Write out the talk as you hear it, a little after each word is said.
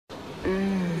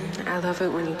I love it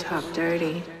when you talk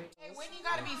dirty. Hey, when you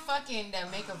gotta be fucking to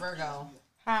make a Virgo?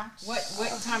 Huh? What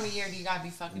time of year do you gotta be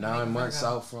fucking? 9 months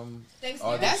out from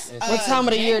August. What time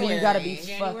of the year do you gotta be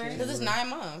January? fucking? Because it's 9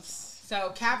 months.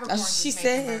 So Capricorn. She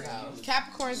said.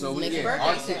 Capricorns So is we making get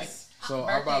birthdays. So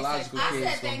our biological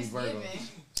kids gonna be Virgo.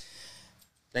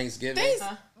 Thanksgiving.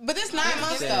 But it's 9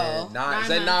 months though.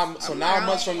 9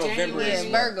 months from November. Yeah,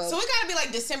 Virgo. So it gotta be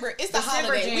like December. It's the December,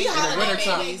 holiday. We January. In the holiday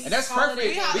wintertime. babies. And that's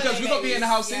perfect because we're gonna be in the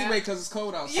house Yeah. anyway because it's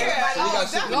cold outside. Yeah, so we got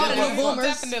shit to do. Y'all the new boomers.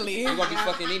 Definitely. We're gonna be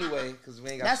fucking anyway because we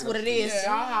ain't got That's shit what else it to do. is.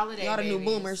 Y'all holiday. Y'all the new babies.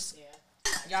 boomers.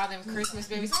 Y'all them Christmas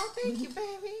babies. Oh, thank you,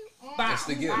 baby. That's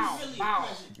the gift. Wow.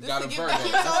 You got a Virgo.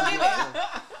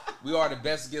 We are the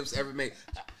best gifts ever made.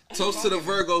 Toast to the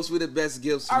Virgos. We're the best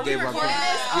gifts we gave our parents.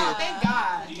 Oh, thank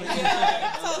God.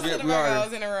 Toast to the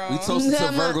Virgos in a row. We toasting to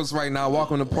Virgos right now.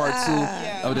 Welcome to part 2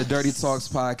 of the Dirty Talks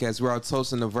podcast. We are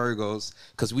toasting the Virgos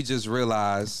because we just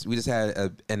realized, we just had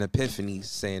an epiphany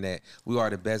saying that we are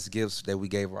the best gifts that we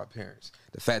gave our parents.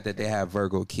 The fact that they have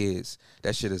Virgo kids,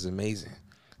 that shit is amazing.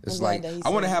 It's like, I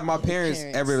want to have my parents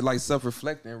ever like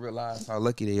self-reflect and realize how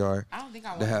lucky they are I don't think I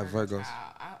want to have Virgo Virgos.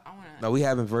 child. I want to. No, we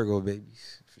having Virgo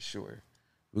babies for sure.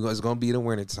 It's gonna be the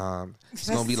winter time. It's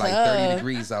gonna be like tough. 30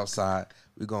 degrees outside.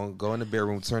 We're gonna go in the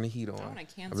bedroom, turn the heat on, want a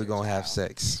and Cancer we're gonna have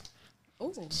child. sex.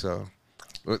 Ooh. So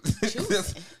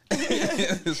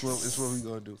it's what we're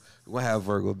gonna do. We're gonna have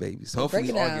Virgo babies. Hopefully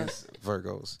Break it down. August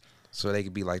Virgos, so they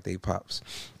can be like they pops.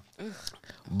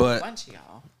 But Bunch of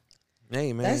y'all.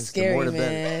 hey man, That's it's scary, the more the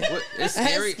man. better. It's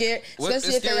scary. That's scary. What-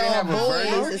 Especially it's if scary y'all to have have a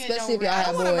Virgo. boys. Especially if y'all I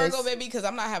have want a Virgo boys. baby because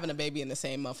I'm not having a baby in the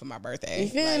same month of my birthday. You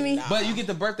feel me? Nah. But you get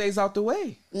the birthdays out the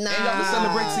way. Nah. And y'all can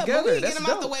celebrate But together. we get That's them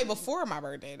out the dope. way before my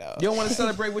birthday though. You don't want to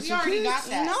celebrate with We your already kids? got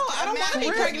that. No, I don't want to be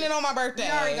Imagine- pregnant on my birthday.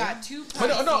 We already got 2 But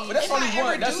no, but that's If only I ever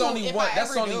one. That's do, only if one. I That's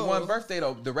ever only do. one birthday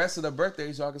though. The rest of the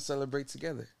birthdays y'all can celebrate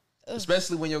together.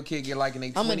 Especially when your kid get like in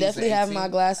their 20s. I'm gonna definitely have my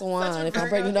glass of wine if I'm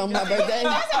pregnant on my birthday.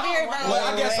 That's a very Virgo.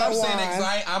 Well, I guess I'm Red saying that 'cause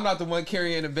wine. I'm not the one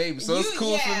carrying the baby, so it's You-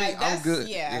 cool for yeah, me. I'm that's- good.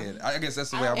 yeah. I guess that's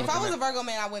the way I'm If I was a looking at it. Virgo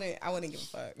man, I wouldn't give a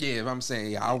fuck. Yeah, if I'm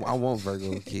saying, I want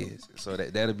Virgo kids, so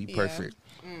that'll be perfect.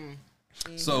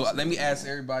 So let me ask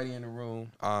everybody in the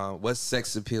room, what's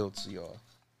sex appeal to y'all?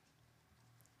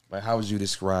 Like, how would you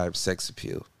describe sex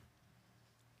appeal?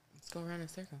 Let's go around in a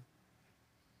circle.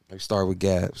 Like, start with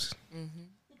Gabs.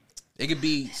 It could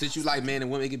be, since you like men and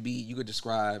women, you could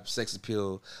describe sex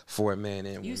appeal for a man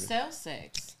and You women. sell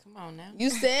sex. Come on now.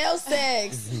 You sell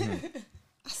sex.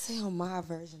 I sell my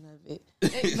version of it.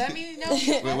 Hey, let me know.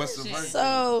 Wait, what's the version?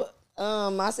 So,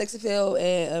 my sex appeal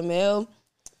and a male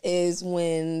is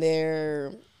when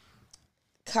they're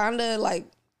kind of like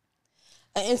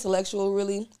an intellectual,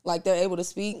 really. Like they're able to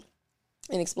speak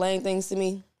and explain things to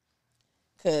me.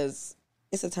 Because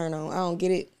it's a turn on. I don't get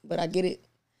it, but I get it.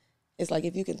 It's like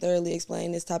if you can thoroughly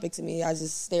explain this topic to me, I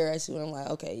just stare at you and I'm like,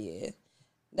 okay, yeah.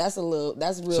 That's real So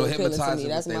appealing to hypnotize me. them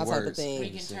That's with my their type of words. You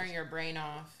thing. can turn your brain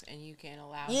off and you can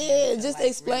allow. Yeah, him to, just like,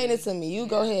 explain really, it to me. You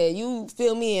go ahead. You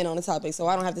fill me in on the topic, so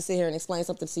I don't have to sit here and explain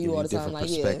something to you Give all you the time. different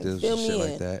Like, yeah, perspectives fill and me shit in.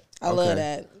 like that. I love Okay.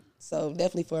 that. So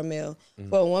definitely for a male.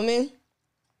 For a woman,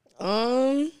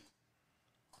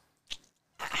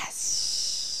 I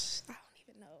don't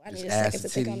even know. I need a Ass second to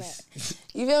and think on titties. that.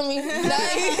 You feel me?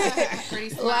 Like, Pretty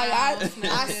smile, like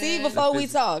smell I good. see before we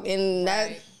talk, and that.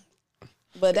 Right.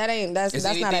 But that ain't that's Is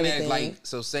not anything everything. that like,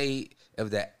 so say if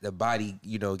the body,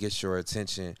 gets your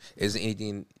attention, is there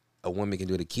anything a woman can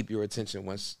do to keep your attention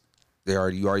once you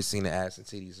already seen the ass and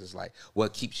titties? It's like,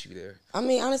 what keeps you there? I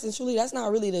mean, honest and truly, that's not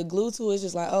really the glue to it. It's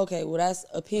just like, okay, well, that's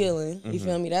appealing. You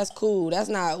feel me? That's cool. That's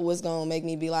not what's going to make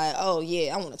me be like, oh,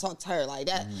 yeah, I want to talk to her. Like,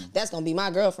 that's going to be my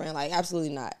girlfriend. Like, absolutely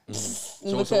not.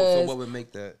 So what would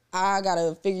make that? I got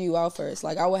to figure you out first.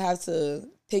 Like, I would have to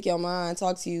pick your mind,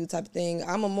 talk to you type of thing.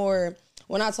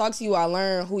 When I talk to you, I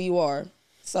learn who you are.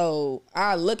 So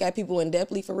I look at people in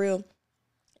depthly for real.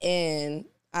 And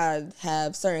I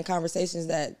have certain conversations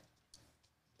that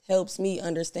helps me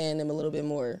understand them a little bit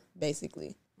more,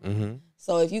 basically.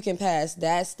 So if you can pass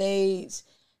that stage,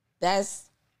 that's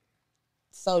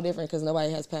so different because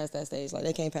nobody has passed that stage. Like,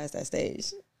 they can't pass that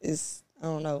stage. I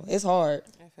don't know. It's hard.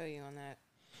 I feel you on that.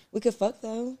 We could fuck,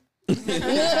 though. but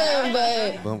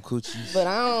Bum coochies.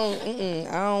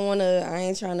 I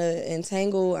ain't trying to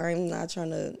entangle. I'm not trying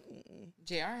to.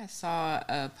 JR, I saw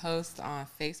a post on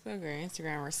Facebook or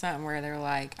Instagram or something where they're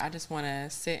like, I just want to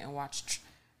sit and watch.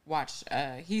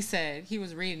 He said, he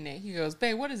was reading it. He goes,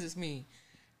 babe, what does this mean?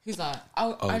 He's like,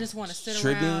 I just want to sit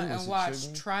Tribune? around Was and it watch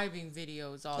Tribune? tribing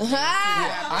videos all day.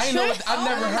 I ain't know. I've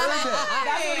never heard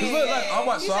that. Cause look, like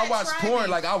I watch porn.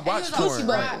 Like I watch porn,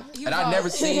 right? And I never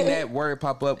seen that word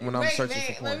pop up when I'm searching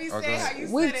for porn. Let me say how you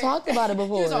said We've it. talked about it He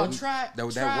before. was all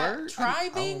That word?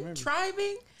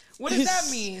 tribing. What does that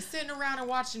mean? Sitting around and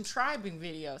watching tribing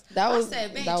videos. That was I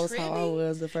said, "Babe, that was how I tribbing?"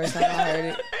 was the first time I heard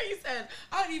it. He said,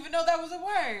 I didn't even know that was a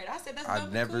word. I said, that's I've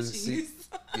bumping never coochies. seen.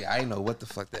 Yeah, I didn't know what the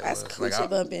fuck that That's was. coochie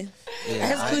bumping.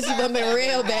 Yeah, That's coochie bumping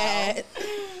real bad.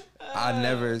 I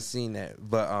never seen that,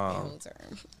 but Whole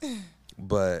term.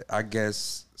 but I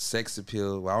guess sex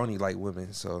appeal. Well, I only like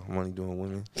women, so I'm only doing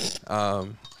women.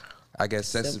 I guess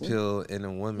sex Simple. appeal in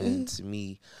a woman to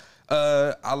me.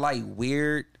 I like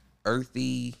weird,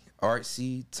 earthy,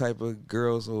 artsy type of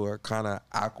girls who are kind of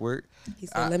awkward. He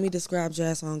said, "Let me describe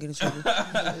jazz so I don't get in trouble."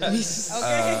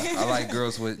 I like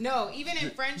girls with. No, even in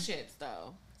friendships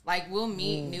though. Like we'll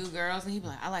meet new girls and he'll be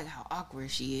like, I like how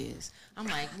awkward she is. I'm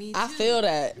like, me too. I feel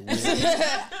that.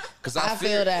 Cause I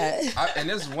feel that. And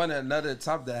this is another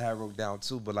topic that I had wrote down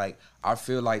too. But like, I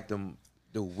feel like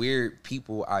the weird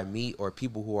people I meet or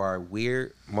people who are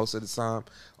weird most of the time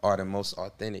are the most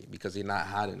authentic because they're not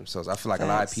hiding themselves. I feel like a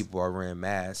lot of Facts. people are wearing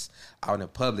masks out in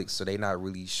public, so they're not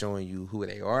really showing you who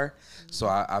they are. So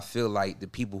I feel like the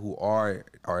people who are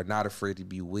not afraid to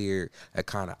be weird are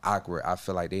kind of awkward. I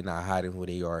feel like they're not hiding who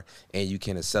they are, and you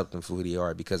can accept them for who they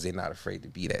are because they're not afraid to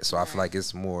be that. So I feel like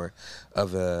it's more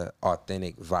of a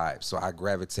authentic vibe. So I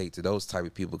gravitate to those type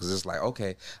of people because it's like,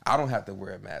 okay, I don't have to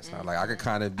wear a mask now. Like I could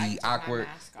kind of I be took my awkward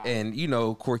mask off.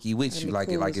 and quirky with you. be Like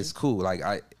cool with it's you. cool. Like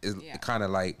it Yeah. kind of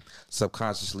like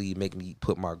subconsciously make me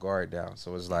put my guard down.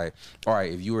 So it's like, all right,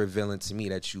 if you were revealing to me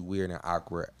that you weird and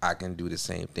awkward, I can do the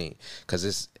same thing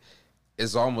because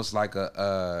it's almost like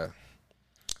I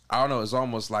don't know. It's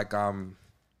almost like I'm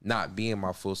not being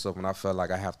my full self when I feel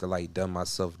like I have to like dumb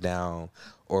myself down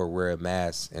or wear a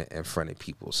mask in front of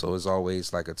people. So it's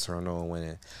always like a turn on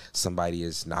when somebody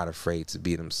is not afraid to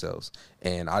be themselves.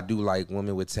 And I do like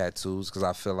women with tattoos because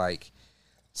I feel like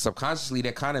subconsciously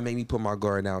that kind of made me put my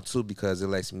guard down too because it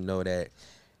lets me know that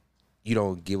you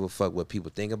don't give a fuck what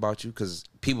people think about you because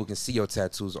people can see your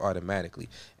tattoos automatically.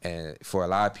 And for a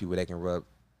lot of people, they can rub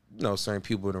certain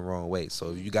people in the wrong way.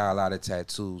 So if you got a lot of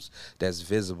tattoos that's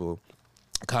visible,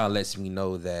 kind of lets me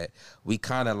know that we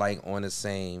kind of like on the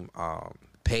same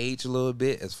page a little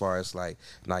bit as far as like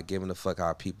not giving a fuck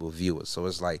how people view it. So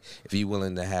it's like if you're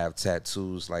willing to have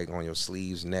tattoos like on your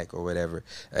sleeves, neck or whatever,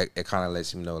 it kind of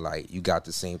lets me know like you got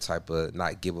the same type of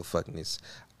not give a fuckness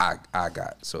I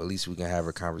got. So at least we can have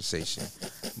a conversation.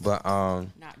 But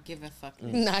Not give a fuck.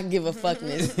 Not give a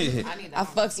fuckness. I need that. I on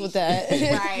fucks my with t-shirt.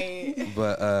 that. Right.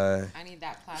 but I need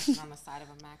that plastered on the side of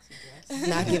a maxi dress.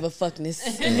 Not give a fuckness.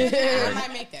 I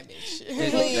might make that bitch.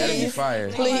 that'd be fire.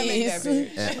 I might make that Please.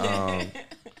 bitch. And,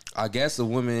 I guess a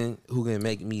woman who can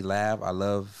make me laugh. I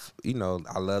love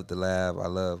to laugh. I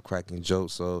love cracking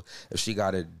jokes. So if she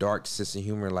got a dark sense of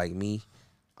humor like me,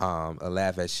 a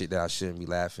laugh at shit that I shouldn't be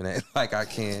laughing at, like I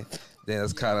can, then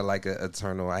it's kind of like a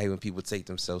turn on. I hate when people take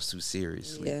themselves too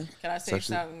seriously. Yeah. Can I say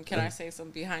Especially- something? Can I say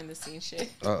some behind the scenes shit?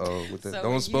 So don't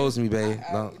when expose me, babe.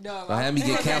 Don't have me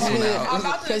get canceled I'm now.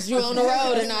 about to 'Cause you on the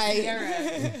road tonight.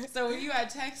 Sierra. So when you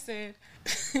had texted,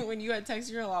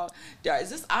 you're like, is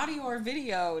this audio or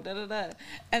video? Da da da.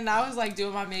 And I was like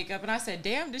doing my makeup, and I said,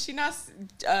 "Damn, did she not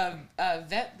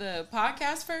vet the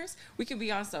podcast first? We could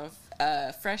be on some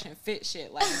fresh and fit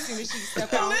shit. Like as soon as she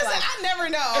stepped on, Listen, like, I never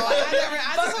know.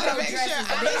 I just want to make sure.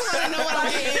 I just want to know what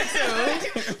I'm getting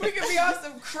into. we could be on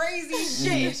some crazy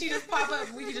shit. And she just pop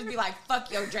up. We could just be like,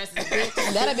 "Fuck your dresses,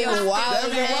 bitch." That'd be wild.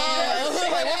 That'd be wild.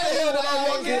 That'd be What I walk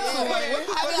wild. into, like, what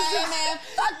the I'd be like, hey, man,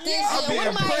 fuck this I'll shit. be What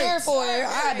in am I here breaks. for?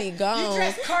 I'd be You gone.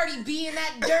 dress Cardi B in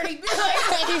that dirty bitch.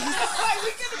 Like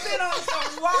we could have been on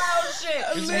some wild shit.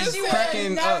 And she would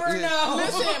cracking up, never yeah. know.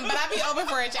 Listen, but I be open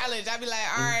for a challenge. I be like,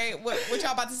 all right, what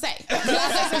y'all about to say? Y'all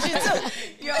say some shit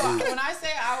too. Yo, when I say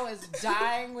I was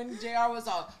dying when JR was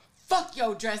all, "Fuck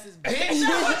your dresses, bitch."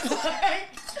 I was like,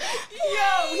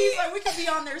 yo, he's like, we could be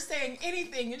on there saying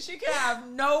anything and she could have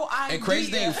no idea. And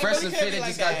crazy thing, Fresh and could Fit, be it like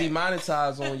just got that.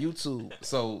 demonetized on YouTube.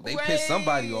 So they pissed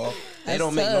somebody off. They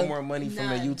don't make tough. no more money from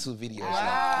their None. YouTube videos.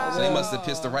 Wow. So they must have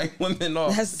pissed the right women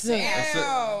off. That's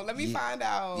Damn, let me find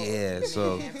out. Yeah,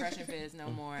 so And Fresh and Fit is no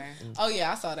more. Oh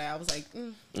yeah, I saw that. I was like,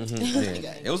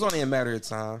 yeah. It was only a matter of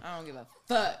time. I don't give a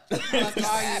fuck. Fuck all you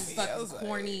Happy. I fucking was like-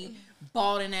 corny,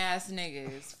 balding ass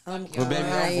niggas. I'm Fuck But baby, I'm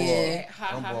crying. bald. Ha,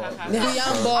 ha, I'm ha, bald. ha, Maybe ha.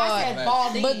 I'm So- bald. I said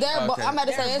balding. But they're, Okay. I'm about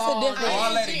to say, They're it's a bald. difference. Oh,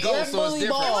 I let it go, They're so it's fully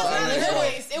different. bald. I let it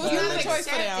go. It was not a choice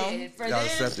for them. Accepted. For Y'all them,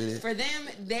 accepted it. for them,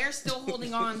 they're still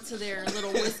holding on to their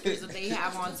little whiskers that they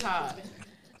have on top.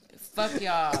 Fuck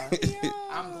y'all.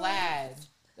 I'm glad.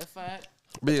 The fuck.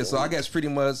 But yeah, so I guess pretty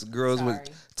much girls Sorry.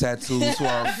 with tattoos who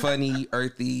are funny,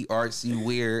 earthy, artsy,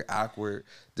 weird, awkward.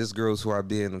 Just girls who are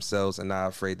being themselves and not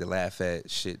afraid to laugh at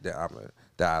shit that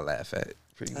I laugh at,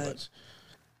 pretty much.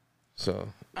 So,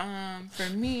 for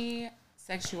me,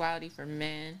 sexuality for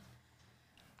men,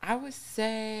 I would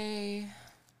say,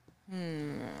 let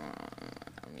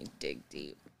me dig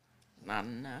deep. Not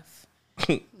enough.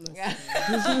 I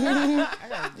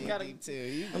gotta eat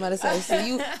too. I'm about to say,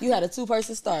 see, you had a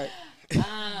 2-person start.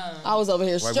 I was over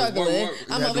here struggling.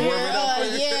 I'm over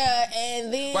here,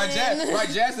 and then Why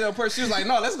Jazz said first, she was like,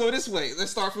 no, let's go this way.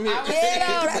 Let's start from here.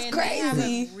 that's When crazy. They have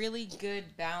a really good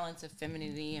balance of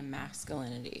femininity and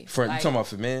masculinity. You talking about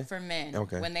for men? For men.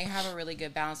 Okay. When they have a really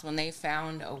good balance, when they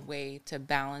found a way to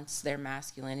balance their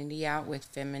masculinity out with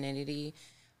femininity,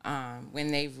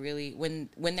 when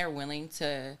they're willing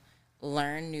to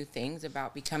learn new things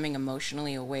about becoming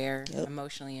emotionally aware,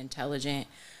 emotionally intelligent,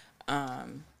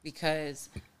 because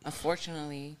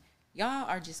unfortunately y'all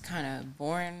are just kind of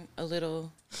born a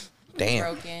little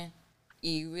broken.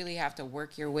 You really have to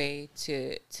work your way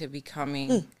to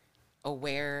becoming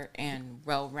aware and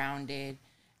well-rounded,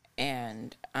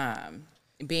 and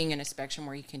being in a spectrum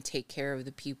where you can take care of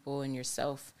the people and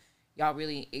yourself. Y'all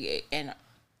really, and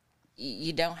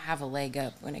you don't have a leg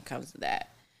up when it comes to that.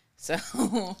 So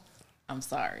I'm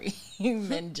sorry.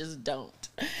 Men just don't.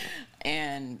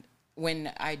 And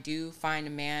when I do find a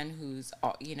man who's,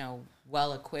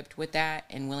 well equipped with that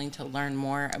and willing to learn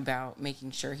more about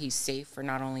making sure he's safe for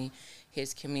not only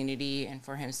his community and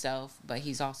for himself, but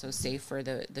he's also safe for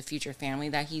the future family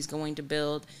that he's going to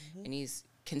build, and he's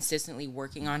consistently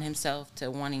working on himself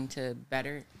to wanting to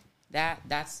better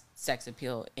that's sex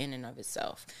appeal in and of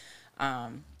itself.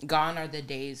 Gone are the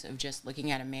days of just looking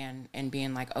at a man and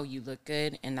being like, oh, you look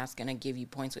good, and that's going to give you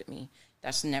points with me.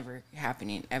 That's never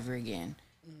happening ever again.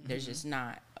 There's just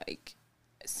not,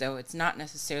 so it's not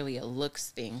necessarily a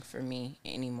looks thing for me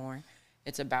anymore.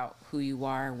 It's about who you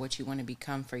are, what you want to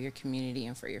become for your community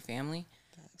and for your family.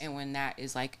 And when that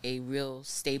is like a real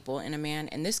staple in a man,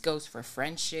 and this goes for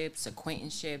friendships,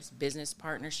 acquaintanceships, business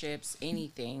partnerships,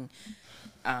 anything,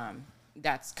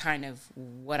 that's kind of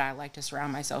what I like to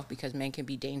surround myself, because men can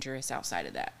be dangerous outside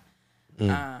of that.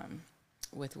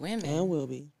 With women. And will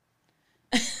be.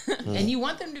 And you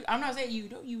want them to, I'm not saying you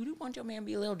do want your man to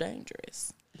be a little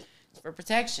dangerous for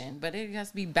protection, but it has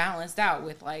to be balanced out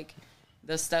with like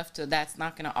the stuff that's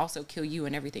not going to also kill you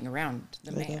and everything around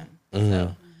the man.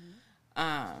 So,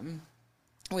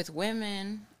 with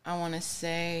women, I want to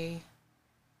say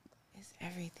it's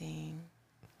everything.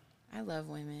 I love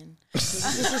women.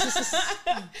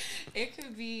 It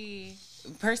could be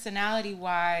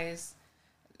personality-wise,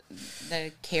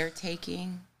 the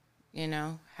caretaking,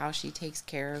 how she takes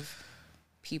care of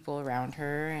people around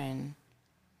her and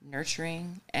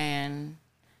nurturing, and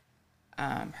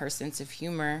her sense of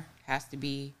humor has to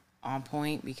be on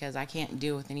point, because I can't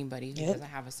deal with anybody who doesn't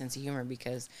have a sense of humor,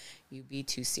 because you be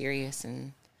too serious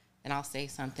and I'll say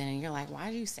something and you're like,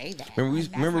 why did you say that?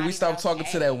 Remember we stopped talking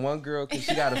to that one girl because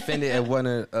she got offended at one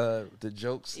of the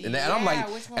jokes, and I'm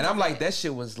like, that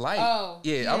shit was light.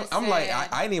 I'm like,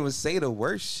 I didn't even say the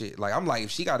worst shit. Like, I'm like,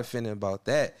 if she got offended about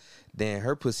that, then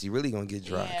her pussy really gonna get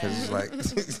dry, because it's like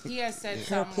he has said her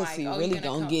something pussy like, really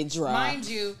gonna get dry. Mind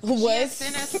you, she has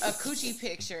sent us a coochie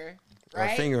picture, right?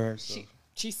 Her finger hurts.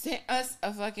 She sent us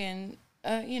a fucking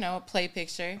a play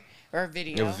picture or a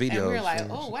video, and we were like,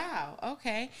 oh wow,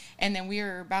 okay. And then we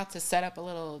were about to set up a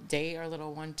little date or a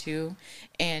little 1-2,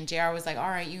 and JR was like, all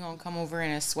right, you gonna come over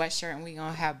in a sweatshirt and we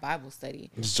gonna have Bible study.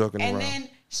 Just joking around. And then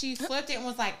she flipped it and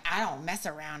was like, I don't mess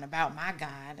around about my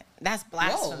God. That's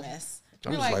blasphemous.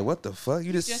 I'm just like, what the fuck?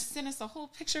 You just sent us a whole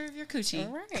picture of your coochie.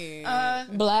 Right.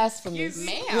 Blasphemous.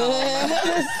 Ma'am.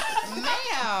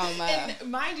 And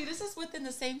mind you, this is within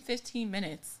the same 15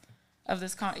 minutes of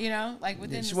this within she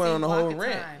the went same on the block whole of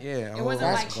rant. time. Yeah, it wasn't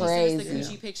that's like crazy. she sent us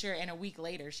the Gucci picture and a week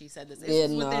later she said this.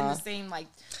 It was within the same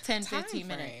 10, 15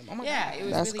 minutes. Oh my God. It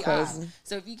was That's really crazy. odd.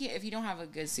 So if you don't have a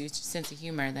good sense of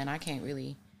humor, then I can't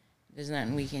really. There's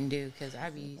nothing we can do, because I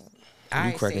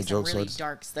say some really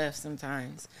dark stuff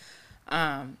sometimes.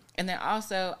 And then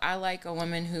also, I like a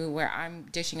woman where I'm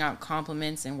dishing out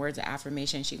compliments and words of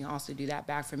affirmation. She can also do that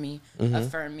back for me,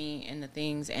 affirm me in the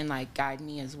things, and like guide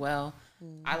me as well.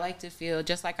 I like to feel,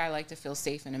 just like I like to feel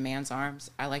safe in a man's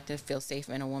arms, I like to feel safe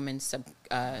in a woman's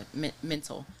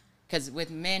mental. Because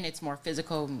with men, it's more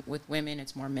physical. With women,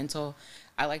 it's more mental.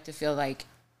 I like to feel like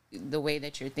the way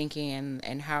that you're thinking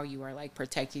and how you are like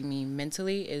protecting me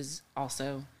mentally is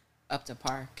also up to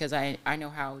par, because I know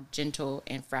how gentle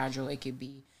and fragile it could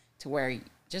be, to where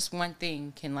just one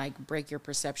thing can like break your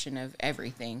perception of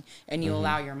everything, and you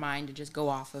allow your mind to just go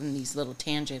off on these little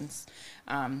tangents.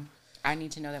 I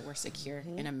need to know that we're secure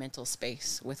in a mental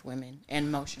space with women and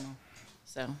emotional.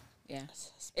 So yeah,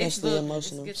 Especially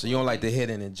emotional. So you don't like the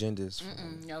hidden agendas?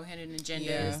 no hidden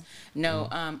agendas, no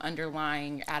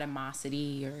underlying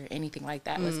animosity or anything like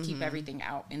that. Let's keep everything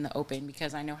out in the open,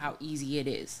 because I know how easy it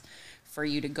is for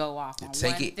you to go off on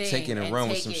Take one it- thing take it and and run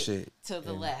with take some it shit. to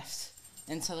the left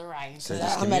and to the right. So So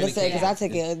just I'm about to say, because I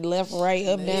communicate. take it left, right,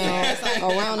 up,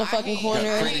 down, around the fucking corner.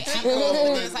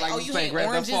 It's like, Like oh, you you saying hate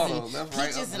Grand Theft oranges Auto, and left, right,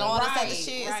 peaches up, and all this other right,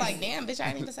 shit. It's right. like, damn, bitch, I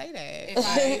didn't even say that.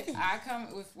 if I come,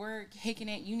 if we're kicking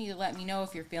it, you need to let me know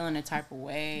if you're feeling a type of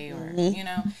way, or you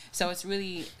know. So it's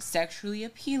really sexually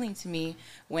appealing to me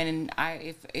when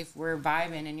if we're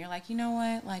vibing and you're like, you know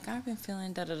what, like I've been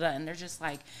feeling da da da, and there's just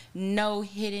like no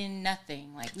hidden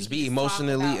nothing. Like we Just can be talk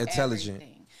emotionally about intelligent.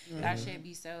 everything. That should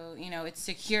be so, you know, it's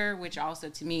secure, which also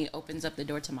to me opens up the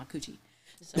door to my coochie.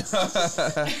 So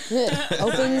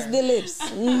Opens the lips.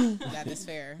 That is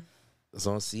fair. It's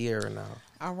on Sierra now.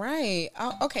 All right.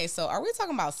 Okay, so are we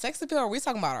talking about sex appeal, or are we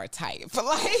talking about our type?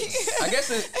 Like, I guess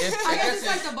it's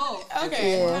like the both.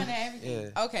 okay. Yeah. Kind of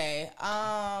everything. Yeah. Okay.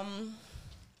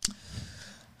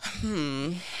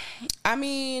 I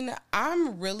mean,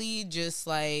 I'm really just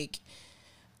like,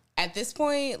 at this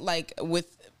point, like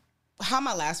with how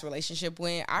my last relationship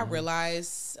went, I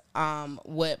realized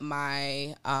what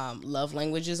my love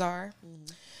languages are,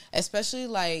 especially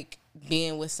like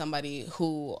being with somebody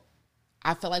who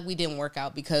I feel like we didn't work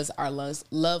out because our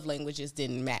love languages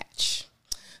didn't match.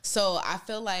 So I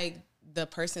feel like the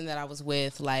person that I was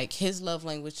with, like his love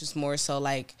language was more so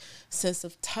like sense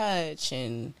of touch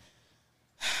and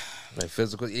Like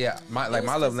physical, yeah. My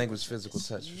love language is physical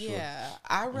touch. For yeah,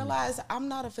 I realized I'm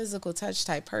not a physical touch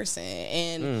type person,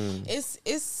 and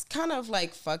it's kind of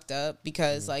like fucked up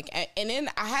because like, and then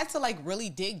I had to like really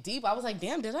dig deep. I was like,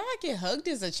 damn, did I not get hugged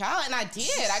as a child? And I did.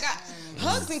 I got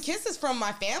hugs and kisses from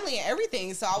my family and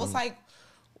everything. So I was like,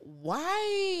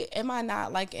 why am I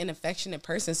not like an affectionate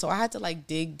person? So I had to like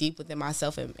dig deep within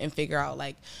myself and figure out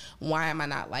like, why am I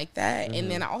not like that? And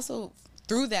then I also,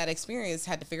 through that experience,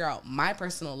 had to figure out my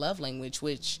personal love language,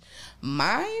 which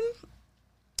mine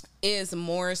is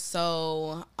more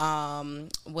so,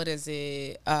 what is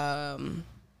it?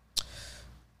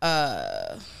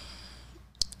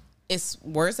 It's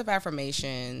words of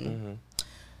affirmation,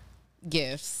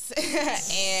 gifts,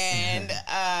 and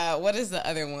what is the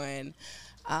other one?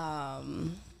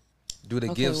 Do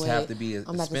the Okay, gifts have wait. to be I'm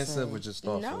about to expensive say. or just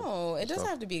thoughtful? No, it doesn't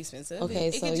have to be expensive. Okay,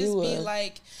 it so could just you be were-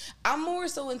 like, I'm more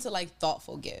so into like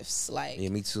thoughtful gifts. Like, Yeah,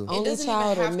 me too. it Only doesn't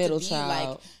child even or have middle to be child?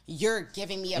 like you're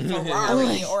giving me a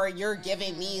Ferrari or you're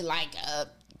giving me like a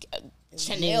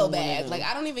Chanel bag. Like,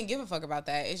 I don't even give a fuck about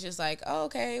that. It's just like, oh,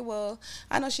 okay, well,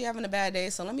 I know she having a bad day,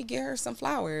 so let me get her some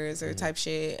flowers or type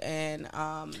shit. And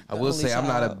I will say I'm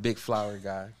not a big flower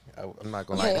guy. I'm not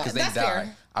gonna lie, Okay, because they that's die.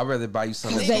 fair. I'd rather buy you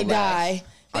something that's They gonna last. die.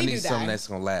 I They need do something die. that's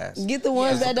gonna last. Get the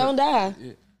ones that don't die.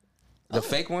 The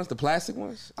fake ones, the plastic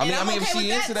ones. I And mean, I'm if okay she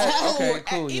with into that, that, too. okay,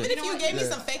 cool. Even Yeah. if you gave me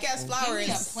some fake ass flowers. Give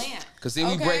me a plant. Because then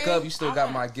we break Okay. up, you still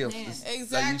got my want gift. plants.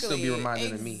 It's like you still be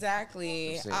reminded of me.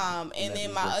 Exactly. I'm saying, And then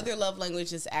be my different. other love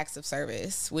language is acts of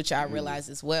service, which I realized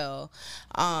as well,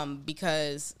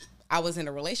 because I was in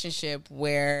a relationship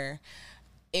where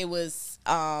it was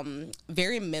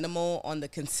very minimal on the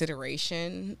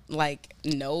consideration. Like,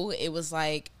 no, it was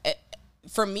like,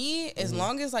 for me, as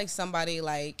long as like somebody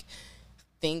like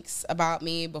thinks about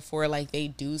me before like they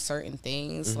do certain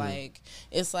things, like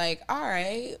it's like, all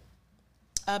right,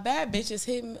 a bad bitch is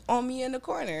hitting on me in the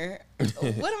corner.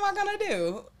 What am I gonna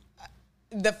do?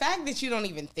 The fact that you don't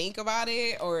even think about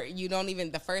it, or you don't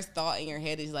even, the first thought in your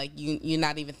head is like you're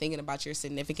not even thinking about your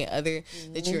significant other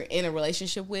that you're in a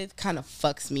relationship with, kind of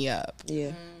fucks me up.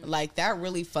 Yeah. Like, that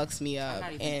really fucks me up.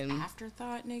 Not even And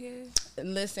afterthought, nigga.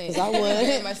 listen, Because I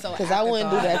very much would. so Because I wouldn't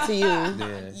do that to you.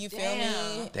 Yeah. You feel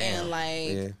me? Damn. And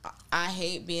like, Yeah. I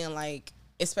hate being like,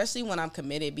 especially when I'm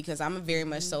committed, because I'm a very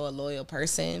much so a loyal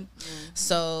person.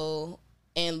 So,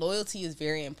 and loyalty is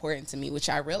very important to me, which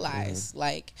I realize.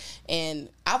 Like, and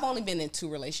I've only been in 2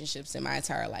 relationships in my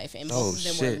entire life, and both of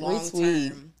them shit. were long Retweet.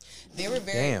 term. They were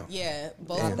very, Damn. yeah.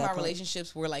 Both Damn. of my That part.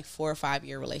 relationships were like 4 or 5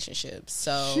 year relationships.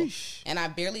 So, Sheesh. and I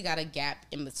barely got a gap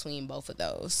in between both of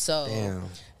those. So Damn.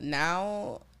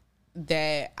 now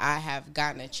that I have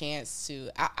gotten a chance to,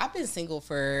 I've been single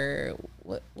for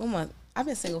what 1 month? I've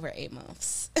been single for 8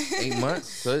 months. 8 months,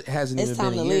 so it hasn't It's even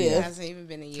time been a to year live. It yet. hasn't even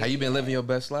been a year. Have you been yet. living your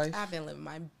best life? I've been living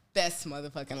my best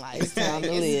motherfucking life. It's time to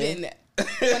live. been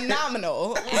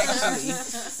phenomenal. Actually,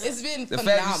 it's been The phenomenal.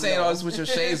 fact you saying all this with your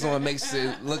shades on makes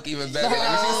it look even better.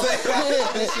 Like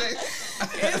what you say.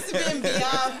 It's been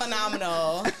beyond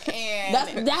phenomenal.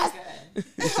 And That's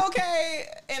okay.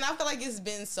 And I feel like it's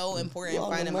been so important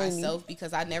finding myself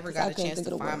because I never got a chance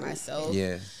to find myself.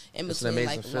 Yeah. In It's an between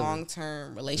amazing like feeling.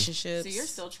 long-term relationships. So you're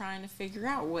still trying to figure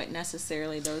out what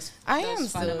necessarily those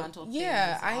fundamental things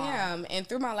Yeah, I are. am. And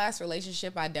through my last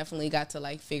relationship, I definitely got to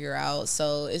like figure out.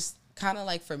 So it's kind of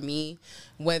like for me,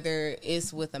 whether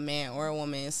it's with a man or a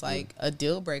woman, it's like a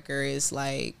deal breaker is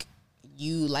like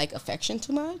you like affection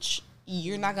too much.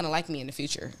 You're not gonna like me in the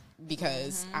future.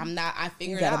 Because I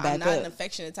figured out I'm not an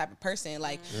affectionate type of person.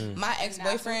 Like my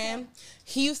ex-boyfriend,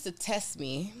 he used to test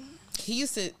me. He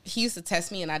used to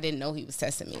test me, and I didn't know he was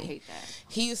testing me. I hate that.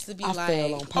 He used to be I like,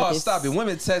 fail on Oh, purpose. stop it.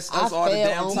 Women test us I all the fail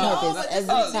damn on time. purpose but every this is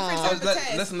a time. different type of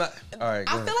test. Let's not. All right,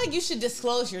 go I ahead. feel like you should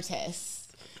disclose your tests.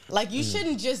 Like you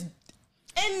shouldn't just,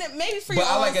 and maybe for But your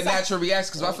I own like a sci- natural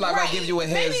reaction because I feel like if I Right. give you a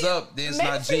heads Maybe- up, then it's maybe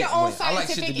not for your genuine. own I like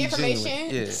shit to scientific be information.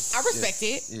 genuine. Yeah. I respect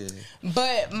it. Yeah.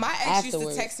 But my ex used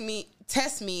Afterwards. to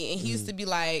test me, and he used to be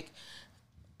like,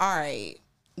 "All right,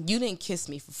 you didn't kiss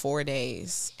me for 4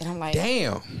 days," and I'm like,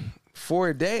 Damn.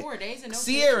 4 days. 4 days and no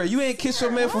Sierra, you ain't kiss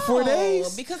your man for 4 "No,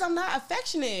 days? because I'm not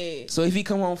affectionate." So if he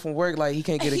come home from work, like he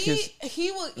can't get a kiss.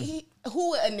 Who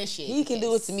would initiate? He can do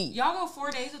it this? to me. Y'all go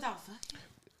 4 days without fucking?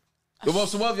 Well,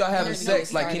 so what if y'all having Never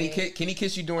sex? Like, started. can he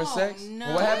kiss you during Oh, sex?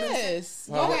 no. What happens? Yes.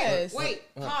 Oh, wait, Yes.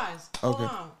 Wait, pause. Hold Okay.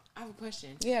 on. I have a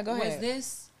question. Yeah, go ahead. Was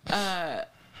this,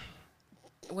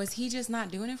 was he just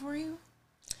not doing it for you?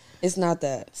 It's not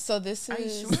that. So this Are you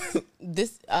is sure?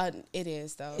 this. It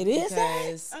is though. It is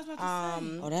because I was about to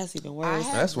say. Oh, that's even I worse.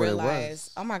 have That's what it was.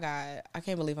 realized. Oh my god! I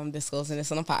can't believe I'm disclosing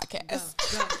this on a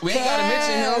podcast. We ain't gotta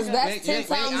mention him. That's 10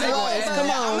 times I ain't gonna worse. ask.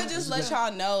 Come on. I'm gonna just let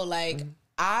y'all know. Like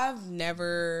I've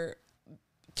never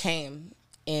came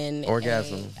in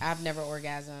Orgasm. I've never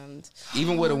orgasmed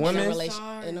Even with a in a woman?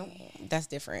 relation. That's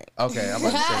different. Okay, I'm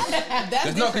about to say.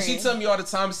 That's No, because she different. tell me all the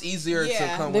time it's easier to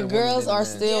Yeah. come The with women girls than are men.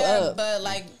 still Yeah, up. but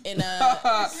like in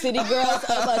a City girls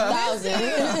up 1,000.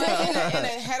 but in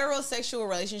a heterosexual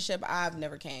relationship, I've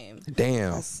never came.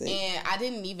 Damn. And I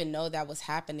didn't even know that was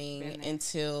happening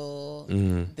until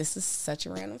this is such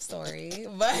a random story.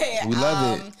 But We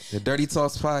love it. The Dirty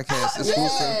Talks podcast. Exclusive.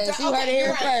 Yes, you heard it here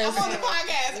you're right. first. I'm on the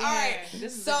podcast. All right.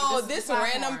 This is So this this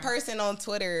platform. random person on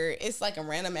Twitter, it's like a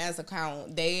random ass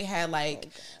account. They had like,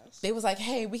 they was like,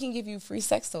 hey, we can give you free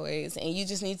sex toys and you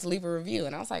just need to leave a review.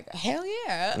 And I was like, hell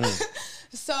yeah.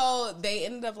 So they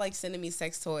ended up like sending me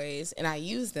sex toys and I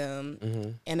used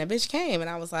them and a bitch came and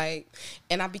I was like,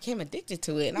 and I became addicted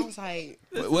to it. And I was like,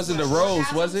 Was it the rose?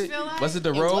 Was it? feel like? Was it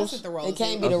the it rose? wasn't the rose. It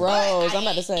can't be the But rose. I'm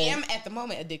about to say. I am at the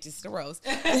moment addicted to the rose.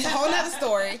 It's a whole nother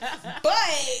story.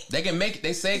 But They can make.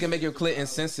 They say it can make your clit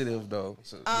insensitive though.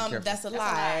 So be careful. that's a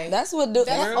lie. That's what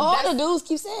all the dudes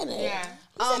keep saying it. Yeah.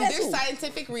 There's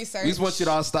scientific research. We just want you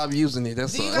to all stop using it.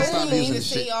 That's Do all. you guys Stop want me using to the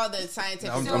see shit. all the scientific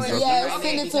I'm research? joking. Yeah,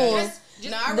 Okay, send it to him. because-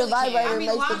 No, I The really can't. vibrator I mean,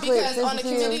 makes why? the clip Because on the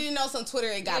sensitive. community notes on Twitter,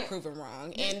 it got proven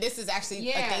wrong, and this is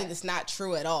actually a thing that's not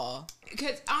true at all.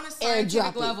 Because on a Airdrop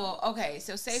scientific it. level, okay,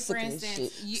 so say for Sick of this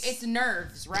instance, shit. it's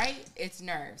nerves, right? It's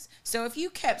nerves. So if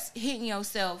you kept hitting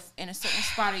yourself in a certain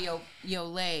spot of your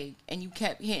leg and you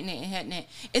kept hitting it and hitting it,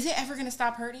 is it ever gonna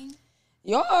stop hurting?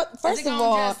 Y'all, first it of gonna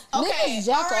all, just- niggas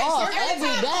jack all right, off so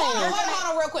every day.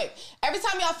 Hold on, real quick. Every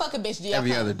time y'all fuck a bitch, do y'all Every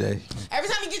come? other day. Every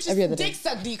time you get Every your other day. dick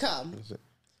sucked, do you come?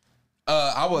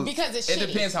 I will. Because it's It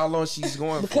shitty. depends how long she's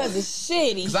going for. Because it's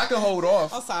shitty. Cause I can hold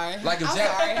off. I'm sorry. Like if I'm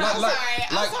Ja- sorry. like, I'm like, sorry.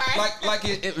 I'm like, sorry.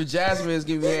 like if Jasmine is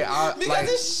giving me head, I Because like,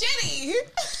 it's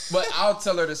shitty. but I'll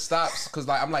tell her to stop. Cause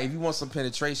like I'm like, if you want some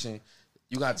penetration,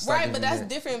 you got to start. Right, but giving me that's head.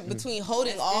 different between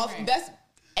holding off. different. That's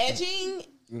edging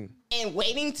and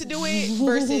waiting to do it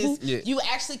versus Yeah. you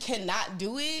actually cannot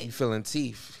do You it feeling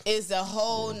teeth? is a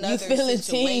whole nother feeling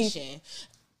situation.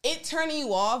 It turning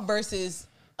you off versus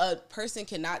a person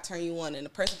cannot turn you on and a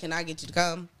person cannot get you to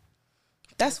come.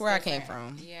 That's where I came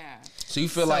from. Yeah. So you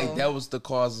feel So- like that was the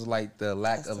cause of like the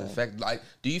lack of effect? Like,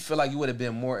 do you feel like you would have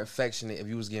been more affectionate if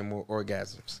you was getting more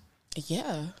orgasms?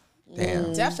 Yeah.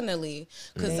 Damn. Definitely,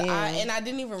 because I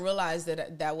didn't even realize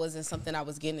that wasn't something I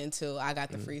was getting into. I got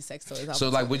the free sex toys. So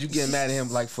like, would you get mad at him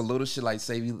like for little shit? Like,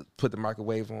 say you put the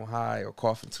microwave on high or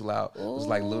coughing too loud. It was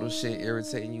like little shit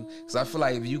irritating you. Because I feel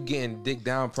like if you getting dick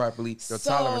down properly, your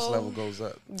tolerance level goes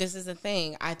up. This is the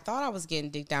thing. I thought I was getting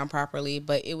dick down properly,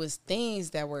 but it was things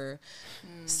that were.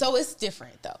 So it's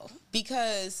different though,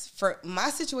 because for my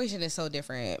situation is so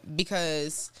different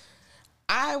because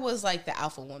I was like the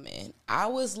alpha woman. I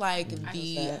was like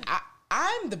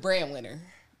I'm the breadwinner.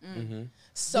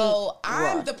 So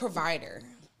I'm the provider.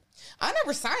 I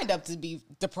never signed up to be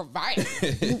the provider.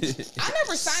 I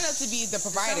never signed up to be the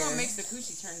provider. Someone makes the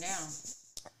coochie turn down.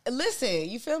 listen,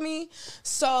 you feel me?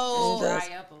 So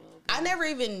Dry up a little bit. I never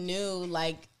even knew,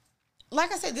 like I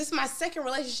said, this is my second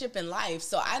relationship in life.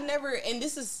 So I never, and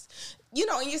this is, you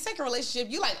know, in your second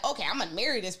relationship, you're like, okay, I'm gonna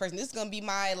marry this person. This is gonna be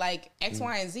my like X,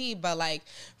 Y, and Z. But like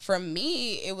for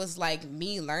me, it was like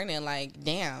me learning, like,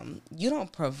 damn, you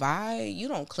don't provide, you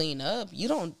don't clean up, you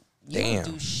don't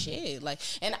do shit. Like,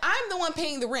 and I'm the one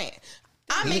paying the rent.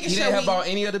 I'm making sure didn't help out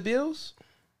any of the bills?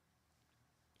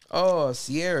 Oh,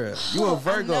 Sierra, you a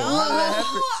Virgo. No, How did that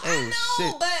happen? I know,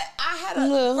 Shit. but I had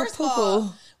first of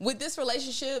all, with this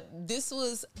relationship,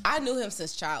 I knew him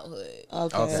since childhood.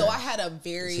 Okay. So I had a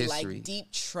very It's like history.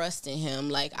 deep trust in him.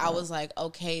 Like I was like,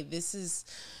 okay, this is,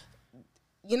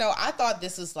 you know, I thought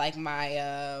this was like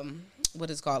my what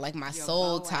is called like my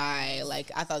soul tie.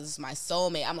 Like I thought this was my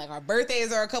soulmate. I'm like, our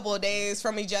birthdays are a couple of days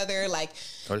from each other. Like,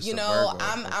 you know,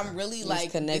 I'm really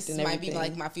like, this might be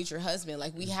like my future husband.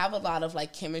 Like we have a lot of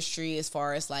like chemistry as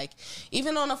far as like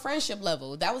even on a friendship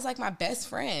level. That was like my best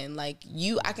friend. Like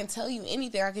I can tell you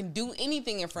anything. I can do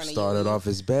anything in front of you. Started off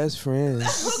as best friends.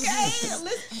 Okay,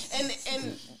 listen,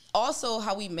 and also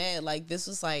how we met. Like this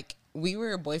was like we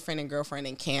were boyfriend and girlfriend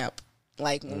in camp.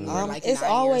 Like when we were like it's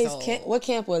 9 always years old. what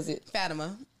camp was it?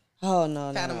 Fatima. Oh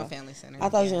no, Fatima Family Center. I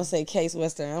thought you were gonna say Case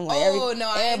Western. I'm like, no,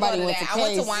 I everybody went to Case. I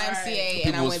went to YMCA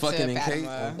and I People went was fucking to in Case.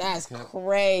 Fatima. That's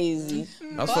crazy.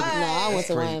 I was fucking- No, I went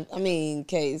to Crazy.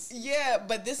 Case. Yeah,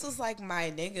 but this was like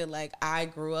my nigga. Like I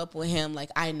grew up with him. Like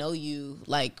I know you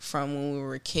like from when we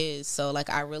were kids. So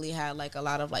like I really had like a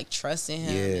lot of like trust in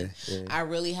him. Yeah. I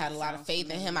really had a lot of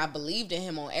faith in him. I believed in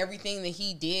him on everything that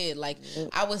he did. Like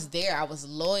I was there. I was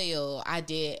loyal. I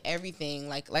did everything.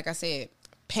 Like I said,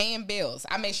 paying bills.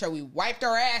 I made sure we wiped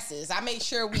our asses. I made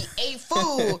sure we ate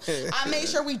food. I made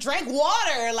sure we drank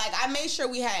water. Like I made sure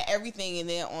we had everything. And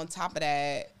then on top of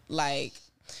that, like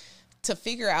to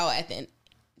figure out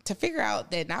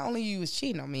that not only you was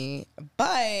cheating on me,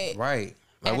 but Right.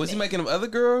 Like, was he making them other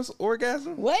girls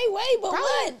orgasm? Wait, but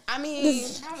what? I mean,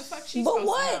 How the fuck she But supposed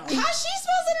what? to know? how's she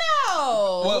supposed to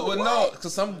know? Well, no,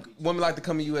 because some women like to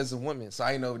come to you as a woman, so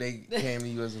I know they came to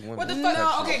you as a woman. What the fuck?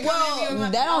 No, Okay, well, come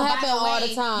in, that don't by happen the all way,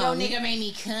 the time. Yo, nigga made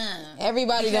me come.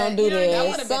 Everybody don't do you know, that that.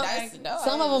 would've been nice to know.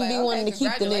 Some of them Like, be okay, wanting to keep the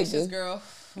congratulations, nigga. girl.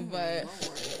 But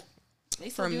They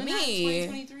still For doing that in me-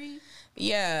 2023?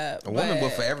 yeah, A woman but will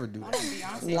forever do I that. don't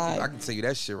Beyonce. I Like, can tell you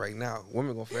that shit right now.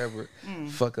 Women gonna forever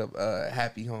fuck up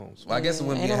happy homes. Well, I guess it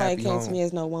wouldn't ain't be a nobody happy came home. to me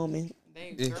as no woman.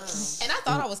 They Yeah. girl. And I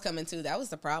thought I was coming too. That was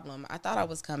the problem. I thought I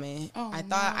was coming. Oh, I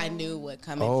thought I knew what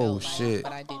coming Oh, felt shit. like,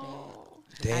 but I didn't.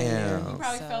 You Damn.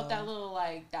 probably So- felt that little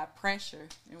like that pressure.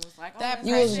 It was like, oh, That that's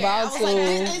You was pressure. about I was to.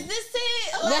 like, is this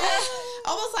it? Like, I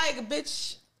was like,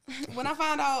 bitch. When I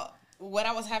found out what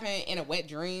I was having in a wet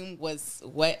dream was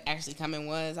what actually coming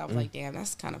was, I was like, damn,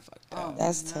 that's kind of fucked up.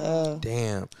 That's tough.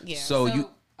 Damn. Yeah. So you.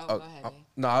 go ahead.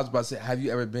 No, I was about to say, have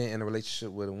you ever been in a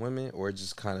relationship with a woman, or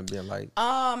just kind of been like?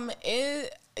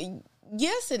 It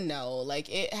yes and no. Like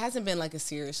it hasn't been like a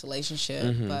serious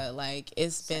relationship, but like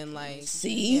it's been like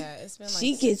See? yeah, it's been like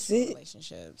She gets sexual it.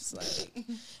 relationships. Like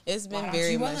it's been Why very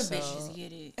don't you much other so. bitches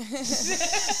get it?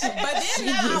 But then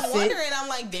now gets I'm it. wondering. I'm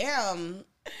like, damn.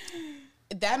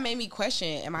 That made me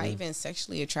question: am I even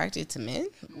sexually attracted to men?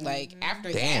 Like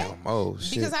after that, Damn. Oh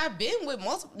shit. because I've been with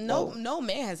multiple. No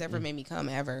man has ever made me come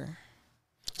ever.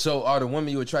 So are the women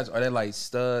you attracted? Are they like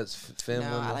studs, femme No,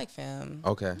 women? I like femme.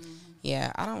 Okay.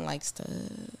 Yeah, I don't like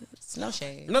studs. No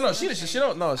shade. No, she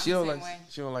don't. No, she don't the like. same way.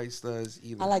 She don't like studs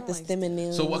either. I like the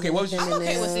stimming. So, okay, what was you- I'm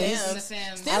okay with Stimming.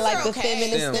 stems. I like the okay.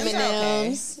 feminine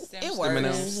Stems. stimming. It Stimming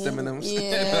works. them.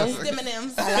 Yeah.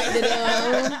 Stiminims. I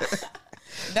like the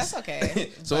That's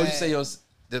okay. So what would you But,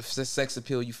 say the sex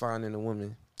appeal you find in a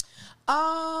woman?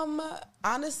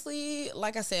 Honestly,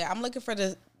 like I said, I'm looking for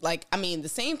the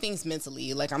same things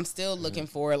mentally. Like I'm still looking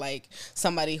for like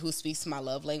somebody who speaks my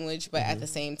love language, but at the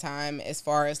same time, as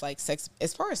far as like sex,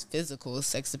 as far as physical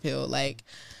sex appeal, like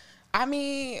I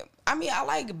mean, I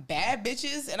like bad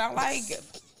bitches and I like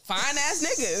fine ass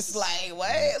niggas. Like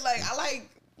what? Like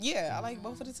I like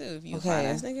both of the two. If you a fine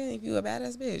ass nigga, if you a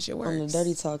badass bitch, it works. On the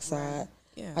dirty talk side,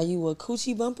 Yeah. are you a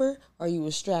coochie bumper or are you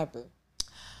a strapper?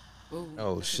 Ooh,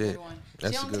 Oh that's a shit. good one.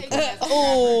 That's She a don't good take point. it as a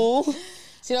Oh.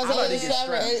 See what I'm about saying? to get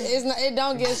Strapper. strapped. It's not, it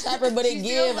don't get strapper, but it She's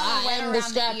give. still I right am around the the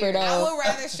strapper ear. I though. would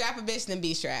rather strap a bitch than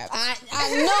be strapped. I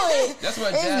know it. That's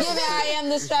what It's Jazz giving. said. I am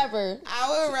the strapper. I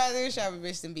would rather strap a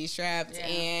bitch than be strapped. Yeah.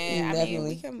 And I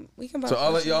Definitely. mean, we can. So all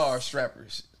of both- y'all are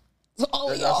strappers. Oh,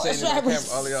 Y'all y'all saying in the camera,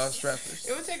 strappers. all of y'all strappers.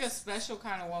 It would take a special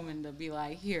kind of woman to be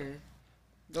like, here,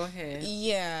 go ahead.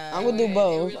 Yeah, I would do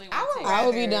both. really would I would take- I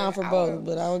would be rather- down for I both, would-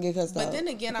 but I would get cussed But out. then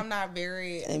again, I'm not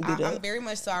very. And beat I'm up. very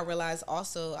much so. I realize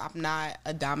also I'm not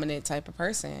a dominant type of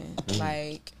person. Mm-hmm.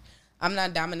 Like I'm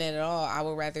not dominant at all. I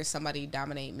would rather somebody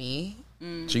dominate me.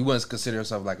 So you wouldn't consider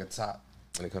yourself like a top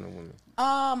when it comes to women?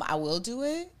 I will do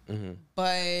it,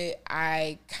 but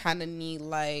I kind of need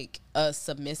like a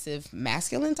submissive,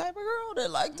 masculine type of girl that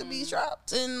like to be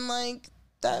strapped, and like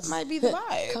that might be the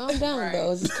vibe. Calm down,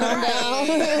 though. Just calm down.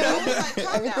 I was like, calm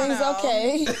down Everything's now.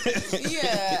 okay.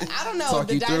 Yeah, I don't know. Talk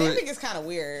The you through dynamic it. is kind of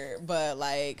weird, but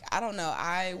like I don't know.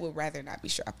 I would rather not be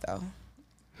strapped though,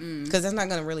 because that's not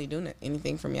gonna really do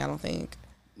anything for me. I don't think.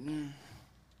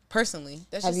 Personally,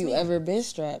 that's Have just you me. ever been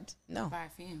strapped? No. By a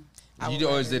few. I would You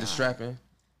always rather did the not. strapping?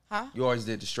 Huh? You always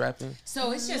did the strapping?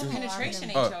 So it's just penetration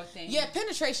ain't Oh. your thing. Yeah,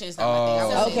 penetration is not my thing. I Oh,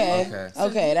 wasn't Okay. into it.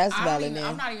 Okay, that's I don't valid even, then.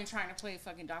 I'm not even trying to play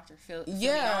fucking Dr. Phil.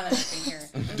 Yeah. Here.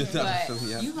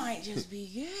 But you might just be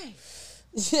gay.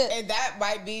 And that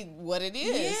might be what it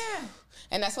is. Yeah.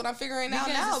 And that's what I'm figuring out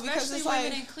now because especially it's women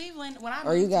like in Cleveland, when I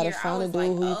Or you moved gotta here, I find a was dude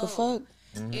like, who you can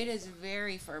fuck. It is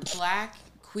very, for black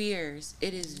queers,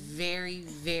 it is very,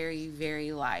 very,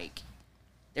 very like,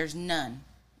 there's none.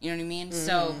 You know what I mean?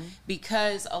 So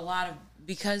because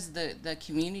the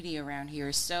community around here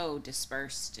is so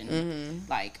dispersed and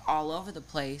like all over the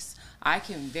place, I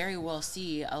can very well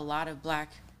see a lot of black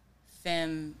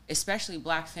femme, especially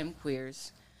black femme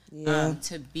queers,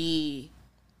 to be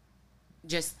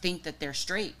just think that they're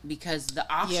straight because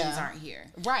the options aren't here.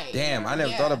 right. Damn, I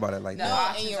never thought about it like No,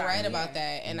 that. And you're options right aren't about here.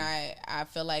 that. And I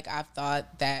feel like I've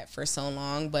thought that for so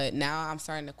long, but now I'm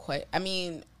starting to I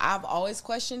mean, I've always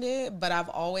questioned it, but I've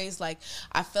always like,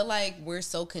 I feel like we're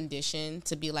so conditioned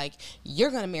to be like,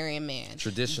 you're going to marry a man.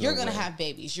 Traditional You're going to way. have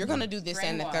babies. You're going to do this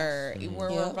and the Brainwashed. third.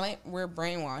 Yep. We're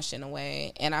brainwashed in a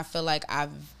way. And I feel like I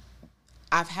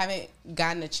haven't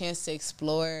gotten a chance to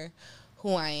explore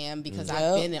who I am because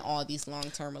I've been in all these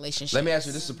long-term relationships. Let me ask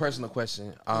you, this is a personal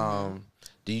question.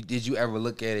 Did you ever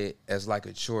look at it as like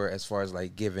a chore as far as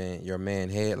like giving your man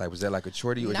head? Like, was that like a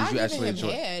chore to you, or Not did you giving actually him enjoy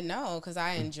it? head, no, because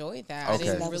I enjoyed that. Okay. I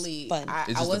didn't That was really. fun. I, It's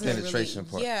I just the wasn't penetration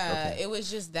really, part. Yeah, Okay. it was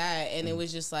just that, and it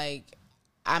was just like,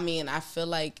 I mean, I feel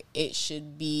like it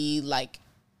should be like.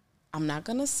 I'm not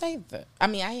gonna say that. I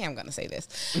mean, I am gonna say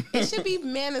this. It should be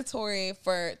mandatory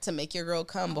to make your girl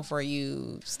come before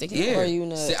you stick it. in. Yeah, Or you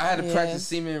nut. See, I had to Yeah. practice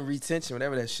semen retention,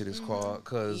 whatever that shit is called.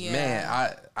 Cause Yeah.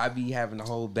 man, I be having to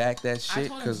hold back that I shit.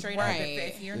 told him Cause straight Right.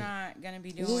 up, if you're not gonna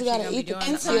be doing just what gotta you're gonna be eat the doing,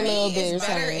 pussy For a little me, bit it's or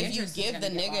better something. if you Interest is give the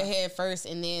gonna get nigga lost. head first,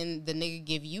 and then the nigga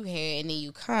give you head, and then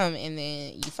you come, and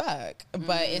then you fuck.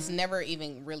 But it's never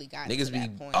even really gotten niggas to be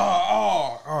that point.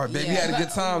 oh, baby, you Yeah. had a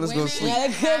good time. Let's go Women- sleep. Had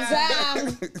a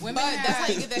good time. Women But that's how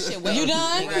you get that shit wet. You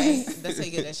done? Right. That's how you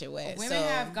get that shit wet. Women so,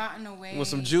 have gotten away Want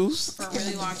some juice? for a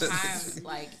really long time.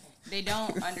 Like they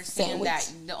don't understand Sandwich.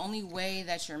 that the only way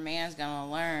that your man's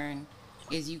gonna learn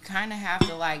is you kind of have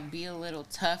to like be a little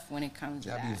tough when it comes to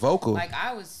Gotta be that. vocal. Like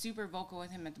I was super vocal with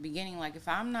him at the beginning. Like if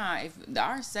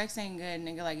our sex ain't good,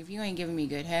 nigga, like if you ain't giving me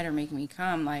good head or making me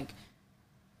come, like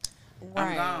I'm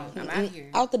Right. gone. I'm out of here.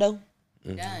 Out the door.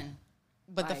 Done.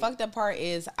 But the Like- fucked up part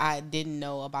is I didn't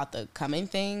know about the coming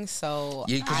thing, so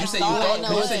Yeah, because I you said you thought thought. I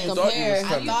Cause you said you thought you was compare. I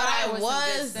coming. thought thought I it was some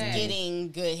was good sex.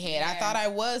 getting good head. I Yeah. thought I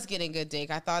was getting good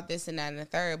dick. I thought this and that and the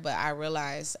third, but I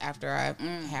realized after I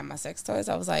had my sex toys,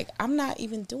 I was like, I'm not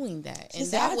even doing that, and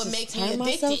said, that "I would just make me turn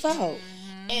myself addicted. out.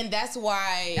 And that's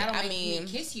why That'll I make mean, me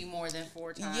kiss you more than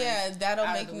 4 times. yeah, that'll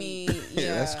out of make the me. week.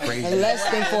 Yeah, that's crazy. Less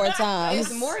than 4 times.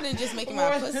 It's more than just making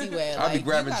my pussy wet. I'll be Like,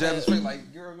 grabbing you Jeb gotta- straight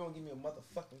like, girl, you gonna give me a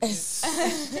motherfucking kiss.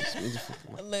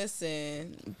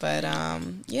 Listen, but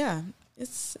yeah,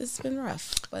 it's been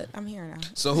rough, but I'm here now.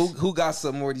 So who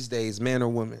gossip more these days, man or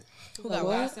woman? Who got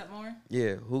What? what? Gossip more?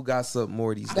 Yeah, who gossip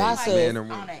more these days, Gossip. man or On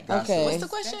woman? that Gossip. Okay. What's the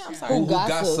question? I'm sorry. Who Gossip.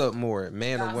 gossip more,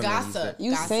 man or woman? Gossip.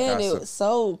 You Gossip. saying Gossip. it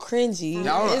so cringy. I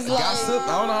don't It's know, like gossip. I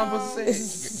don't know how I'm supposed to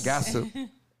say it. Gossip.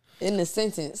 in the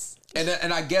sentence.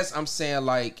 And I guess I'm saying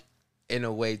like in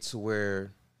a way to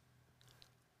where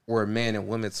men and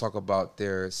women talk about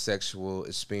their sexual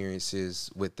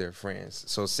experiences with their friends.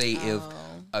 So say if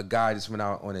a guy just went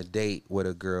out on a date with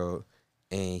a girl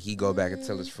and he go back and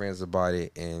tell his friends about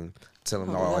it and tell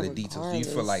them all the that details. Do you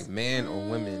feel regardless. like men or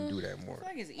women do that more? I feel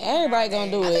like it's equal Everybody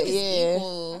gonna do nowadays. I it. think it's Yeah.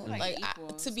 equal. I feel Like, equal.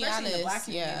 to be Especially in the black honest,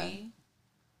 yeah. community.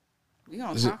 We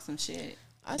gonna talk some shit.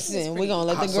 I think it's Listen, we pretty gonna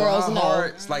let the So girls how know.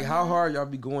 hard, it's like how hard y'all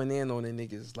be going in on the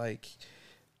niggas like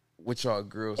with y'all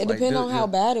girls? It like, depends on how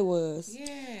bad it was. Yeah.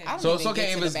 I don't So it's even okay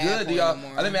get if to it's the bad good. Do point y'all? no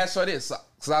more. Let me ask y'all this,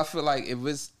 because I feel like if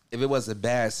it was a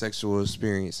bad sexual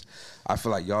experience, I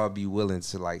feel like y'all be willing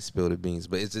to like spill the beans.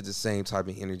 But is it the same type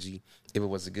of energy if it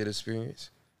was a good experience?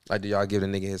 Like, do y'all give the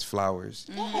nigga his flowers?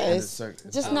 Yes.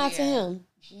 Just Oh, not to yeah. him.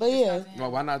 But yeah,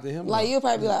 Why not to him? like you'll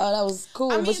probably be like, oh, that was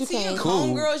cool, I mean, but you to your can't.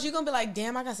 homegirls, you're gonna be like,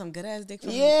 damn, I got some good ass dick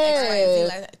from Yeah.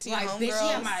 Like, to your Like, bitch, homegirls.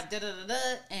 yeah, my da-da-da-da,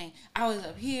 and I was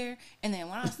up here, and then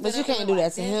when I stood But you up, can't it do was that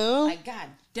like to this. him. Like, god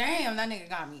damn, that nigga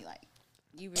got me. Like,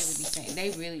 you really be saying,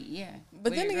 they really, yeah.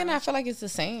 But then Weird again, girl. I feel like it's the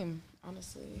same,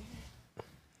 honestly.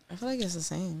 I feel like it's the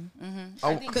same.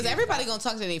 I think Because everybody gonna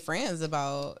talk to their friends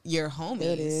about your homies.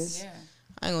 It is. yeah.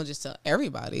 I ain't gonna just tell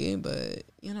everybody, but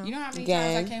you know. You know how many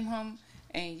Gang. times I came home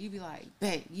and you be like,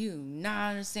 bet you not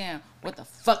understand what the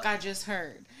fuck I just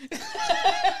heard.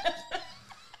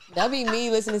 That'd be me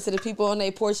listening to the people on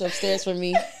their porch upstairs from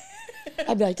me.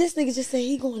 I'd be like, this nigga just said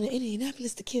he going to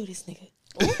Indianapolis to kill this nigga.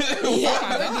 What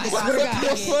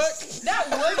the fuck? That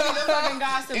would be the fucking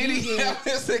gossip you get.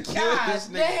 Indianapolis to kill God this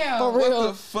nigga. damn. For What real.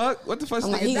 the fuck? What the fuck?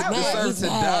 I'm like, Nigga he's that mad. deserves He's to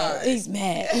mad. die. He's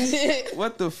mad.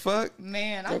 What the fuck?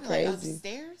 Man, They're I'm like crazy.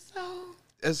 upstairs though.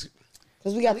 It's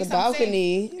Because we got the least I'm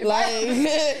balcony. safe. Like,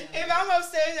 If I'm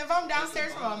upstairs, if I'm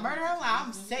downstairs from a murder,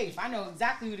 I'm safe. I know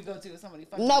exactly who to go to if somebody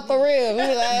fucking no, me. for real. We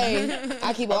be like, hey,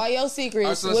 I keep all your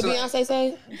secrets. Alright, What so- Beyonce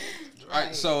say? all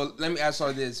right. So let me ask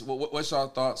y'all this: what's y'all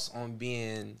thoughts on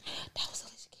being? That was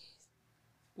Alicia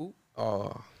Keys.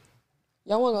 Oh,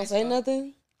 Y'all wasn't going to say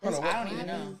nothing? hold on. I don't even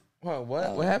know.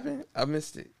 What happened? I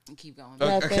missed it. Keep going.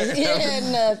 Nothing.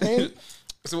 Yeah, nothing.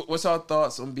 So what's y'all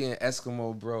thoughts on being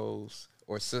Eskimo bros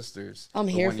or sisters? I'm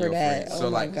with here one of for your that. friends? Oh So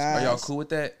my like, are y'all gosh. cool with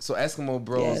that? So Eskimo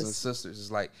bros Yes. and sisters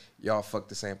is like y'all fucked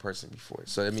the same person before.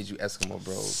 So that means you Eskimo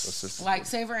bros or sisters. Like,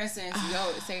 say for instance,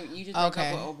 say you just broke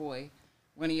up with old boy,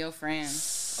 one of your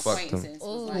friends, Fucked him. acquaintances.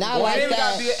 was like- Not Well, it like ain't that.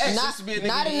 gotta be an ex, Not, just be a nigga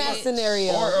not in you that fuck.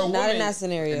 scenario. Or a Not woman in that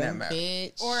scenario. in that matter.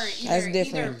 Bitch. or That's either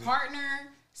different. partner,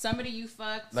 somebody you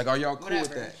fucked. Like, are y'all cool with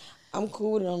whatever. that? I'm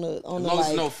cool with it on the As the long as like.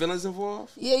 there's no feelings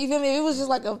involved. Yeah, you feel me? If it was just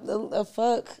like a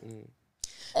fuck.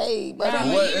 Hey, but Nah, What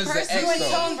when is you the personally, ex, when though?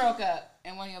 Tone broke up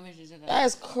and one of your bitches did that.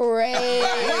 that's crazy.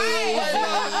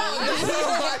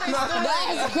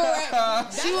 That's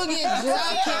correct. She will get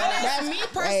dropped. That's Me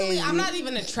personally, I'm crazy. not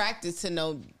even attracted to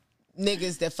no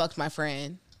niggas that fucked my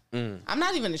friend. I'm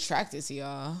not even attracted to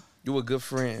y'all. You a good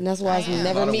friend. And that's why it's I am. A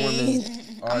never lot of me.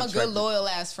 women are I'm a good attracted. loyal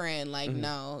ass friend. Like,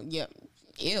 no, yep,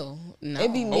 ew, no.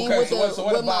 It be me Okay, with, so what- so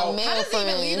what with my about- male How does it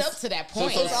even lead up friends. to that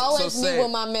point? so- It's always so me say- with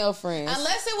my male friends.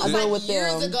 Unless it I was do it like with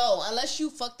years them. ago. Unless you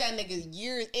fucked that nigga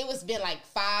years. It was been like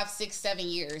 5, 6, 7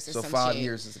 years or So some 5 shit.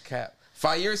 years is a cap.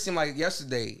 5 years seem like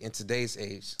yesterday in today's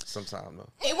age. Sometime though.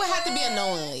 It would have to be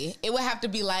unknowingly. It would have to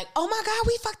be like, oh my God,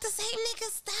 we fucked the same nigga,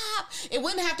 stop. It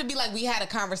wouldn't have to be like we had a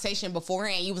conversation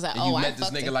beforehand. You was like, And oh, you I met this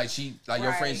fucked nigga him. like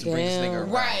your friends should bring this nigga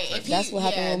around. Right. Like, If he- That's what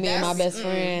happened yeah, with me and my that's- best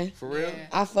friend. for real?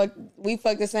 We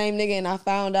fucked the same nigga and I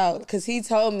found out because he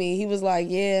told me, he was like,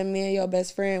 yeah, me and your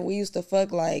best friend, we used to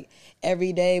fuck like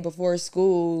every day before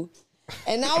school.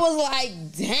 And I was like,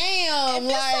 damn,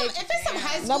 If it's some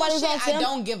high school nobody was shit, gonna I tell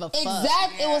don't give a fuck.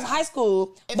 Exactly, it was high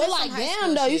school. If but it's like, some high damn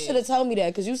school though, you shit. should have told me that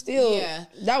because you still, Yeah.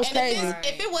 that was And crazy.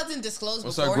 If it wasn't disclosed So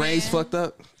beforehand. grades fucked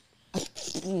up?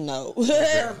 No,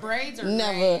 Her braids or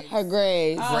never. braids? Her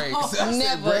grades, Braids. I said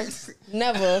never, braids.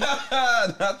 never.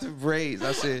 Not the braids.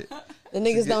 I said. The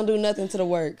niggas don't do nothing to the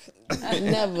work.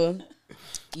 Never.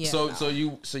 Yeah, So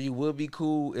you would be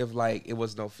cool if like it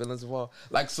was no feelings involved.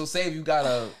 Like, so say if you got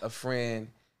a friend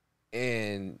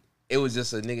and it was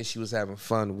just a nigga she was having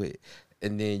fun with,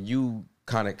 and then you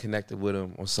kind of connected with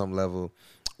him on some level,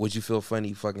 would you feel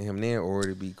funny fucking him then, or would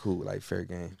it be cool, like fair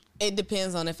game? It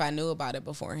depends on if I knew about it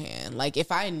beforehand. Like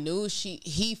if I knew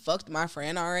he fucked my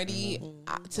friend already,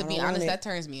 to be want honest, it. that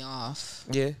turns me off.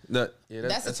 Yeah,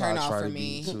 That's a how I turn off try for to be,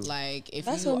 me. too. Like if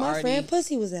That's you where my already friend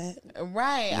Pussy was at.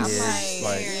 right, I'm Yeah, like,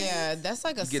 like, yeah, that's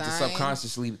like a you get to sign.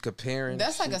 subconsciously comparing.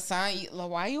 That's like a sign.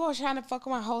 Like, why you all trying to fuck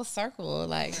with my whole circle?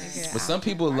 Like, nigga, But some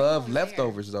people love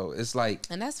leftovers though. It's like,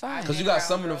 and that's fine. because you got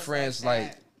some of them friends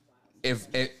like,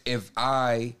 if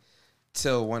I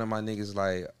tell one of my niggas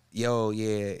like, yo,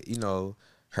 yeah, you know,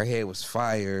 her head was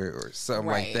fire or something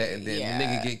like Right, that, and then yeah. the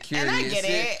nigga get curious. And I get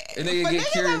it. And nigga But get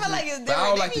niggas curious. have it like it's but I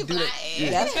don't different. like They to be do that. lying.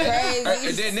 Yeah. That's crazy.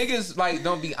 And then niggas like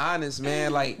don't be honest,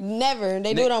 man. Like Never.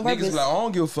 They do it on niggas purpose. be like, I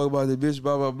don't give a fuck about the bitch,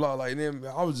 blah blah blah. Like then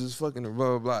I was just fucking her,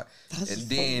 blah blah blah. And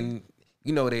then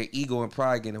you know their ego and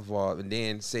pride get involved. And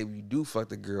then say you do fuck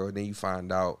the girl, and then you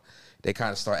find out they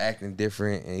kind of start acting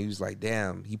different, and he was like,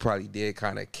 damn, he probably did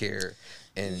kind of care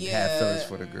and have Yeah. feelings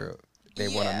for the girl. They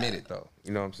want to Yeah. admit it though.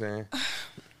 You know what I'm saying?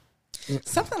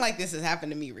 Something like this has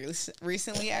happened to me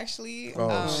recently, actually.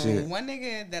 Oh, shit. One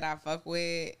nigga that I fuck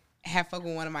with had fucked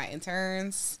with one of my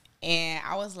interns, and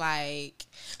I was like,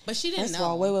 but she didn't First of know.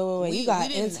 all, wait. We- You got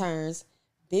we didn't- interns.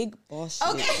 big boss shit.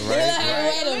 Okay.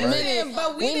 Right, Wait a minute.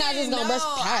 But we not just gonna brush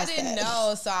past I didn't that.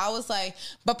 know. So I was like,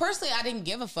 but personally, I didn't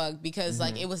give a fuck because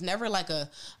like it was never like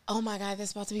oh my God,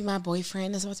 that's about to be my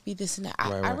boyfriend. That's about to be this and that.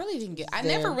 I really didn't give. I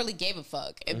never really gave a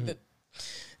fuck.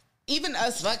 Even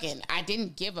us fucking, I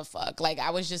didn't give a fuck. Like I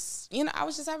was just, I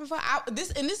was just having fun.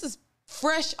 This is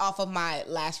fresh off of my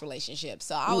last relationship.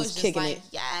 So I was just like,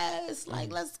 yes,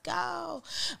 like let's go.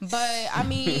 But I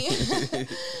mean,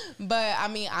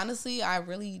 honestly, I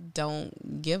really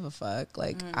don't give a fuck.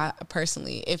 Like I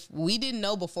personally, if we didn't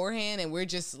know beforehand and we're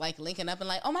just like linking up and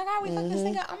like, oh my God, we fucked this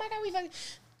nigga. Oh my God, we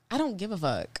fucked. I don't give a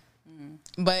fuck.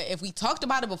 But if we talked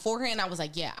about it beforehand, I was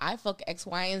like, yeah, I fuck X,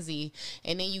 Y, and Z.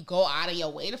 And then you go out of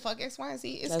your way to fuck X, Y, and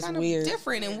Z. It's kind of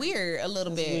different and weird a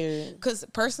little bit. Because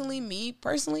me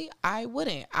personally, I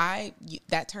wouldn't.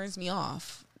 That turns me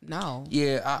off. No.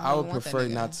 Yeah, I would prefer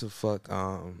not to fuck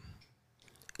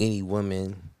any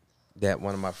woman that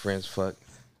one of my friends fucked.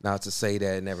 Not to say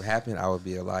that it never happened, I would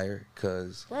be a liar.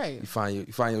 Because you find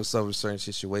yourself in certain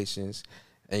situations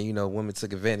and, women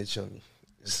took advantage of me.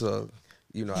 So...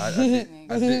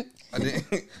 I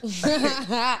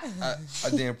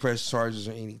didn't press charges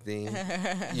or anything,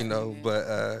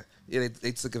 but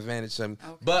they took advantage of me.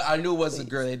 Okay. But I knew it wasn't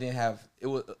a girl they didn't have.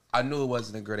 I knew it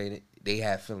wasn't a girl they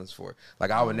had feelings for.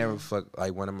 Like I would never fuck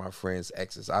like one of my friends'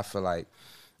 exes. I feel like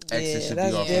exes should be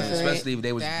off limits, especially if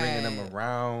they was bringing them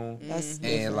around.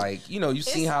 And like you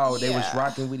see how they was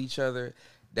rocking with each other.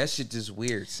 That shit just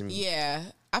weird to me. Yeah.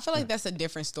 I feel like that's a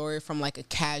different story from like a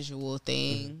casual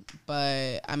thing.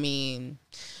 But I mean,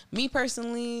 me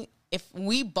personally, if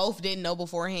we both didn't know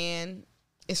beforehand,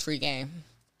 it's free game.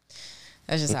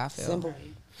 That's just how I feel. Simple.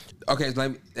 Okay,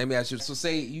 let me ask you. So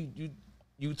say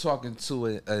you talking to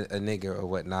a nigga or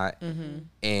whatnot,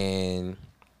 and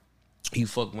you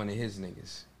fuck one of his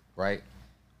niggas, right?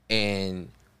 And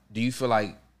do you feel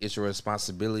like it's your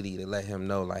responsibility to let him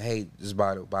know, like, hey, just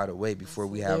by the way, before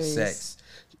we have sex,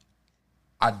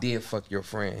 I did fuck your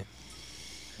friend.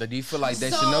 But do you feel like they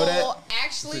should know that?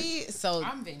 Actually,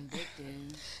 I'm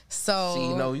vindictive. So see,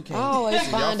 you can't. I always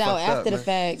find out after the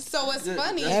fact. So it's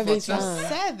funny every that you time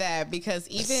said that because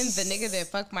even the nigga that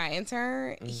fucked my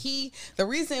intern, the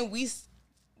reason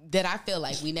that I feel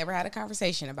like we never had a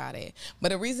conversation about it.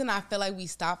 But the reason I feel like we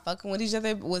stopped fucking with each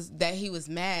other was that he was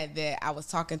mad that I was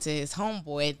talking to his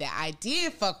homeboy that I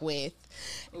did fuck with.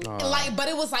 But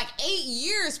it was like 8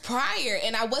 years prior,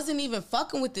 and I wasn't even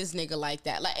fucking with this nigga like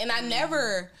that. Like, and I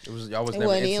never. Y'all was it never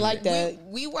wasn't even intimate. like that.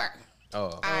 We were.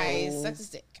 Oh. I sucked his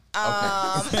dick.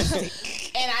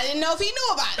 And I didn't know if he knew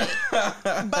about it,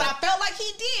 but I felt like he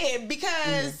did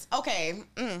because I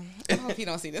hope you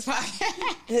don't see this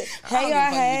podcast.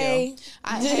 Hey,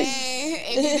 hey,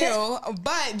 if you do,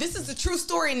 but this is a true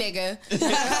story, nigga. Because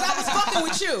I was fucking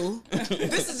with you.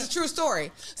 This is a true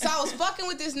story. So I was fucking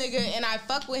with this nigga, and I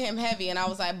fucked with him heavy, and I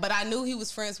was like, but I knew he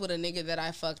was friends with a nigga that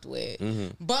I fucked with.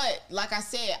 But like I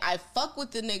said, I fucked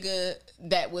with the nigga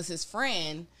that was his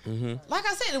friend. Like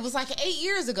I said, it was like 8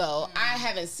 years ago. I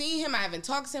haven't seen him. I haven't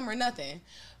talked to him or nothing.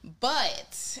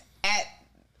 But at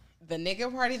the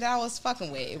nigga party that I was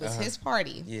fucking with, it was his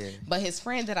party. Yeah. But his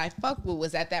friend that I fucked with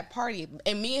was at that party.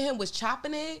 And me and him was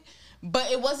chopping it.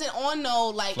 But it wasn't on no,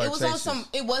 like, it was on some,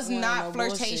 it was not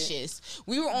flirtatious. Bullshit.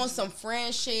 We were on some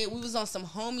friend shit. We was on some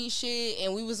homie shit.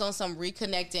 And we was on some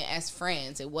reconnecting as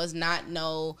friends. It was not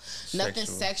nothing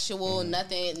sexual,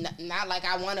 nothing, not like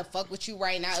I want to fuck with you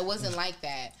right now. It wasn't like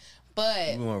that.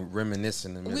 But we weren't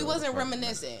reminiscing. We wasn't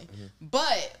reminiscing.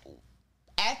 But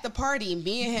at the party,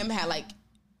 me and him had like,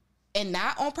 and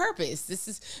not on purpose. This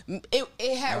is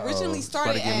it had originally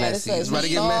started as it's about to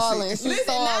get messy.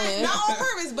 Listen, not on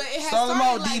purpose, but it had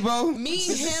started like Debo. Me,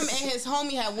 him, and his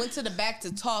homie had went to the back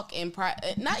to talk in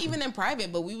not even in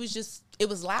private, but we was just, it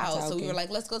was loud, so we were like,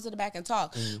 let's go to the back and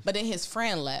talk. But then his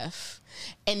friend left,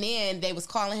 and then they was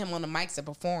calling him on the mics to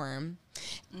perform.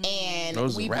 And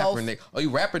those we rapper both niggas. Oh, you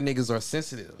rapper niggas are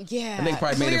sensitive. Yeah, and they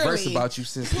probably made a verse about you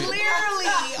sensitive. Clearly,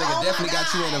 nigga definitely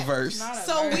got you in a verse.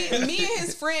 So me and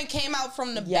his friend came out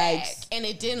from the back, and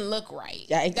it didn't look right.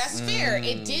 That's fair.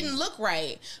 It didn't look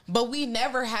right, but we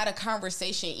never had a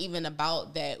conversation even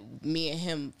about that. Me and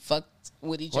him fucked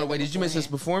with each other. Wait, did you miss his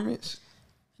performance?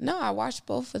 No, I watched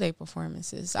both of their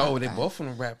performances. Oh, they both from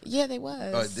the rap. Yeah, they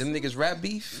was. Them niggas rap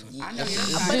beef. I know,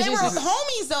 but they were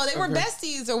homies though. They were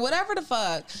besties or whatever the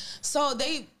fuck. So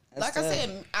they, like I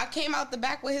said, I came out the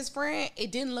back with his friend.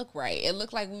 It didn't look right. It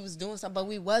looked like we was doing something, but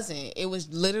we wasn't. It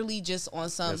was literally just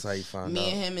on some. That's how you found me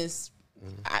out. and him is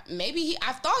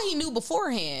I thought he knew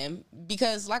beforehand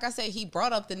because, like I said, he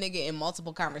brought up the nigga in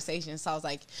multiple conversations. So I was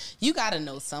like, you got to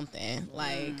know something,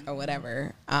 like, or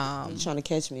whatever. You trying to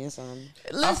catch me or something?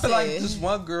 Listen. I feel like this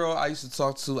one girl I used to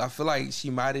talk to, I feel like she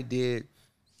might have did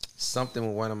something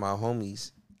with one of my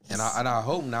homies. And I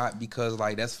hope not, because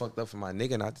like that's fucked up for my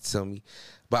nigga not to tell me.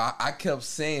 But I kept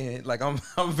saying, like, I'm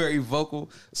very vocal,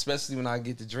 especially when I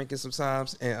get to drinking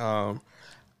sometimes. And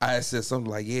I said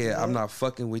something like, yeah, I'm not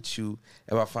fucking with you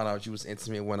if I found out you was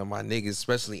intimate with one of my niggas,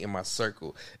 especially in my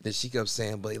circle. Then she kept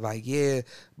saying, but like, yeah,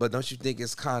 but don't you think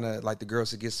it's kind of like the girl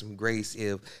should get some grace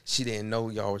if she didn't know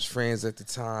y'all was friends at the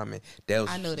time, and that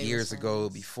was years ago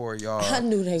before y'all I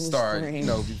knew they was started, friends. you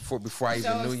know, before I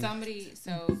even knew you.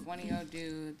 So if one of your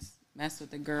dudes mess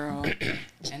with a girl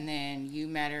and then you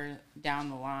met her down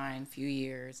the line a few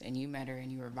years and you met her and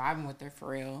you were vibing with her for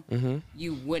real,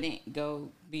 you wouldn't go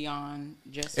beyond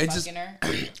just fucking her?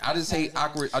 I just hate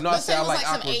awkward. I know I say I like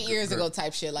awkward. Some 8 years ago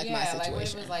type shit, like my situation. Like what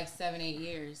if it was like 7-8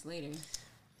 years later?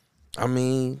 I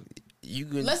mean, you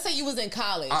could. Let's say you was in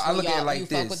college. I look at it like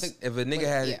this: if a nigga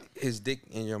had his dick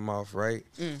in your mouth, right?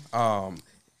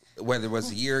 Whether it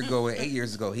was a year ago or 8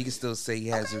 years ago, he can still say he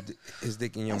has his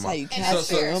dick in your mouth. How you catch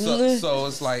so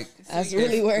it's like that's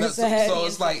really where it's at. So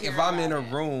it's like if I'm in a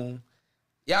room,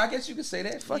 I guess you could say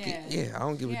that. Fuck it, I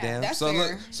don't give a damn. That's so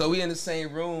fair. look, so we in the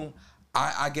same room.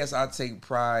 I guess I take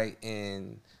pride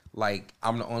in like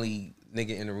I'm the only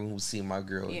nigga in the room who see my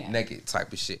girl naked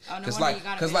type of shit. Cause like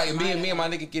me and my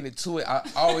nigga get into it. I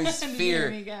always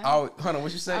fear. Hold on,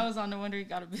 what you say? I was on the wonder you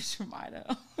got a bitch from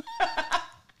Idaho.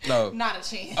 No, not a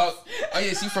chance. Oh yeah,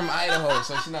 she's from Idaho,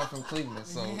 so she's not from Cleveland.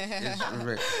 So it's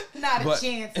not a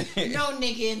chance. No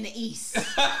nigga in the East.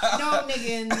 No nigga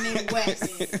in the Midwest.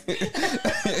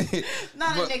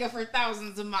 Not a nigga for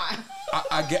thousands of miles.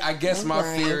 I guess my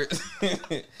fear.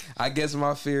 I guess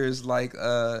my fear is like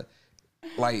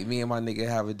me and my nigga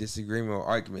have a disagreement or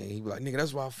argument. He be like, nigga,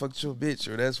 that's why I fucked your bitch,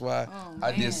 or that's why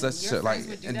I did such shit. Like,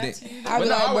 and then I be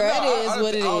like, bro, it is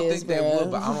what it is. I don't think they would,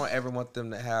 but I don't ever want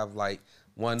them to have like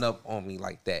one up on me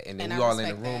like that. And then we all in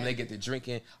the room, they get to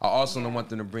drinking. I also don't want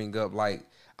them to bring up like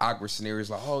awkward scenarios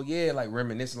like, oh yeah, like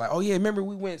reminiscing, like, oh yeah, remember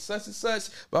we went such and such,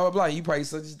 blah blah blah. You probably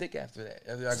sucked his dick after that.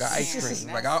 After I got ice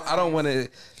cream. Like I don't want to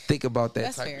think about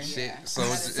that type of shit. So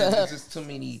it's just too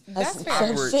many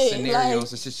awkward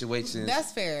scenarios and situations.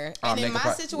 That's fair. And in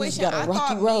my situation, I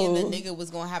thought me and the nigga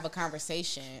was gonna have a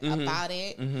conversation about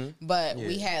it, but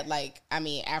we had like, I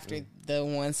mean, after the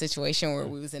one situation where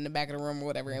we was in the back of the room or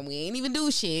whatever, and we ain't even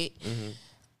do shit.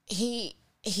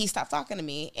 He stopped talking to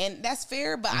me, and that's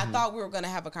fair. But I thought we were gonna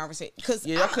have a conversation because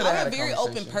I'm a very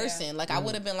open person. Like I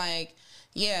would have been like,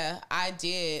 yeah, I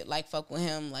did like fuck with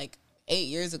him like 8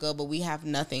 years ago, but we have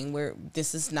nothing. Where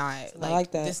this is not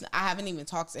like that. This, I haven't even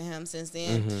talked to him since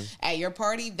then. At your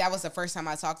party, that was the first time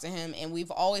I talked to him, and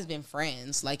we've always been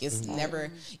friends. Like it's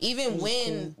never, even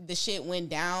when the shit went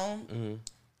down,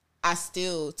 I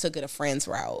still took it a friend's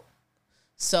route.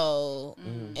 So,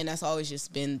 and that's always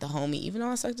just been the homie, even though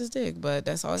I sucked his dick, but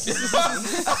that's always just just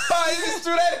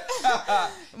threw that.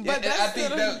 But that's I think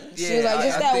that, she was like,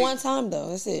 just that one time though.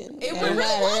 That's it. It really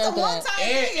was a one time.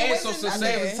 And so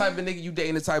say if the type of nigga you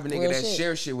dating the type of nigga that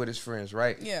share shit with his friends,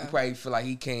 right? Yeah. You probably feel like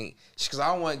he can't, because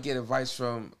I don't want to get advice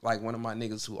from like one of my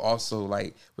niggas who also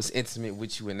like was intimate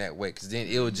with you in that way, because then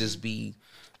it would just be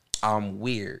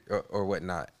weird or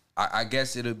whatnot. I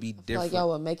guess it'll be different. Like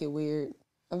y'all would make it weird.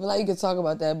 I feel like you could talk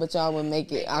about that, but y'all would make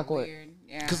it awkward. Weird.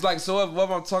 Yeah. Cause like, so if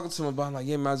I'm talking to him about, I'm like,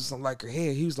 yeah, man, I just don't like her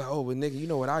hair. He was like, oh, but nigga, you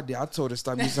know what I did? I told her to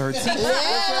stop using her teeth. But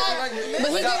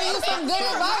he giving you some good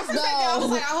advice though. I was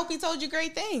like, I hope he told you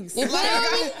great things. You feel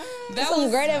me? That's some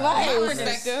great advice.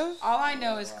 Perspective. All I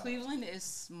know is Cleveland is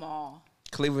small.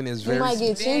 Cleveland is very. You might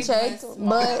get chin checked,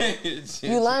 but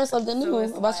you learn something new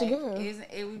about your girl.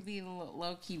 It would be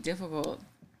low key difficult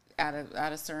at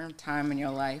a certain time in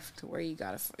your life to where you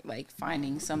gotta like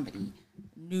finding somebody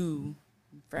new,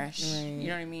 fresh. Right. You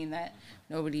know what I mean? That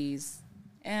nobody's.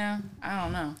 I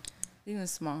don't know. Even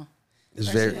small. It's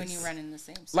especially very when you run in the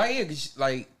same. Circle. Like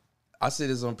like I said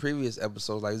this on previous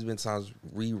episodes. Like there's been times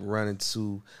we run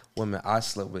into women I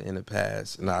slept with in the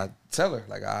past, and I tell her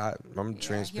like I'm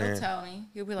transparent. He'll tell me.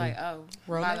 He'll be like, "Oh,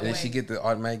 by the way," she get the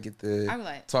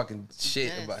like, talking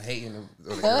shit about hating them.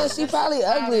 She probably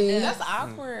ugly. That's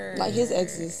awkward. Like his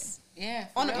exes. Yeah.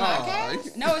 On the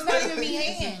podcast? No, it's not even me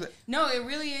hating. No, it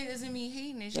really isn't me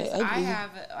hating. It's just I have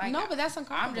like no, but that's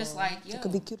uncomfortable. I'm just like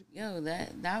yo,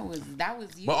 that was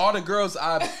you. But all the girls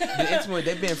I've been intimate,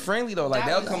 they've been friendly though. Like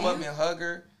they'll come up and hug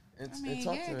her and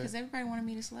talk to her. Because everybody want to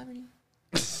meet a celebrity.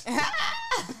 At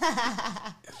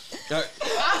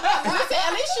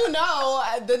least you know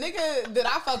the nigga that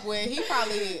I fuck with, it's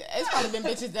probably been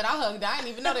bitches that I hugged. I didn't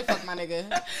even know they fucked my nigga.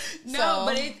 No,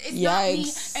 but it's not me.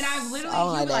 And I've literally, he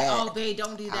was like, oh, babe,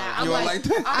 don't do that. I'm You don't like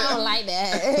that? I don't like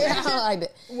that. I don't like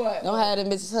that. What? Don't have them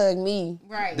bitches hug me.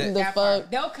 Right. The That fuck?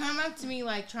 part. They'll come up to me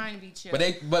like trying to be chill.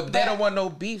 But they don't want no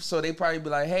beef, so they probably be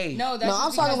like, hey. No, that's No, I'm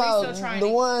just talking because they about still trying the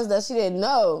to. ones that she didn't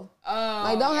know. Oh,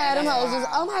 Like, don't have them hoes just,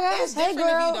 oh my gosh, That's hey different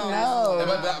if girl. you don't. No.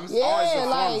 But I'm Yeah, always informed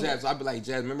like- Jazz. So I'd be like,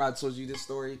 Jazz, remember I told you this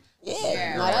story?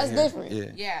 Yeah, no, Right that's here. different. Yeah.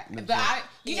 Yeah, but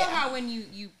you know how when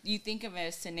you think of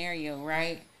a scenario,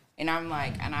 right? And I'm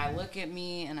like, and I look at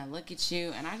me and I look at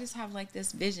you, and I just have like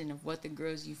this vision of what the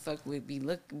girls you fuck would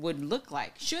look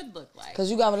like, should look like. Because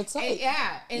you got a type. And,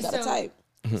 yeah, and You got a type.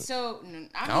 So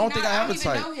I don't think I have a even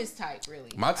type. know his type really.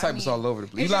 My type is all over the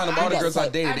place. it's You lying just- about all the I girls I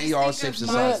just- dated, I they just all think shapes of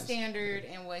and my sizes. standard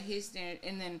and what his standard,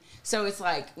 and then so it's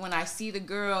like when I see the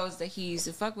girls that he used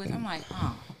to fuck with, I'm like,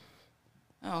 oh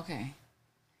okay,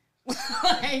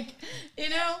 like you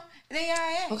know,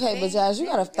 Okay, but Jazz, you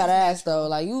got a fat ass though.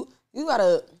 Like you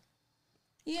got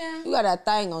that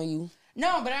thing on you.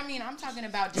 No, but I mean, I'm talking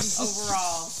about just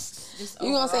overall.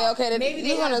 You gonna say, okay, maybe you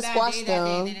they had gonna a bad squash day that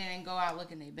day. them. They didn't go out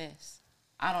looking their best.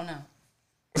 I don't know.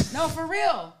 No, for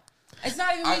real. It's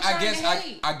not even me trying to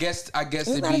hate. I guess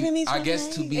It's not even me trying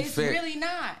to to be It's fair. really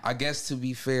not. I guess to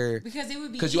be fair, Because it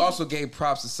would be because you easy. also gave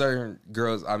props to certain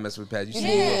girls I messed with past. You You said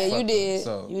did, fuck you them, did,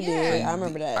 so you Yeah. did. I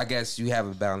remember that. I guess you have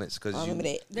a balance because I remember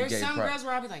that. There's gave some props. girls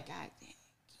where I'll be like, God damn,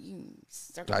 you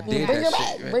circle I the did Bring that her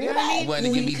shit. back. Bring her back. Want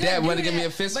to give me You that? could Want to do give me a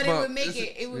that, fist but bump?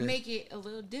 it would make it a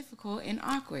little difficult and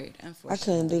awkward, I unfortunately.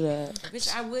 couldn't do that.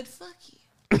 Bitch, I would fuck you.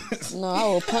 No, I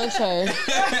will punch her.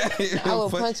 I will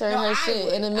punch her in No, her I shit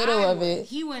would. in the middle I of would. it.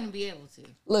 He wouldn't be able to.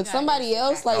 Look, You somebody gotta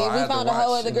else, like Oh, if I we had to found a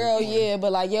whole watch other it. girl, yeah,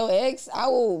 but like your ex, I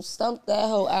will stump that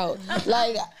hoe out.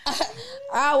 Like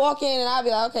I walk in and I'll be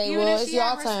like, okay, Even well, if it's she your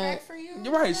have turn. respect for you,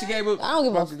 You're right. She gave up. I don't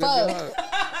give a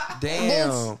fuck. Damn.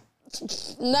 No,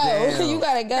 Damn. you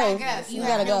gotta go. back up. You have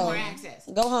gotta no go. more access.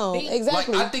 Go home. Like,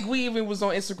 Exactly. Like I think we even was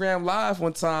on Instagram Live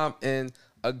one time, and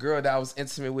a girl that I was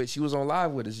intimate with, she was on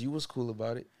live with us. You was cool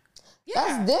about it.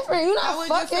 That's different. You're How not would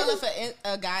you fucking. feel if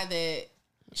a guy that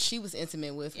she was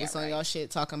intimate with was on y'all shit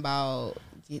talking about,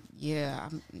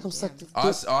 Come suck this Oh,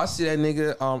 dick. I see that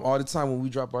nigga all the time when we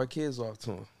drop our kids off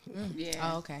to him.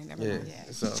 Yeah. Oh, okay, never Yeah. mind.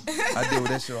 So I deal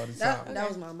with that shit all the time. That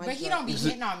was my mic. But he don't be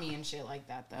hitting on me and shit like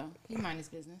that though. He mind his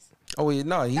business. Oh yeah,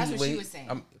 no, he. That's what she wait, was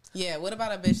saying. Yeah, what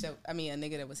about a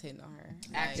nigga that was hitting on her?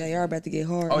 Like, Yeah, y'all about to get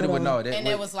hard. Oh, Hold they would on. know that. and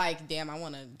it was like, damn, I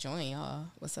want to join y'all.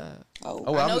 What's up? Oh,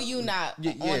 I know I'm- you not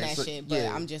Yeah, on yeah, that so- shit, but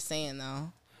yeah. I'm just saying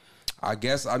though. I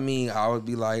guess I would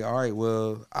be like, all right,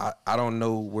 well, I don't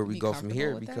know where we be go from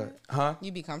here comfortable with because,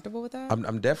 You be comfortable with that?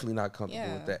 I'm definitely not comfortable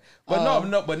Yeah. with that.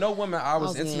 But no woman I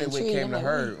was was intimate with intrigued. came to I'm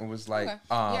her like, and was like, Okay.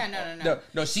 Yeah,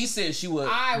 no. She said she would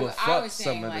I fuck was some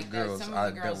saying of the like girls that some I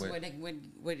of the dealt girls with.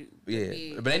 would Yeah,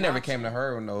 be but they an never option. came to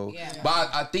her or no. Yeah. But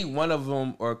I think one of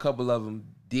them or a couple of them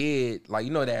did, like,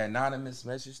 you know, that anonymous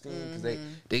message thing, because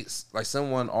they like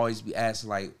someone always be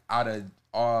asking like out of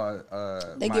all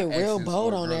They my get real exes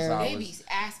bold or on girls there. I They was- be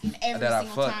asking every that I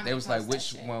single fucked. time. They was like, post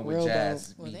which that shit. one would Real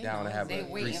Jazz bold. be Well, down to they have They a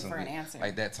waiting threesome for an with? answer.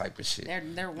 Like that type of shit.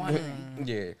 They're wondering.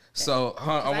 Yeah. So,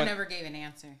 I I want. never gave an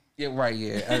answer. Yeah, right.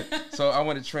 Yeah. So I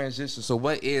want to transition. So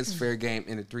what is fair game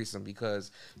in a threesome? Because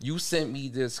you sent me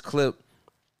this clip.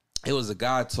 It was a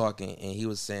guy talking, and he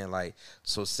was saying like,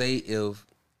 so say if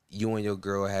you and your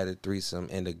girl had a threesome,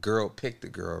 and the girl picked the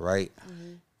girl, right?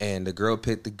 And the girl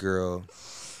picked the girl,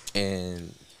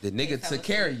 and the nigga fell took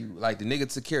care of you. Like the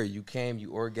nigga took care of you. You came,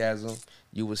 you orgasm,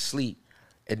 you was asleep,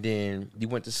 and then you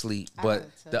went to sleep. But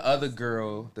the other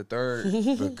girl, the third,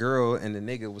 the girl and the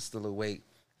nigga was still awake,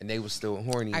 and they was still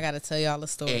horny. I gotta tell y'all a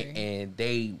story. And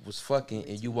they was fucking,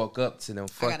 and you woke up to them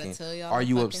fucking. I gotta tell y'all. Are a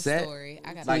you fucking upset? Story.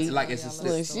 I gotta Like tell it's y'all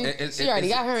a a Look, story. she already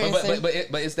got her answer.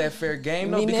 but it's that fair game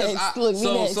though, Me because next. Look,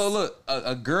 me next. so look,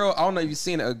 a girl, I don't know if you've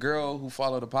seen it, a girl who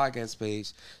followed the podcast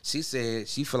page, she said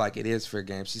she feel like it is fair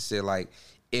game. She said like,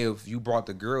 if you brought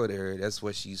the girl there, that's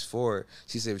what she's for.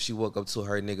 She said if she woke up to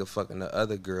her nigga fucking the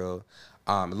other girl,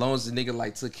 as long as the nigga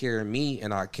like took care of me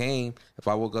and I came, if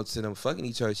I woke up to them fucking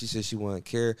each other, she said she wouldn't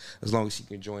care as long as she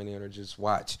can join in or just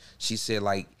watch. She said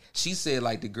like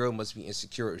the girl must be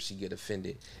insecure if she get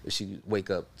offended if she wake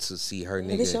up to see her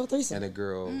this your nigga threesome. and a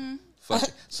girl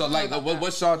fucking. So like,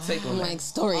 what's y'all take on I'm that? like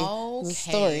story. Okay, The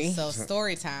story. so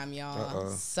story time, y'all.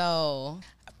 So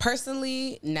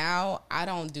personally, now I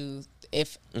don't do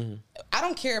I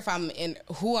don't care if I'm in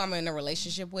a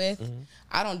relationship with.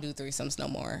 I don't do threesomes no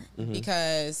more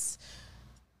because,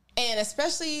 and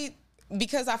especially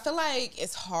because I feel like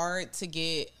it's hard to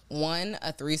get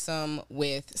a threesome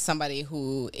with somebody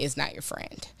who is not your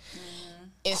friend.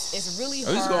 it's really Oh,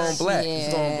 hard. he's going black.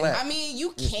 He's going black. I mean,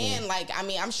 you can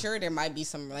I'm sure there might be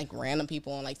some like random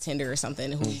people on like Tinder or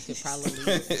something who you could probably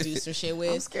do some shit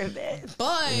with. I'm scared of that.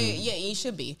 But yeah, you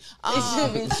should be.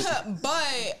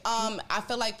 But I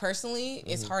feel like personally,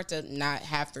 it's hard to not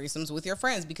have threesomes with your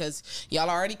friends because y'all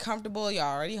are already comfortable, y'all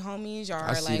already homies, y'all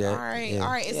are like, all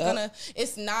right,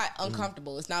 it's not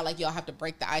uncomfortable. It's not like y'all have to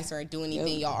break the ice or do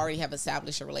anything. Y'all already have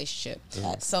established a relationship.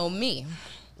 So me.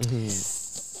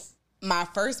 My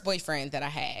first boyfriend that I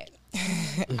had,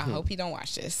 I hope he don't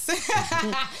watch this.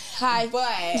 Hi.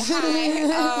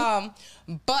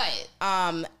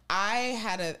 I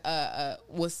had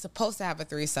was supposed to have a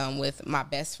threesome with my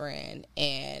best friend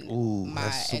and my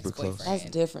ex-boyfriend. That's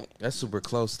different. That's super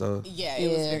close though. Yeah, it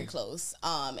was very close.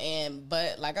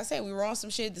 But like I said, we were on some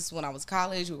shit. This is when I was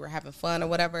college. We were having fun or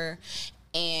whatever.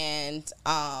 And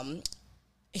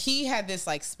he had this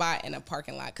like spot in a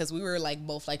parking lot because we were like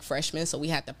both like freshmen, so we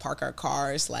had to park our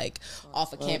cars like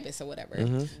off of campus or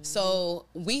whatever. So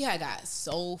we had got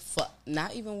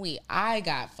I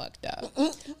got fucked up.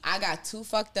 I got too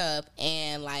fucked up,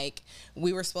 and like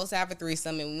we were supposed to have a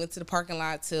threesome, and we went to the parking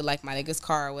lot to like my nigga's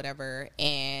car or whatever,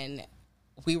 and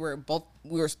we were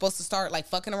supposed to start like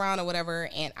fucking around or whatever,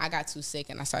 and I got too sick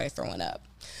and I started throwing up.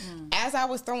 As I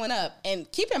was throwing up,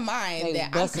 and keep in mind that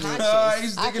I'm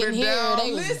conscious. I can hear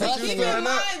Keep in mind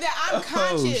that I'm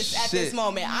conscious at this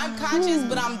moment. I'm conscious,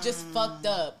 but I'm just fucked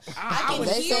up. I can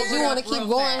They hear. said you want to keep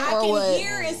going, I or can what?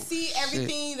 hear and see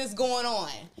everything that's going on.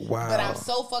 Wow. But I'm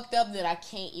so fucked up that I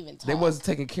can't even talk. They wasn't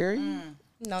taking care of you?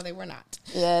 No, they were not.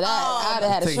 Yeah, I'd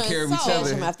have had a Taking care of each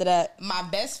other. after that. My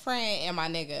best friend and my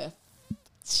nigga,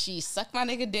 she sucked my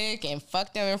nigga dick and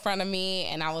fucked him in front of me,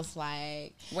 and I was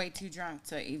like, way too drunk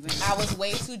to even. I was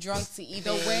way too drunk to even.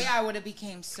 The way I would have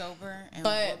became sober. And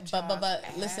But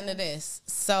listen to this.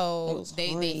 So they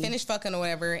finished fucking or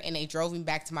whatever, and they drove me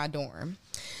back to my dorm.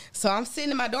 So I'm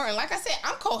sitting in my dorm, and like I said,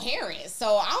 I'm coherent.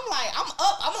 So I'm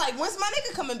up. I'm like, when's my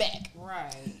nigga coming back?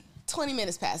 Right. 20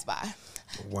 minutes passed by.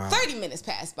 Wow. 30 minutes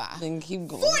passed by. Then keep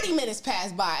going. 40 minutes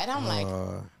passed by, and I'm like,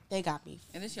 they got me.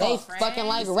 And this They your friend? fucking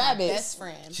like My rabbits. best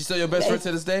friend. She's still your best friend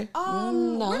to this day?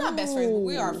 No. We're not best friends, but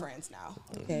we are friends now.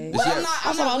 Okay. But I'm not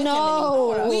with him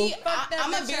no. anymore. Fuck that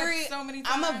I'm a bitch very, so many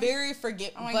I'm a times. very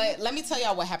forget. my But God. let me tell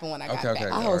y'all what happened when I got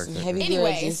back. I hold some heavy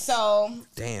Anyway, grudges. so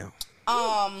Damn.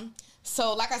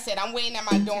 So like I said, I'm waiting at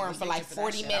my dorm for like for that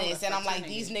 40 shit. I would've minutes, and I'm fucked like, your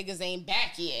these nigga. niggas ain't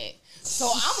back yet. So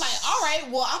I'm like, all right,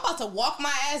 well, I'm about to walk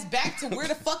my ass back to where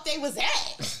the fuck they was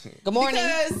at. Good morning.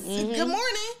 Because good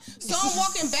morning. So I'm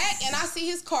walking back, and I see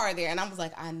his car there, and I was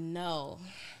like, I know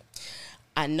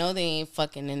they ain't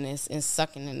fucking in this and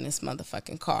sucking in this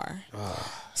motherfucking car.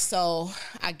 So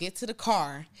I get to the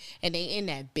car, and they in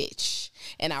that bitch,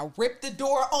 and I rip the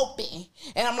door open,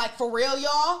 and I'm like, for real,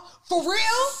 y'all? For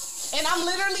real? And I'm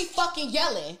literally fucking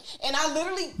yelling, and I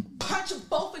literally punch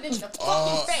both of them in the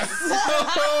fucking face.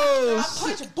 I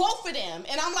punch both of them,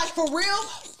 and I'm like, for real?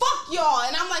 Fuck y'all.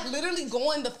 And I'm like literally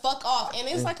going the fuck off. And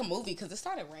it's like a movie because it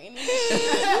started raining. And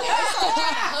so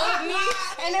trying to hug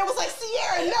me, and it was like,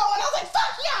 Sierra, no. And I was like,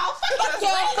 fuck y'all. Fuck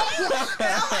y'all.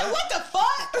 And I'm like, what the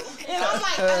fuck? And I'm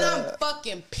like, and I'm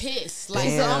fucking pissed. Like,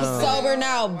 So I'm sober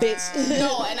now, bitch.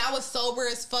 no, and I was sober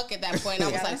as fuck at that point. And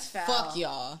I was Yeah, like, that's foul. fuck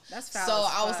y'all. That's foul So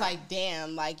as I was fuck. like,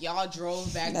 damn, like y'all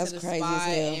drove back That's to the crazy as spot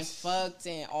hell. and fucked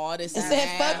and all this. It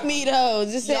said fuck me though.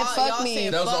 Just said fuck me.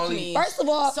 Said That was fuck only- me. First of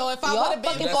all, So if I y'all would've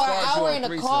been- fucking That's for an why you hour on in a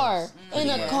threesomes. car. In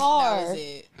Yeah, a that car. was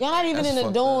it. Y'all not even That's in the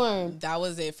fucked dorm. That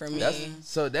was it for me.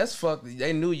 That's fucked.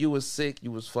 They knew you was sick.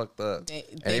 You was fucked up. They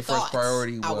and their first thought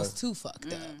priority I was was. too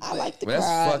fucked up. I like to That's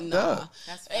cry. fucked up.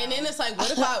 That's foul. And then it's like,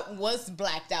 what if I was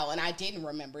blacked out and I didn't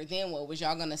remember? Then what? Was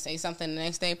y'all gonna say something the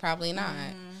next day? Probably not.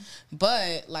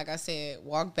 But like I said,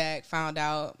 walked back, found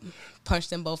out, punched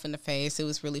them both in the face. It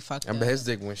was really fucked I up. bet his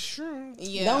dick went shroom.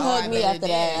 Yeah, Don't I hug me bet it after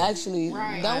that. did. Actually,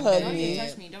 Right. don't I hug bet me. it Don't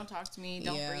touch me. Don't talk to me.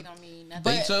 Don't Yeah. breathe on me. Nothing.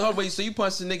 But- So you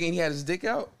punched the nigga and he had his dick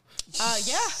out?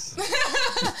 Yeah,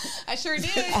 I sure did.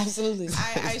 Absolutely.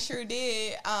 I sure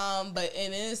did. But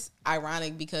it is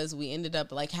ironic because we ended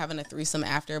up like having a threesome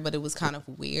after, but it was kind of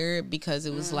weird because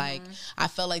it was like I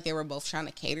felt like they were both trying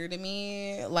to cater to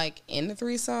me like in the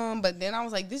threesome, but then I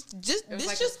was like, this just like a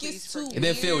gets please too forgive. It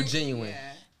didn't feel weird. genuine.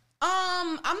 Yeah.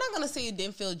 I'm not gonna say it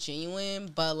didn't feel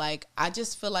genuine, but like I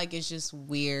just feel like it's just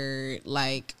weird.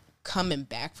 Like coming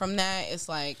back from that, it's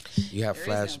like You have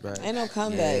There is no flashbacks. Ain't no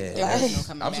comeback. Yeah. there's Like, no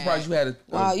coming I'm back. surprised you had a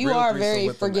Wow, you real are threesome very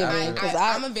with them forgiving, after. 'cause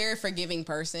I'm a very forgiving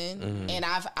person, and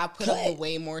I put up with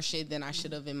way more shit than I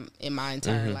should have in my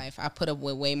entire life. I put up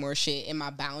with way more shit in my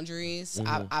boundaries.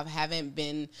 I haven't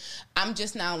been. I'm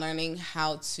just now learning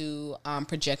how to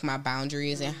project my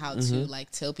boundaries and how to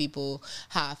like tell people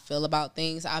how I feel about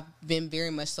things. I've been very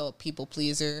much so a people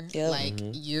pleaser like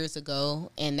years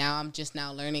ago, and now I'm just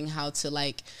now learning how to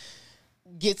like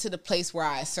get to the place where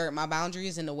I assert my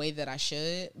boundaries in the way that I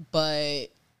should, but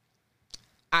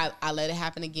I let it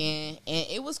happen again, and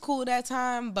it was cool that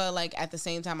time, but like at the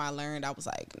same time I learned, I was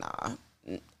like, nah.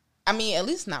 I mean, at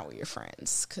least not with your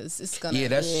friends, because it's gonna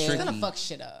that's tricky. fuck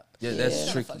shit up. Yeah, that's It's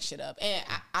gonna tricky. fuck shit up. And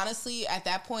honestly, at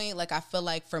that point, like I feel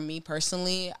like for me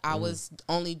personally, I was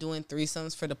only doing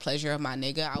threesomes for the pleasure of my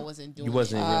nigga. I wasn't doing You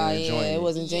wasn't it. really enjoying it it.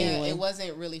 wasn't genuine. It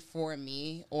wasn't really for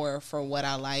me or for what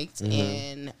I liked.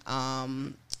 And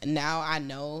now I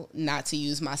know not to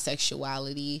use my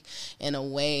sexuality in a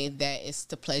way that is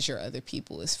to pleasure other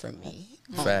people is for me.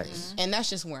 Facts. And that's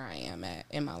just where I am at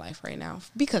in my life right now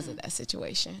because of that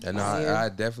situation. And I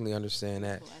definitely understand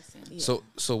that. Lesson.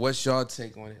 So what's y'all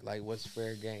take on it? Like, what's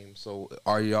fair game? So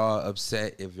are y'all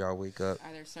upset if y'all wake up?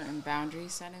 Are there certain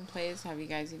boundaries set in place? Have you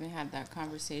guys even had that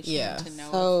conversation Yeah. to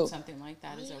know So- if something like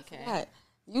that is okay? God,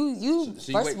 you So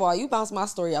you first wake- of all, you bounced my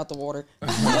story out the water.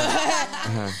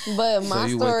 But my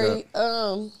you wake story,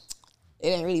 it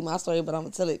ain't really my story, but I'm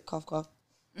gonna tell it. Cough, cough.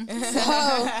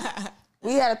 So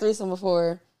we had a threesome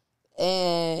before,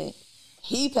 and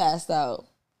he passed out.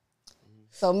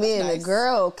 So me and the nice.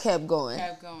 girl kept going.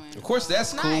 Kept going. Of course,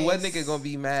 that's cool. What Nice. nigga gonna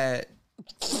be mad?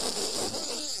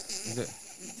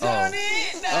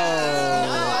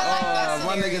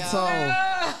 My nigga Tone.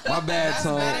 My bad,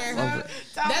 Tone.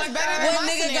 That's better than What my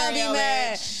nigga gonna scenario, be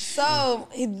mad? bitch. So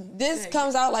this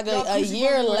comes out like a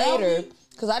year later.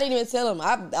 Cause I didn't even tell him.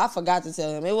 I forgot to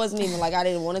tell him. It wasn't even like I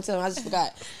didn't want to tell him. I just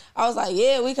forgot. I was like,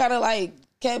 yeah, we kind of like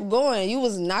kept going. You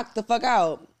was knocked the fuck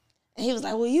out. And he was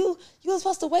like, well, you was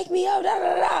supposed to wake me up. Da,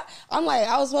 da, da, da. I'm like,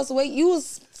 I was supposed to wake you.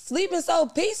 Was sleeping so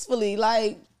peacefully.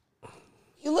 Like,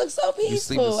 you look so peaceful. You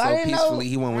sleeping I so didn't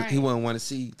peacefully. know. He wouldn't want to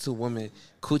see two women You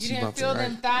coochie didn't bumping. feel Right?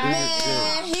 them thighs?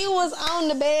 Man, he was on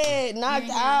the bed, knocked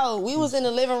out. We was in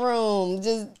the living room,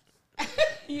 just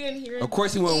You didn't hear it? Of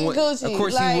course, he wouldn't. Gucci, Of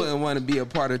course, like- he wouldn't want to be a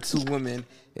part of two women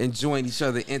enjoying each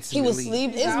other intimately. he was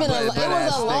asleep. It's been But it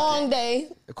was a long day.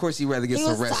 Of course, he'd rather get He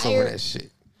some was rest over tired. that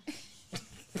shit.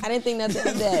 I didn't think nothing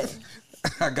of that.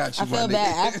 I got you, I my felt nigga.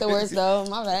 bad afterwards, though.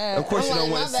 My bad. Of course, I'm you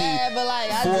don't like, want to my see bad, but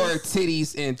like, four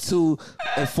titties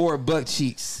and four butt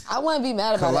cheeks. I wouldn't be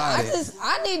mad about collided. it.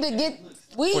 I need to get.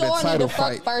 We For the all need title to fuck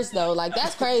fight. first, though. Like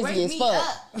that's crazy as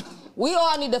fuck. We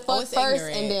all need to fuck it's first,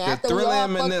 ignorant. and then The after we Thriller all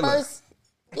and fuck Manila. first,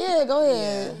 yeah, go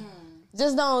ahead.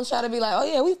 Just don't try to be like, oh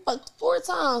yeah, we fucked 4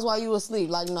 times while you was asleep.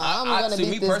 Like, no, I'm gonna to beat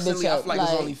me this personally, bitch I up. feel like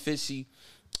it's only fishy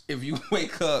if you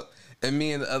wake up and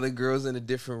me and the other girls in a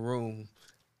different room.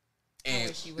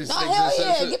 And she was- no, hell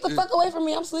yeah, get the fuck away from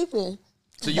me. I'm sleeping.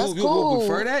 So That's you cool. would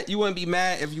prefer that? You wouldn't be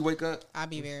mad if you wake up? I'd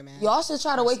be very mad. Y'all should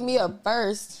try to wake me up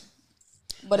first.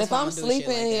 But That's if why I'm I'm doing shit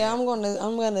sleeping, like yeah, that.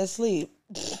 I'm gonna sleep.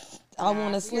 I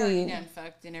want to We already sleep. done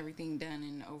fucked and everything done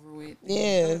and over with.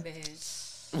 Yeah.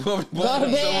 Go to bed. Go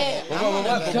to bed.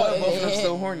 But both of them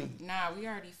still horny. Nah, we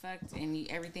already fucked and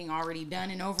everything already done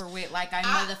and over with. Like I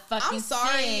motherfucking I'm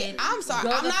sorry. said. I'm sorry.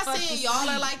 Go I'm the not fuck saying to y'all are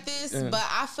sleep. like this, but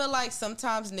I feel like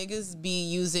sometimes niggas be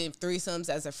using threesomes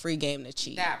as a free game to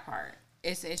cheat. That part.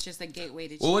 It's just a gateway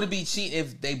to cheat. Well, would it be cheat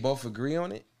if they both agree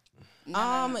on it?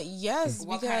 Yes,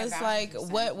 What kind of because like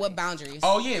boundaries what set in what boundaries?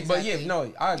 Oh yeah, but yeah, Exactly.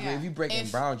 no, I agree. Yeah. If you breaking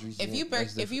boundaries, If then you break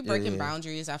that's if you different. breaking Yeah.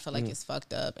 boundaries, I feel like it's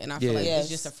fucked up, and I feel Yeah. like Yes. it's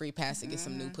just a free pass to get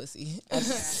some new pussy. Are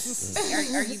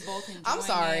you both enjoying I'm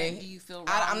sorry. it? Do you feel wrong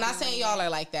I'm not doing saying it? y'all are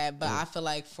like that, but I feel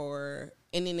like for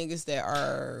any niggas that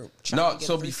are trying No, to get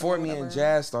so a threesome before or me and whatever.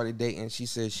 Jazz started dating, she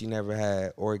said she never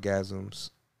had orgasms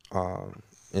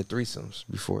in threesomes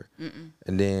before.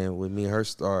 And then when me and her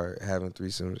start having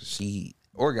threesomes, she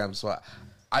orgasmed. So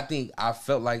I think I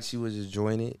felt like she was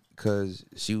enjoying it because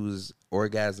she was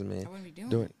orgasming. I wouldn't be doing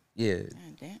during, it. yeah,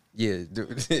 God damn. yeah,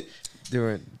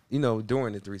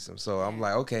 during the threesome. So I'm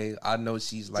like, okay, I know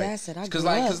she's like, Jazz said, I cause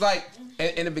grew like, up. cause like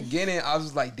in the beginning, I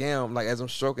was like, damn, like as I'm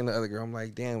stroking the other girl, I'm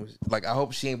like, damn, like I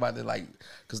hope she ain't about to like,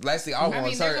 cause last thing I want mean,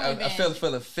 was there's her, only I been-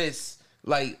 feel a fist,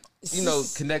 like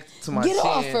connect to my Get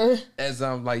off chin her. as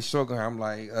I'm like stroking her. I'm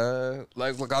like,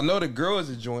 like I know the girl is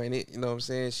enjoying it. You know what I'm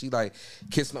saying? She like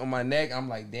kissing on my neck. I'm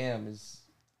like, damn, it's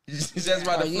just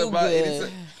about to Are you flip out.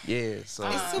 good? Yeah, so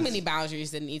There's too many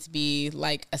boundaries that need to be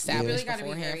like established really gotta be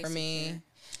beforehand very for me. secure.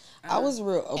 I was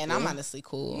real open. And I'm honestly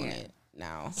cool on Yeah. it.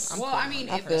 now. I mean,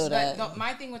 I feel that.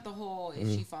 My thing with the whole, if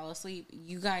she fall asleep,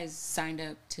 you guys signed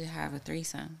up to have a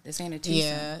threesome. This ain't a twosome.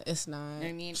 Yeah, it's not. You know what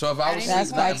I mean? So if I was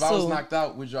That's if I was too. knocked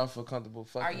out, would y'all feel comfortable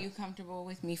fucking? Are you comfortable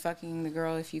with me fucking the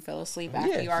girl if you fell asleep after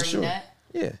Yeah, you for already sure. nut?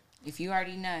 Yeah. If you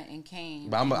already nut and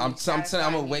came, But I'm and you telling satisfied I'm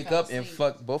gonna and you wake fell up and asleep,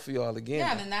 fuck both of y'all again.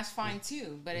 Yeah, then that's fine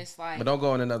too. But it's like, But don't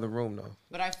go in another room though.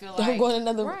 but I feel Don't like go in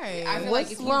another. Right. I feel What's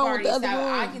like if you've wrong with already the other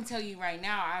established, I room? can tell you right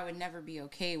now, I would never be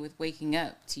okay with waking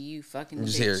up to you fucking the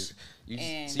Just bitch. hear it.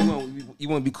 And- So you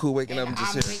won't be cool waking And up and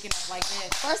just I'm hear. waking up like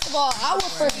this. First of all, I would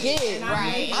forget.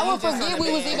 Right. I would forget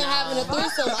we was even having a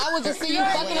threesome. I would just see you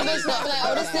fucking a bitch and I'd be like,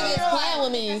 oh, this nigga is playing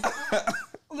with me.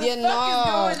 Yeah, no.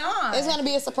 going on? It's gonna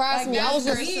be a surprise Like, to me. I was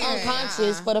that's just weird.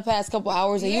 unconscious for the past couple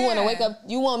hours, and you want to Yeah. wake up.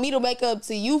 You want me to wake up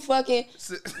to you fucking?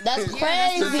 That's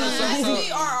crazy. Unless So- we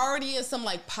are already in some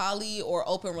like poly or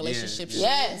open relationship shit.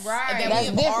 Yes, Right. That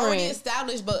That's we have already different.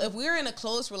 established, but if we're in a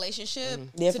close relationship, to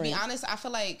be Different. honest, I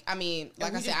feel like like we I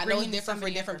said, just I know bring it's in different for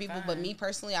somebody different for people, fun. but me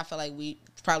personally, I feel like we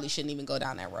probably shouldn't even go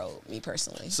down that road. Me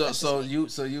personally, So you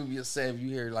say if you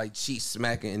hear like sheets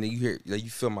smacking and then you hear like you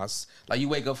feel like you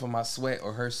wake up from my sweat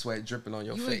or her sweat dripping on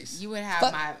your face. You would have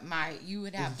But- you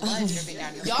would have blood dripping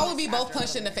down your y'all face would be both after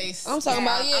punched in the that. face. I'm talking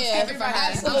about I'm yeah, speaking for her.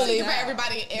 I'm absolutely. speaking for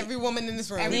everybody, every woman in this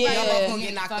room. Everybody Y'all Yeah. both gonna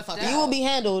get knocked the fucked fuck up. out. You will be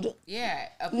handled. Yeah,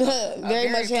 Very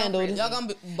much handled. appropriate. Y'all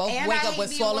gonna both And wake I up hate with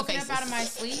being swollen woken faces. up out of my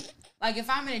sleep. Like if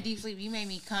I'm in a deep sleep, you made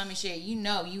me come and shit. You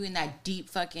know, you in that deep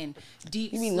fucking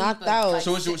deep. You be sleep knocked of, out. like,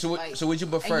 So would you- shit, so would- like- so would you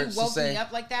prefer And you to woke say- me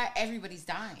up like that? Everybody's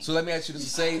dying. So let me ask you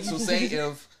this: say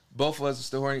if both of us are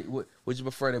still horny, would you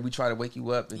prefer that we try to wake you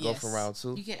up and go Yes. for round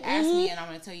two? You could ask me, and I'm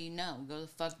gonna tell you no. Go the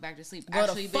fuck back to sleep. Go the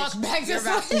Actually, fuck bitch, back to you're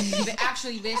about sleep. but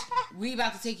actually, bitch, we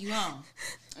about to take you home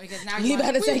because now We you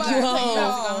about to take you about to home.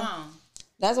 go home.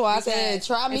 That's why I said Because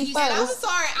try if me he said, And I'm first.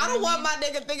 sorry, I don't want my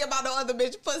nigga thinking about no other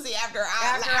bitch pussy after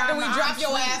After we I'm drop your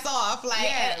asleep. ass off. Like,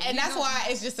 Yeah, and we that's don't- why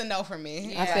it's just a no for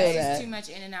me. Yeah, feel it's that. too much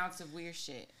in and outs of weird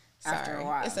shit. Sorry. After a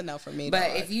while, It's a no for me, But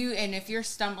dog. if you're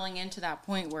stumbling into that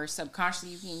point where subconsciously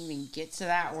you can't even get to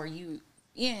that, or you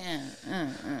you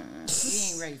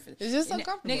ain't ready for this. It's just And,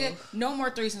 uncomfortable. nigga. No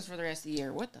more threesomes for the rest of the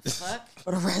year. What the fuck?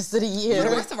 For the rest of the For the year.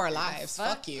 rest of our lives,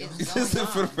 fuck you. is going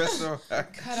For the on? rest of our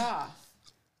Cut off.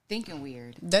 Thinking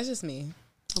weird. That's just me.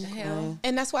 The hell.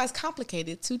 And that's why it's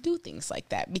complicated to do things like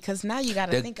that because now you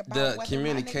got to think about the whether my nigga's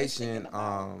communication thinking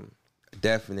about.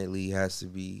 definitely has to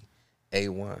be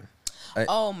A1.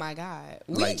 Oh my God.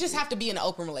 We Like- just have to be in an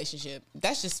open relationship.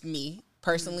 That's just me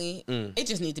personally. It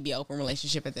just needs to be an open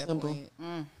relationship at that point.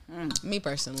 Me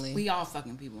personally. We all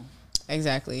fucking people.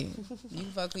 Exactly. You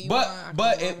fuck who you want. I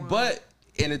But fuck who I want. but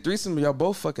in a threesome, y'all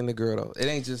both fucking the girl though. It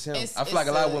ain't just him. It's- I feel like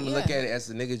a lot of it's, women yeah. look at it as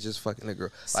the nigga just fucking the girl.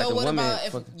 So Like the what women about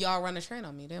if fuck- y'all run a train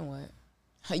on me? Then what?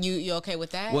 You okay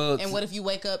with that? Well, and what if you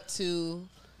wake up to?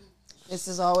 This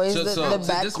is always the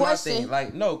bad this is my thing. question.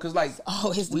 Like no, because like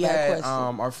Always the we bad had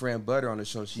question. our friend Butter on the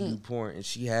show. She do porn and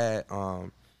she had a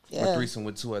threesome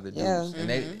with two other dudes,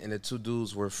 Yeah. and the two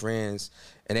dudes were friends,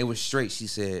 and they was straight. She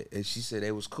said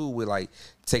they was cool with like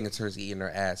taking turns eating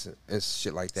her ass and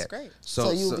shit like that. great.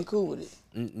 So you would be cool with it.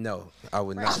 No, I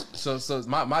would not. So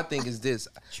my thing is this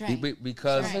Trey.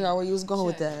 because Figure out where you was going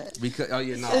with that. oh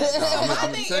yeah no. I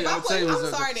think if I'm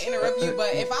sorry to interrupt you,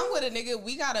 but if I'm with a nigga,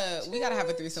 we gotta have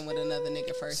a threesome with another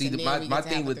nigga first. See, and then my we my get to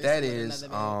thing have a with that threesome is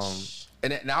with another bitch.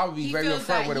 and I would be He very feels upfront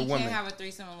that with a he woman. can't have a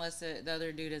threesome unless the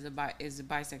other dude is a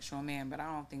bisexual man, but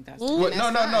I don't think that's. Well, that's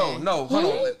no, fine. hold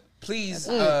on. Please,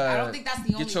 I don't think that's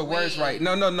the only get your words way. right.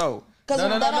 No. 'Cause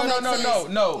No. that don't make sense.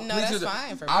 No, Please that's listen.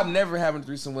 fine for me. I'm never having a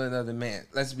threesome with another man.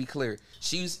 Let's be clear.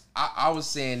 I was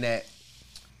saying that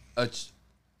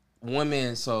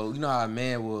women, so you know how a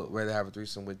man would rather have a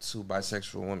threesome with two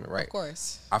bisexual women, right? Of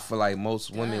course. I feel like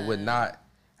most women would not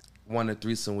want a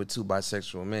threesome with two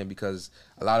bisexual men because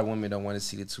a lot of women don't want to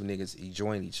see the two niggas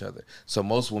enjoying each other. So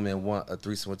most women want a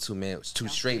threesome with two men, two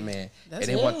straight men, and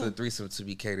they want the threesome to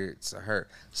be catered to her.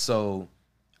 So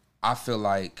I feel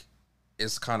like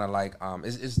it's kind of like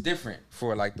it's different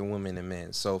for like the women and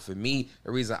men. So for me,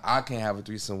 the reason I can't have a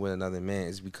threesome with another man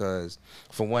is because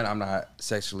for one, I'm not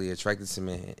sexually attracted to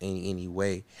men in any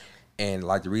way, and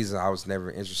like the reason I was never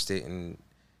interested in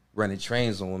running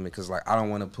trains on women because like I don't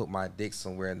want to put my dick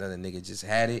somewhere another nigga just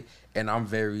had it, and I'm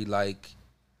very like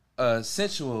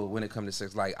sensual when it comes to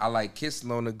sex. Like I like kissing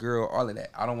on the girl, all of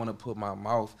that. I don't want to put my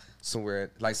mouth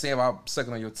somewhere. Like say if I'm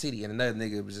sucking on your titty and another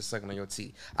nigga was just sucking on your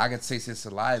titty, I can taste his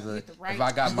saliva. Get the right- If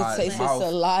I got my Taste his mouth,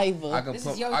 saliva. I can This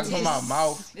put is your I can put my dick.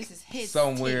 mouth This is his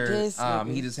somewhere. This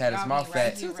nigga. He just had his Y'all mouth mean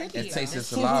right fat here, right and here. taste his This is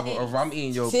saliva. his. Or if I'm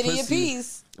eating your Titty pussy, a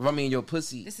piece. if I'm eating your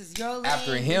pussy, This is your lane.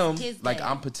 after this him, is his like lane.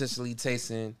 I'm potentially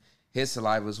tasting his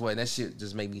saliva as well. And that shit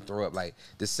just made me throw up. Like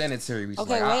the sanitary reasons.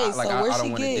 Okay, like, wait. I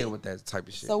don't want to deal with that type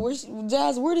of shit. So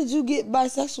Jazz, where did you get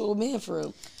bisexual man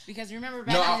from? Because remember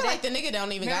back No, in I the feel day, like the nigga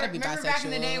don't even gotta be bisexual. remember back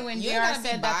in the day when You JR ain't gotta be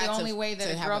said that bi the to- only way that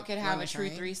to a have girl a could have a woman true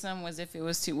train. threesome was if it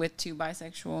was with two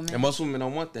bisexual men. And most women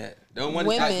don't want that. They don't want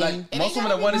Women. like It most ain't women gotta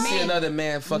don't want to be see men. another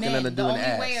man fucking Men, another the dude in only the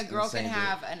ass. way a in the girl same can bed.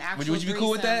 have an actual Would you be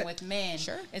cool with threesome that? with men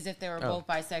Sure. is if they were Oh. both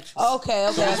bisexual.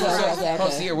 Okay. So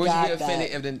Sierra, would you Got be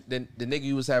offended that. if the nigga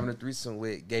you was having a threesome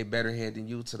with gave better head than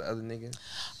you to the other nigga?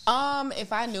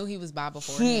 If I knew he was bi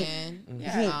beforehand,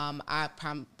 Yeah.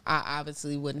 I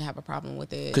obviously wouldn't have a problem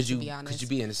with it. Could to you be honest. could you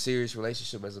be in a serious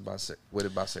relationship as with a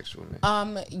bisexual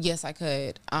man? Yes, I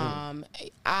could.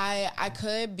 I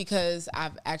could because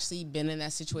I've actually been in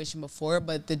that situation before.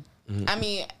 But I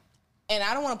mean, and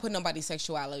I don't want to put nobody's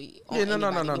sexuality on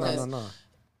anybody because no.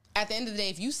 at the end of the day,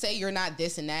 if you say you're not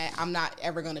this and that, I'm not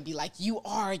ever gonna be like, you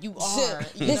are. You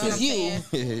This know what is I'm you.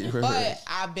 saying? But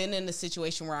I've been in a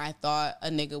situation where I thought a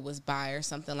nigga was bi or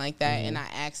something like that, and I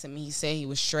asked him. He said he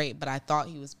was straight, but I thought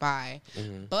he was bi.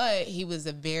 But he was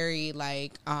a very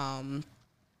like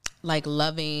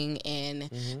loving, and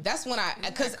that's when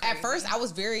because at first I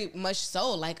was very much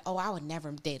so like, oh, I would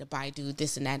never date a bi dude,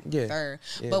 this and that and the third.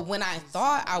 But when I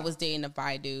thought I was dating a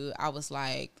bi dude, I was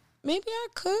like, maybe I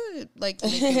could like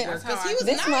make it work because he was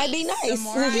This nice. might be nice. He was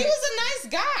a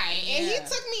nice guy, and he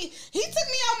took me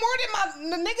out more than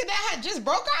the nigga that had just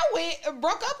broke up with,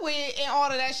 and all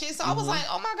of that shit. So I was like,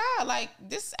 oh my god, like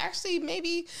this actually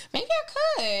maybe I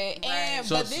could. And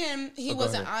So but then he go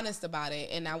wasn't ahead. honest about it,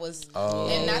 and I was Oh.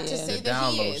 and not to say The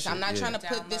that he download is. shit, I'm not yeah. trying to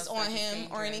put this Download on stuff is him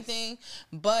or dangerous. anything,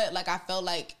 but like I felt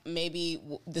like maybe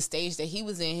the stage that he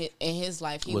was in his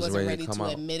life, he Wasn't wasn't ready ready to to come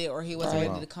out. admit it, or he wasn't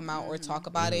ready to come out or talk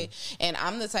about it. And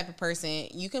I'm the type of person,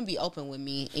 you can be open with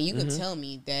me and you can tell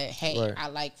me that, hey, Right. I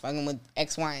like fucking with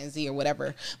X, Y, and Z or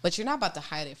whatever, but you're not about to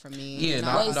hide it from me. Yeah, You're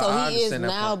no, not- Wait, no, so I he is understand that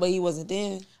now, part. but he wasn't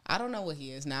then. I don't know what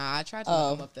he is now. I tried to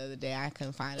look him up the other day. I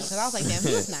couldn't find him because I was like, damn,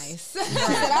 he was nice. I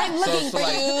said, I'm looking So for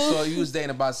like, you. so if you was dating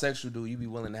a bisexual dude, you be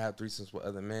willing to have threesomes with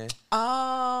other men?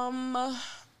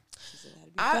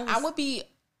 I would be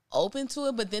open to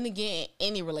it, but then again,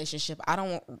 any relationship,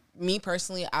 me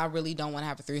personally, I really don't want to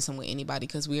have a threesome with anybody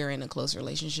because we are in a close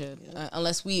relationship.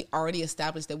 Unless we already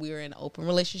established that we are in an open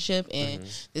relationship and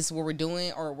this is what we're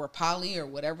doing, or we're poly or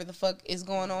whatever the fuck is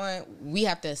going on, we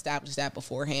have to establish that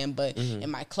beforehand. But in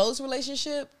my close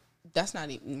relationship, that's not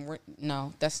even,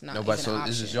 that's not No, even but an so option.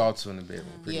 this is y'all two in the bedroom.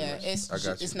 Pretty Yeah, much. it's I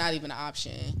got you. it's not even an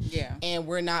option. Yeah. And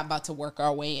we're not about to work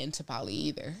our way into poly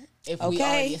either. If we Okay.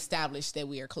 already established that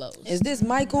we are close. Is this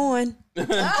mic on? And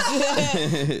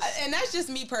that's just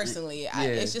me personally.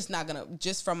 It's just not gonna.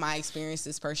 Just from my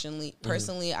experiences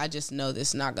personally, I just know this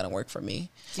is not gonna work for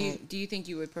me. Do you think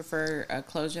you would prefer a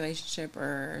closed relationship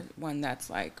or one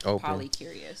that's like Open. poly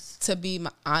curious? To be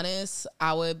honest,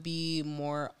 I would be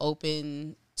more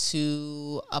open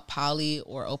to a poly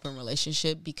or open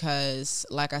relationship because,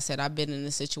 like I said, I've been in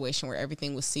a situation where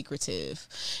everything was secretive,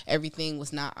 everything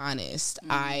was not honest.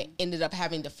 I ended up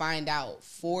having to find out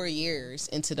 4 years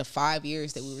into the 5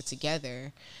 years that we were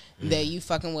together that you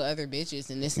fucking with other bitches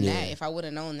and this and that. If I would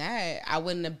have known that, I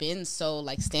wouldn't have been so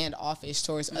like standoffish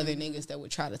towards other niggas that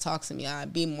would try to talk to me.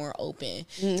 I'd be more open.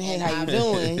 Hey, how you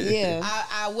doing? Yeah.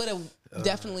 I would have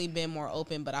definitely been more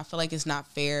open, but I feel like it's not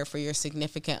fair for your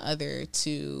significant other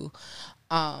to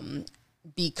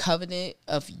be covenant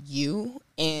of you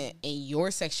and your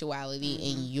sexuality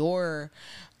and your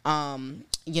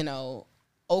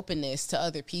openness to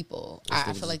other people.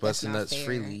 I feel like that's busting not nuts fair.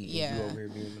 freely. Yeah. You over here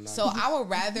being monogamous. So I would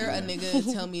rather a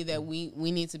nigga tell me that we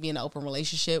need to be in an open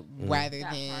relationship rather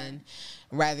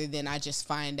than I just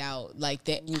find out like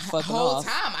that You fucking whole off.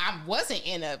 time I was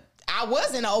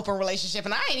in an open relationship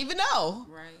and I didn't even know.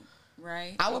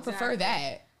 Right. I would prefer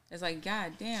that. It's like,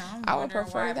 god damn. I would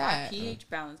prefer why that. My pH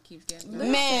balance keeps getting low.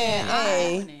 Man,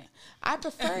 hey. I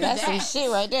prefer That's that. some shit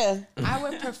right there. I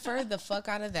would prefer the fuck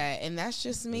out of that, and that's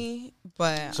just me.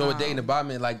 But So with dating a bi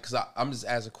man, like, cause I'm just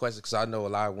asking questions, cause I know a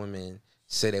lot of women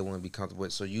say they wouldn't be comfortable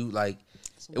with. So you like,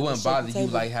 it wouldn't shake the bother you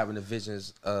table. like having the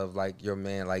visions of like your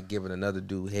man like giving another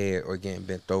dude head or getting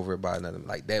bent over by another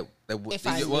like that. if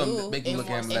I wouldn't knew, make you look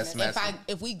at him less masculine.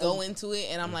 if we go into it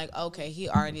and I'm like, okay, he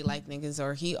already like niggas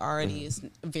or he already is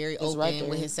very open right there.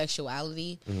 with his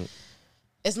sexuality.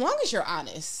 As long as you're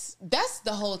honest, that's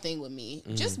the whole thing with me.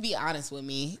 Just be honest with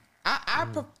me.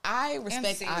 I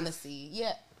respect safe. honesty.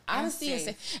 Yeah. honesty and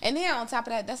safe. And then on top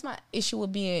of that, that's my issue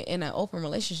with being in an open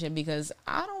relationship because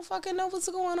I don't fucking know what's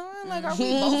going on. Like, are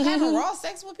we both having raw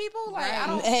sex with people? Like, I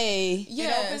don't. Hey,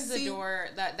 It opens the door.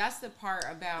 That's the part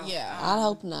about. Yeah. I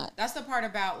hope not. That's the part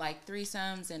about like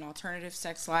threesomes and alternative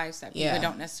sex lives that people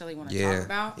don't necessarily want to talk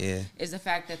about. Yeah. Is the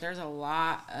fact that there's a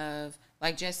lot of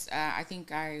like just I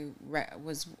think I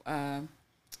was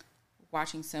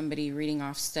watching somebody reading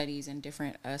off studies and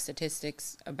different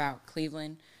statistics about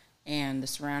Cleveland and the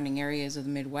surrounding areas of the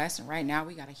Midwest, and right now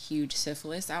we got a huge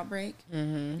syphilis outbreak. You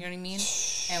know what I mean?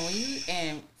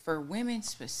 And for women,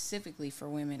 specifically for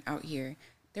women out here,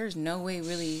 there's no way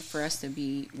really for us to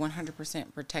be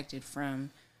 100% protected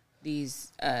from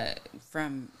these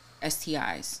from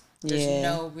STIs. There's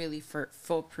no really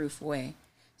foolproof way.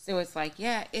 So it's like,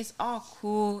 yeah, it's all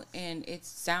cool and it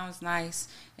sounds nice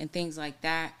and things like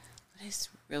that, but it's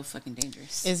real fucking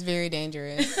dangerous. It's very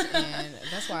dangerous, and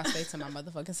that's why I stay to my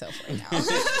motherfucking self right now. Real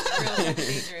fucking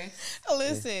dangerous.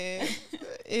 Listen,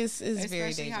 it's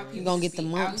very dangerous. You gonna get the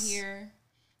mumps. Out here,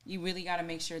 you really got to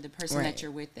make sure the person that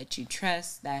you're with, that you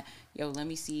trust, that, yo, let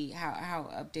me see how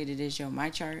updated is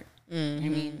my chart. I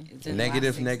mean, is it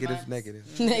Negative. You know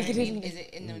what I mean? Is it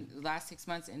in the last 6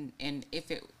 months? And if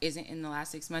it isn't in the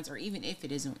last 6 months, or even if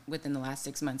it isn't within the last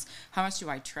 6 months, how much do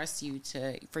I trust you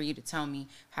for you to tell me,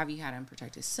 have you had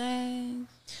unprotected sex?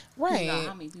 Right.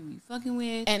 How many people you fucking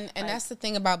with? And that's the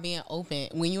thing about being open.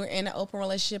 When you're in an open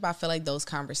relationship, I feel like those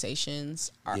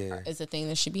conversations is a thing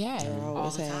that should be had all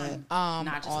the time.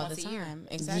 Not just all once the a year. time.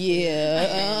 Exactly.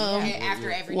 And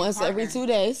after every once partner. every 2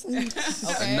 days.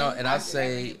 Okay. No, and I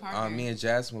say every partner. me and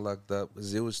Jasmine looked up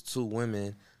because it was two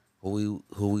women who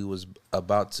we was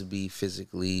about to be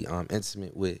physically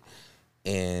intimate with,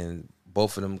 and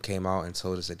both of them came out and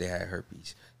told us that they had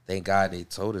herpes. Thank God they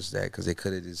told us that, because they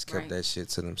could have just kept that shit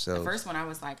to themselves. The first one, I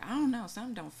was like, I don't know,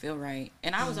 something don't feel right,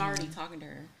 and I was already talking to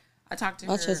her. I talked to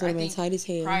My her. chest would've been tight as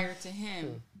hell. Prior to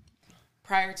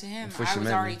him, Before I she was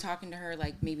met already me. talking to her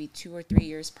like maybe 2 or 3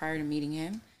 years prior to meeting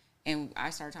him, and I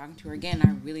started talking to her again.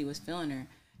 I really was feeling her,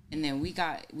 and then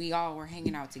we all were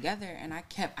hanging out together, and I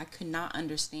could not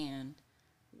understand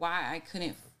why I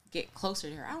couldn't get closer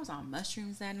to her. I was on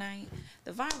mushrooms that night.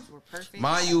 The vibes were perfect.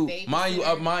 Mind you,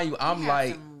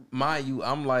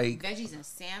 I'm like veggies and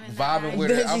salmon. vibing with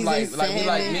her. I'm Veggies like and we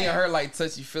like salmon. me and her like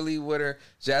touchy feely with her.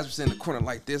 Jasmine's in the corner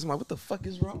like this. I'm like, what the fuck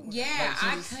is wrong with her? Yeah,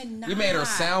 Like, I could not. We made her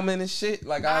salmon and shit.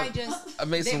 Like I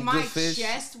made some my good fish.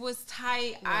 chest was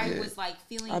tight. I was like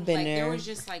feeling I've been like there there. was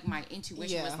just like my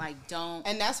intuition was like, don't.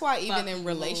 And that's why even fucking in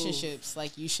relationships,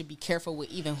 like, you should be careful with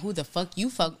even who the fuck you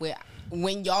fuck with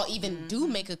when y'all even do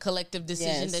make a collective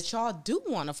decision Yes. that y'all do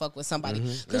want to fuck with somebody.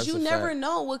 Because That's you a never fact.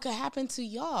 know what could happen to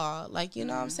y'all. Like, you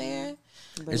know what I'm saying?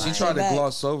 And she tried to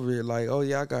gloss over it like, oh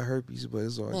yeah, I got herpes, but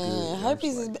it's all good. And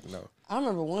herpes I'm is just like, no. I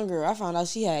remember one girl, I found out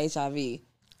she had HIV.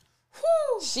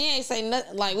 She ain't say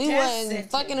nothing. Like, we That's wasn't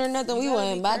it. fucking or nothing. We gotta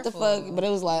wasn't be about to careful. fuck. But it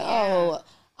was like, Yeah. oh,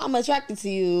 I'm attracted to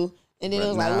you. And then But it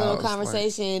was like a now little it's like-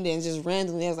 conversation. Then just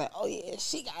randomly, I was like, oh yeah,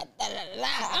 she got da da da da.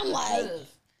 I'm like,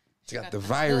 She got the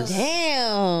virus.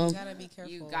 damn. You gotta be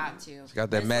careful. You got to. She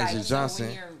got that It's Magic like, so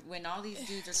Johnson. when all these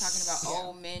dudes are talking about,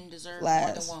 oh, men deserve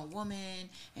Last. more than one woman,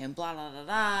 and blah blah blah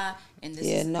blah, and this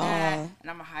Yeah, is nah. that, and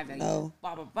I'm a high value, No.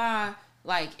 blah blah blah.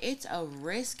 Like, it's a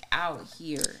risk out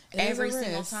here every It is a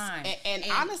single risk. time. And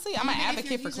honestly, I'm an even if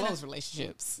advocate you're for using close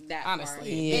relationships. That honestly, part.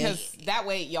 Yeah. because that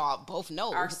way y'all both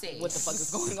know Are safe. what the fuck is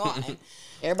going on.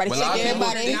 Everybody But a lot check of people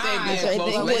everybody. think they be in Make close sure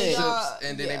everything relationships good.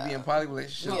 and then they be in poly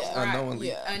relationships Yeah. unknowingly.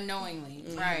 Yeah. Unknowingly,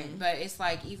 right? But it's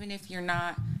like, even if you're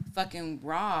not fucking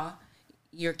raw,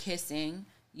 you're kissing,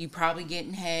 you probably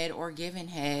getting head or giving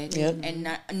head, Yep. and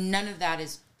none of that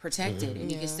is protected,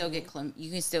 and you can Yeah. still get you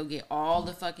can still get all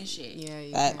the fucking shit, Yeah,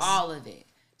 you Facts. can. all of it.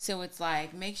 So it's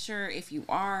like, make sure if you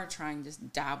are trying to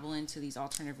dabble into these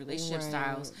alternative relationship Right.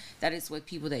 styles, that it's with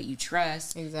people that you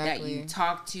trust, that Exactly. you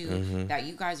talk to, that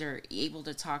you guys are able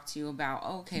to talk to about,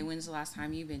 oh, okay, when's the last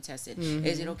time you've been tested?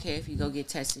 Is it okay if you go get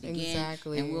tested again?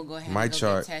 Exactly. And we'll go ahead My and go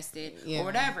chart. get tested, Yeah. or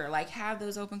whatever. Like, have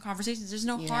those open conversations. There's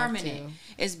no You harm have in it. to.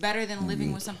 It's better than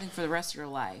living with something for the rest of your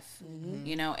life,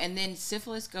 you know. And then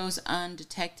syphilis goes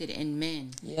undetected in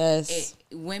men. Yes.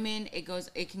 Women,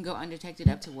 it can go undetected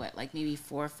up to what, like maybe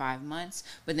 4 or 5 months,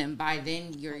 but then by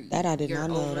then your That I did your not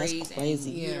know. That's ovaries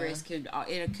crazy. and uterus could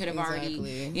have already,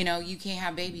 Exactly. you know, you can't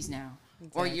have babies now.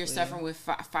 or you're suffering with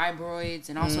fibroids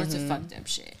and all sorts of fucked up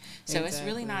shit. So it's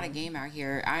really not a game out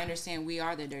here. I understand we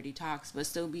are the dirty talks, but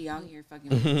still be out here fucking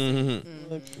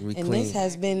with And this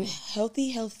has been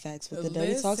Healthy Health Facts with the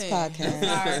Dirty Talks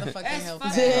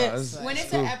podcast. When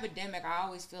it's an epidemic, I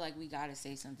always feel like we gotta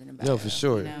say something about it. No, for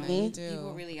sure. You know?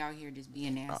 People really out here just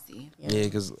being nasty. Yeah,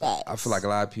 because I feel like a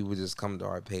lot of people just come to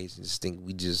our page and just think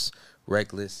we just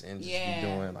reckless and just be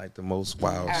doing like the most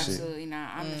wild shit. Absolutely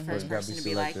not. I'm the first person to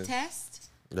be like, test.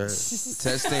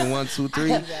 Testing 1, 2, 3.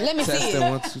 Let me see Testing it.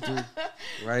 1, 2, 3.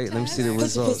 Right? Let me see the Put your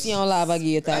results. pussy on live. I give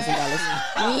you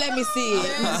 $1,000. Let me see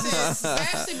it.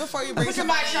 Especially before you bring Put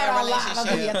somebody somebody in on your live, I'll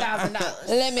give you relationship. $1,000.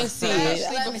 Let me see it.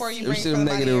 Especially before you bring see them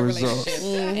somebody in your negative results.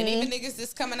 relationship. And even niggas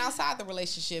that's coming outside the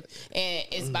relationship and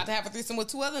it's about to have a threesome with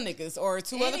 2 other niggas or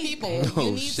 2 other people. Oh,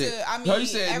 You need shit. to, I mean, No, you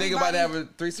said nigga about to have a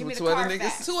Give threesome me with the 2 other car niggas?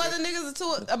 facts. 2 other niggas,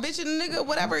 a bitch and a nigga,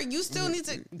 whatever. You still need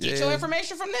to get your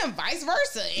information from them. Vice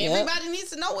versa. Everybody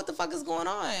needs to know what the fuck is going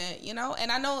on, you know?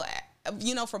 And I know,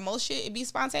 you know, for most shit, it be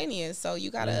spontaneous. So you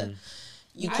gotta...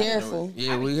 Be careful.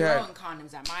 Yeah, I be we throwing had.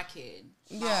 condoms at my kid.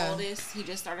 My oldest, he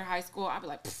just started high school. I'd be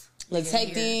like, Let's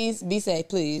take these. Be safe,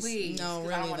 please. please. No, 'cause I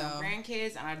really, don't want no though.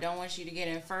 grandkids, and I don't want you to get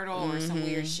infertile or some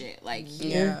weird shit. Like,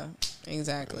 Yeah,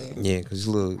 exactly. Yeah, because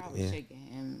you look. probably Yeah. should get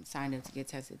him signed up to get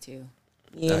tested too.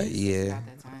 Yeah. Yeah. About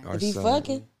that time. Our If he son.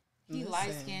 fucking, He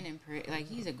light skinned and pretty. Like,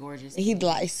 he's a gorgeous. he kid.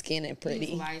 light skinned and He's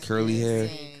pretty. light-skinned, Curly hair.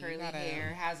 curly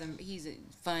hair. Has him. He's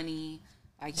funny.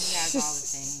 Like, he has all the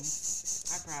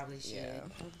things. I probably should.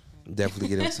 Definitely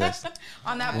get him tested.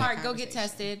 On that part, go get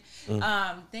tested.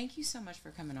 Thank you so much for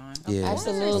coming on. Yeah.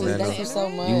 Absolutely. Yeah, Thank no. you so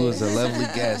much. You was a lovely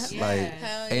guest. Yeah. Like,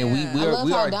 Hell and we I love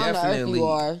we how are down to earth definitely. you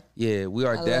are. Yeah, we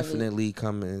are love definitely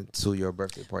coming to your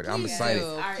birthday party. I'm Please excited.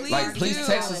 do. Like, please do.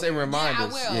 text us and remind Yeah, I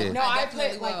us. will. Yeah. No, I I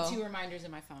definitely put like will. 2 reminders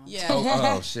in my phone. Yeah.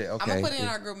 Oh shit. Okay. I'm gonna put it in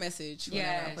our group message whenever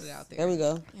I Yes. put it out there. There we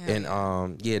go.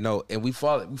 And yeah, no, and we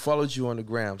followed you on the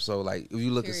gram. So like, if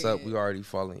you look us up, we already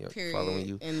following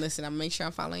you. And listen, I'm gonna make sure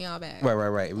I'm following y'all back.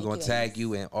 Right. We're gonna tag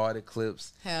you in all the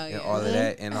clips Hell and yeah. all of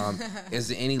that. And is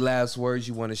there any last words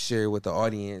you want to share with the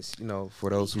audience? You know, for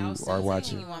those who are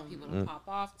watching. You want people to pop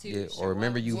off to. Yeah, show or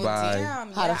remember up. you Well, by.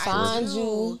 damn, How to I find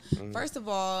do. you. First of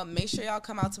all, make sure y'all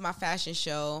come out to my fashion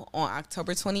show on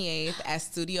October 28th at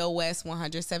Studio West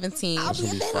 117. I'll be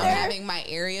I'm there. having my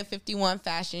Area 51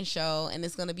 fashion show, and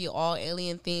it's gonna be all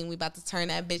alien themed. We about to turn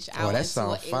that bitch out that into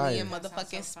sound an fire. alien That sounds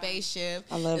motherfucking so fun. spaceship.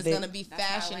 I love it's it. gonna be That's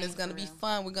fashion. Halloween It's gonna for be real.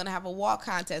 fun. We're gonna have a walk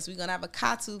contest. We're gonna have a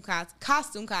costume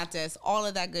contest. All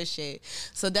of that good shit.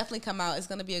 So definitely come out. It's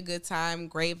gonna be a good time.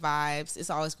 Great vibes. It's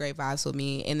always great vibes with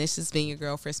me. And this has been your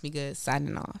girl Frisk Me Good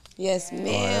signing off. Yes, Oh, that's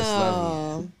ma'am.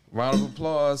 lovely. Round of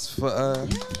applause for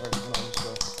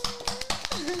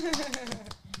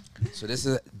So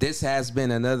this has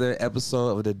been another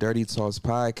episode of the Dirty Talks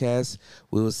podcast.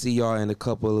 We will see y'all in a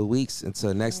couple of weeks.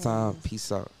 Until next time,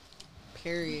 peace out.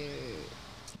 Period.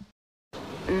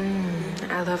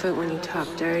 I love it when you talk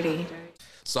dirty.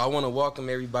 So I want to welcome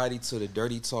everybody to the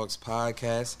Dirty Talks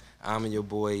podcast. I'm your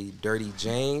boy Dirty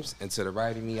James, and to the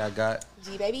right of me I got,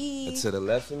 G baby. and to the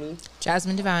left of me,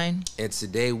 Jasmine Divine. and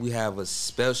today we have a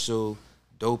special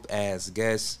dope ass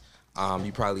guest.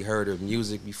 You probably heard her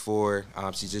music before.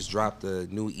 She just dropped a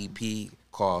new EP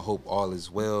called Hope All Is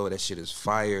Well. That shit is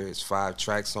fire. It's 5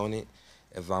 tracks on it.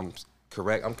 If I'm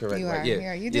correct, You right? are.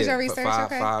 Yeah, You did your research,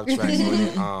 okay. Five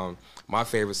tracks on it. My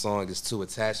favorite song is 2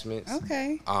 Attachments.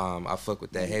 Okay. I fuck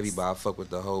with that heavy, but I fuck with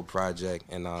the whole project.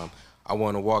 And I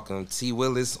want to welcome T.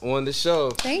 Willis on the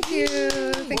show. Thank you.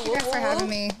 Thank you guys for having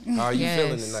me. How are you Yes.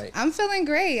 feeling tonight? I'm feeling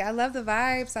great. I love the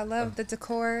vibes. I love the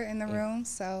decor in the room.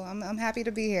 So I'm happy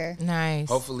to be here. Nice.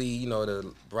 Hopefully, you know,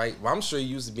 the bright. Well, I'm sure you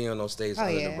used to be on those stages Oh,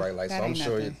 under yeah. the bright lights. That So I'm ain't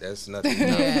sure nothing. that's nothing. You're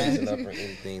not raising up or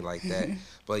anything like that.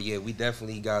 But yeah, we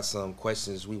definitely got some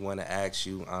questions we want to ask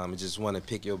you. Just want to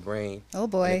pick your brain. Oh, When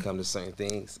boy. it comes to certain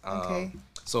things. Okay.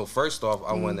 So first off,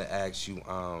 I want to ask you,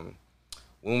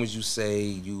 when would you say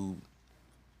you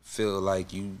feel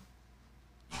like you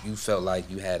felt like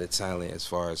you had a talent as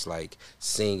far as like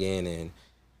singing, and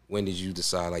when did you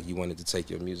decide like you wanted to take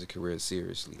your music career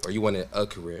seriously, or you wanted a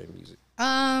career in music?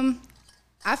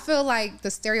 I feel like the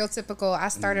stereotypical I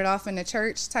started off in the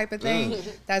church type of thing.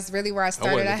 That's really where I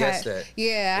started. wouldn't have guessed that.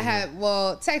 Yeah, I had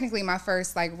well, technically my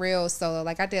first like real solo.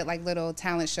 Like I did like little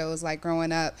talent shows like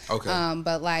growing up. Okay.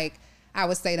 But like I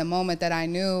would say the moment that I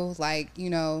knew, like, you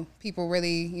know, people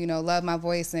really, you know, loved my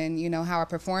voice and, you know, how I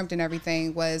performed and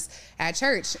everything was at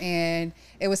church. And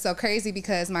it was so crazy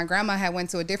because my grandma had went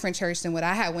to a different church than what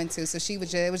I had went to. So she would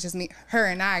just, it was just me, her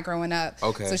and I growing up.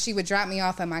 Okay. So she would drop me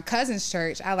off at my cousin's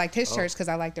church. I liked his church because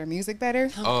I liked their music better.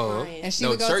 Oh, And she no,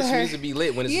 would go church to her. needs to be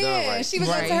lit when it's done right. She would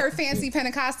go to her fancy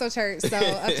Pentecostal church, so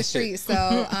up the street.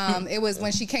 So it was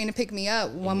when she came to pick me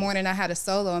up one morning. I had a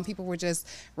solo, and people were just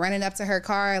running up to her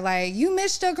car like, "You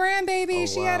missed your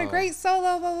grandbaby. She had a great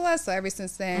solo." Blah blah blah. So ever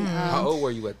since then, how old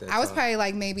were you at that time? I was probably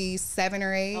like maybe 7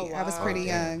 or 8. I was pretty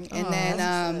young, and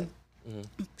then.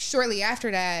 Shortly after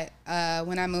that,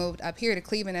 when I moved up here to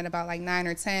Cleveland at about like 9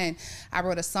 or 10, I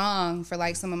wrote a song for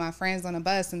like some of my friends on the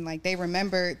bus, and like they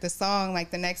remembered the song like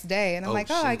the next day, and I'm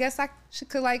like, I guess I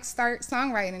could like start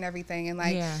songwriting and everything. And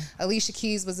like Alicia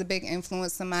Keys was a big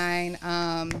influence of mine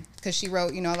because she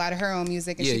wrote, you know, a lot of her own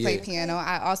music, and she played piano.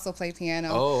 I also play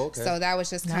piano, so that was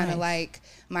just kind of like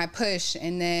my push.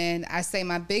 And then I say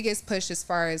my biggest push as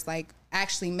far as like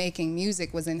actually making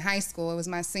music was in high school. It was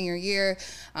my senior year.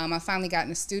 I finally got in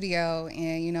the studio,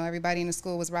 and you know, everybody in the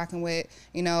school was rocking with,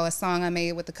 you know, a song I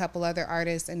made with a couple other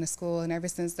artists in the school, and ever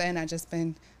since then I just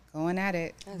been going at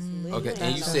it. Okay,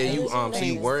 and you said you so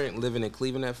you weren't living in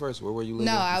Cleveland at first. Where were you living?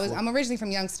 No, before? I'm originally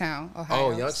from Youngstown, Ohio.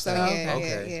 Oh, Youngstown. So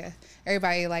yeah.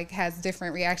 Everybody like has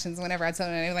different reactions whenever I tell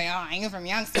them. They're like, "Oh, I ain't from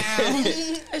Youngstown."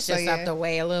 It's just up the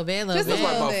way a little bit. It's like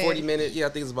about 40 minutes. Yeah, I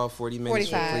think it's about 40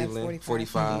 minutes 45, from Cleveland.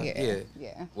 45.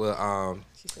 Yeah. Well,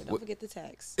 she said, "Don't forget the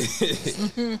tax."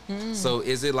 So,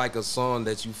 is it like a song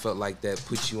that you felt like that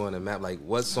put you on the map? Like,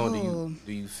 what song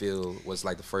do you feel was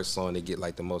like the first song to get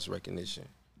like the most recognition?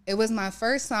 It was my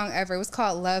first song ever. It was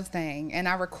called Love Thing. And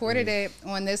I recorded it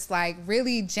on this like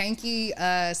really janky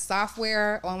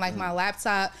software on like my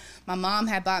laptop. My mom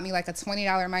had bought me like a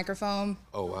 $20 microphone.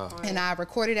 Oh, wow. And I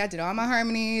recorded it. I did all my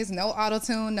harmonies, no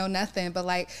auto-tune, no nothing. But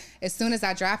like as soon as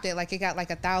I dropped it, like it got like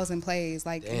 1,000 plays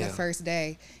like in the first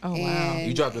day. Oh, wow. And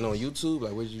you dropped it on YouTube?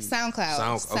 Like, where'd you?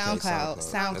 SoundCloud.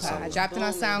 SoundCloud. I dropped it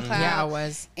on SoundCloud. Yeah, I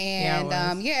was. And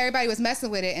everybody was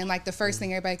messing with it. And like the first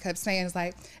thing everybody kept saying is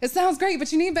like, "It sounds great,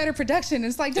 but you need better production." And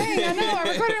it's like, dang, I know.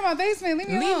 I recorded in my basement. Leave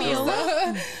me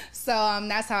alone. So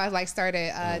that's how I like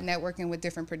started networking with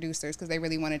different producers because they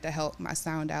really wanted to help my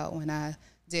sound out when I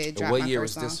did drop my first song. What year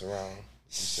was this around?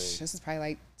 This is probably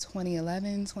like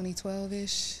 2011,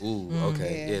 2012-ish. Ooh,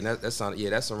 okay. Yeah,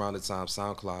 that's around the time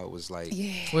SoundCloud was like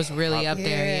was really up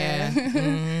there.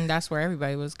 Yeah. That's where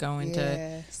everybody was going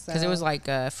to, because it was like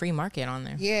a free market on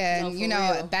there. Yeah, and you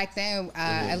know, back then,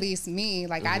 at least me,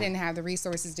 like I didn't have the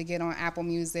resources to get on Apple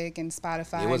Music and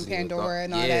Spotify and Pandora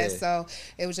and all that. So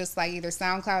it was just like either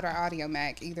SoundCloud or Audio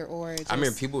Mac, either or. I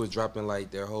remember people was dropping like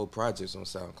their whole projects on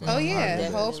SoundCloud. Oh yeah,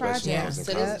 the whole project. To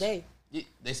this day. Yeah,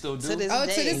 they still do. To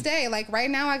this day. Like right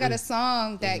now, I got a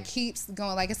song that keeps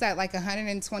going. Like it's at like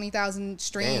 120,000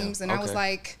 streams, and I was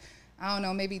like, I don't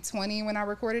know, maybe 20 when I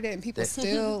recorded it, and people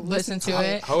still listen to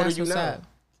it. How old are you now?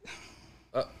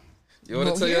 You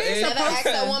want to tell your age? Never ask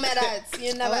a woman that.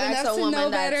 You never ask a woman know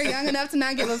better, young enough to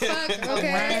not give a fuck. Okay,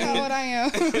 that's how old I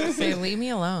am. Say, leave me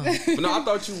alone. But no, I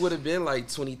thought you would have been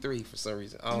like 23 for some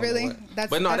reason. Really?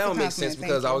 But no, that don't make sense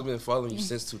because I was been following you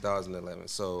since 2011.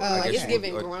 So I guess it's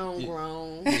giving grown.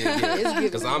 Yeah.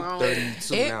 Because I'm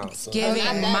 32 now. It's giving.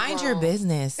 Mind your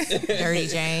business, Dirty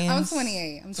James. I'm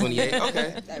 28. 28.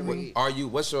 Okay. Are you?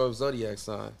 What's your zodiac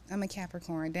sign? I'm a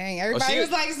Capricorn. Dang, everybody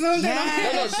was like, "Zoom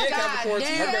No, she a Capricorn.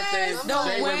 Her birthday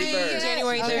is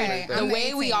January 3rd. Okay. The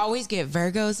way we always get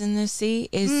Virgos in this seat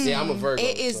is I'm a Virgo.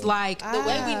 It is like the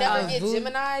way we never get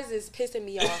Geminis is pissing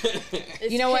me off.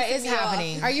 You know what is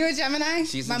happening? Are you a Gemini?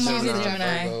 She's my a mom's Gemini. a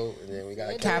Gemini. Virgo, and then we got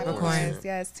a Capricorn.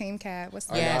 Yes, Team Cap. What's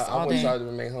yes, I want y'all to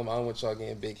remain home. I don't want y'all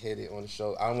getting big headed on the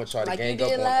show. I don't want y'all to gang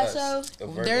up on us.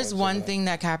 There's one thing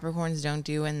that Capricorns don't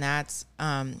do, and that's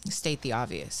state the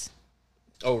obvious.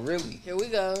 Oh, really? Here we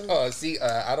go. Oh, see,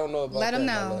 I don't know about Let that. Them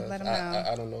know. Let them know.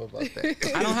 I don't know about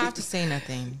that. I don't have to say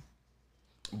nothing.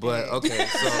 But okay,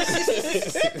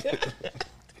 so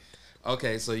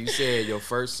okay, so you said your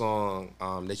first song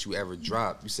that you ever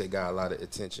dropped, you said got a lot of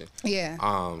attention. Yeah.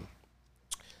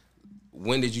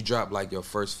 When did you drop like your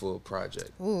first full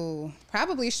project? Ooh,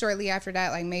 probably shortly after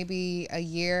that, like maybe a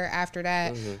year after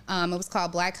that. It was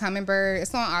called Black Hummingbird.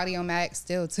 It's on Audio Mac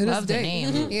still to this Love day.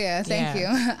 the name. Yeah, thank you.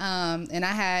 And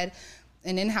I had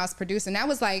an in-house producer, and that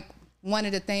was like one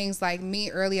of the things, like me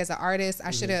early as an artist,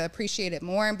 I should have appreciated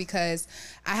more because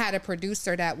I had a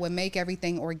producer that would make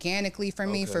everything organically for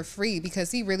me for free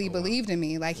because he really believed in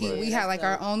me. Like we had like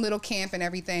our own little camp and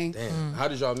everything. Damn. How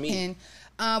did y'all meet?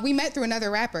 And we met through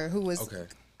another rapper who was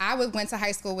I went to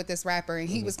high school with this rapper, and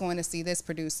he was going to see this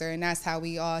producer, and that's how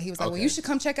he was like, well, you should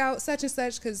come check out such and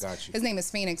such, because his name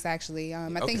is Phoenix, actually. I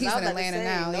think he's in Atlanta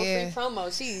now. No yeah. free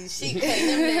promo. She cutting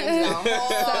them names down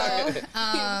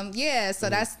hard. So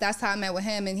that's how I met with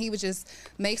him, and he would just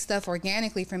make stuff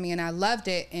organically for me, and I loved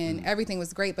it, and everything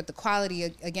was great, but the quality,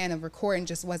 again, of recording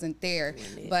just wasn't there.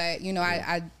 But, you know,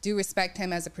 I do respect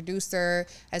him as a producer,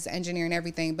 as an engineer and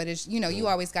everything, but it's, you know, you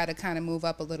always got to kind of move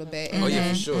up a little bit. And yeah,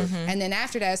 for sure. And then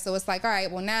after that, so it's like, all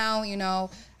right, well, now, you know,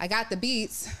 I got the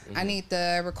beats. I need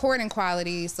the recording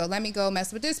quality. So let me go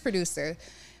mess with this producer.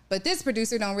 But this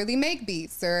producer don't really make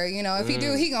beats, or, you know, if he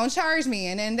do, he gonna charge me.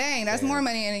 And then, dang, that's more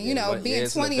money. And, you know, being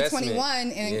 20,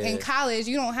 21 in college,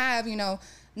 you don't have, you know,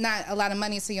 not a lot of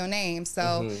money to your name.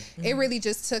 So it really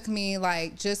just took me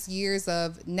like just years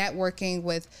of networking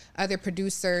with other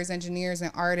producers, engineers,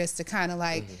 and artists to kind of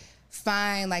like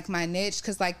find like my niche.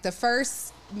 Cause like the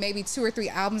first maybe 2 or 3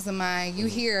 albums of mine you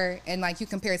hear, and like you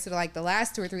compare it to like the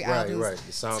last 2 or 3 albums,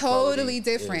 The sound totally quality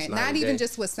different. is Not even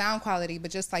just with sound quality,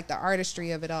 but just like the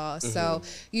artistry of it all. So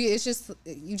you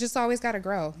just always got to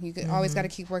grow. You always got to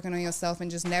keep working on yourself, and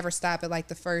just never stop at like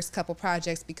the first couple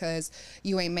projects because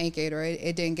you ain't make it, or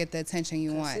it didn't get the attention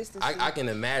you want. I can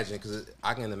imagine, because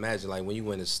I can imagine like when you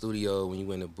in the studio, when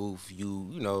you in the booth, you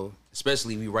know,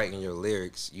 especially we writing your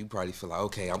lyrics, you probably feel like,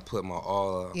 okay, I'm putting my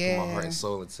all, put my heart and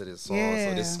soul into this song,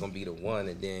 so this is gonna be the one.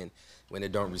 And then when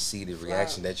it don't receive the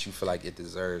reaction that you feel like it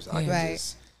deserves, I can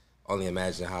just only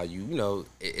imagine how you know,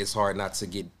 it's hard not to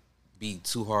be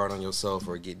too hard on yourself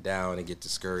or get down and get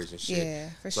discouraged and shit. Yeah,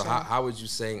 for so sure. how would you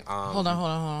say? Hold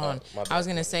on. I was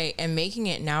gonna say, and making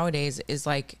it nowadays is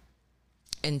like,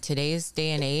 in today's day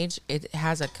and age, it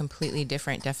has a completely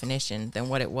different definition than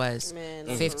what it was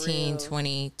 15,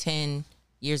 20, 10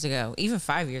 years ago, even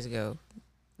 5 years ago,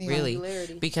 really,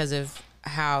 because of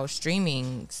how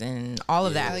streamings and all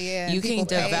of that. You can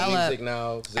develop.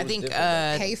 Now, I think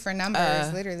pay for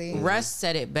numbers, literally. Russ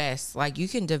said it best. Like, you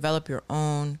can develop your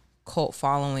own cult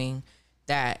following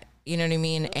that, you know what I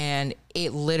mean? And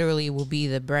it literally will be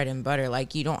the bread and butter.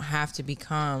 Like, you don't have to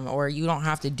become, or you don't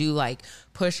have to do like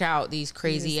push out these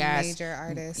crazy ass major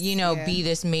artists, you know, be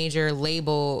this major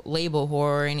label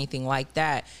whore or anything like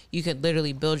that. You could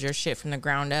literally build your shit from the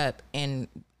ground up, and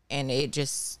it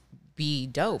just be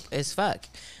dope as fuck.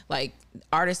 Like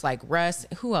artists like Russ.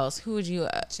 Who else? Who would you?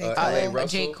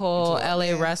 J. Cole,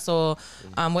 L.A. Russell.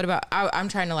 What about? I'm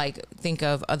trying to like think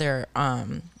of other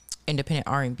independent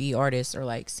R&B artists or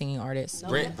like singing artists.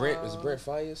 Brent is Brent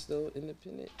Fire still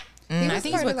independent? I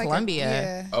think he's with like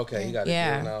Columbia. Okay, he got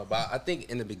it now. But I think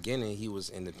in the beginning he was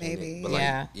independent. Maybe. But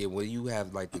like, when you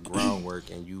have like the groundwork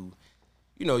and you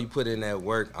know, you put in that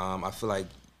work, I feel like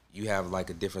you have like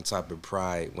a different type of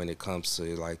pride when it comes to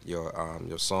like your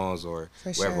songs or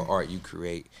whatever art you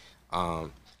create.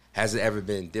 Has it ever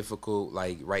been difficult,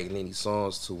 like writing any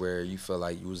songs to where you feel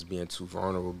like you was being too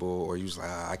vulnerable, or you was like,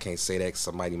 I can't say that 'cause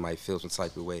somebody might feel some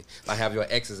type of way? Like, have your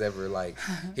exes ever like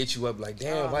hit you up like,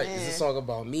 damn, why is this song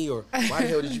about me, or why the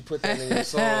hell did you put that in your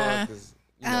song? 'Cause,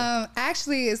 you know.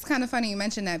 Actually, it's kind of funny you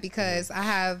mentioned that, because I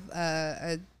have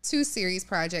a 2-series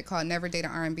project called Never Date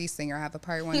an R&B Singer. I have a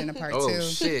part 1 and a part 2. Oh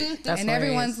shit! And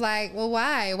everyone's like, well,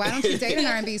 why don't you date an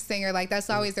R&B singer? Like, that's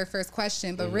always their first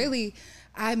question. But really,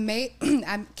 I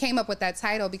came up with that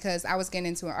title because I was getting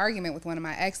into an argument with one of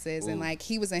my exes, and like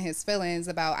he was in his feelings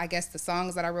about, I guess, the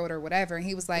songs that I wrote or whatever, and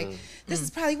he was like, "This is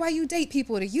probably why you date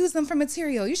people, to use them for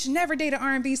material. You should never date an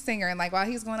R&B singer." And like while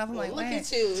he's going up, I'm like, look man.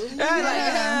 at you.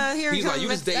 He's like, you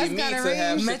just dating me to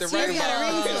have shit to write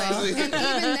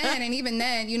about. And even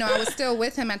then, you know, I was still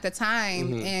with him at the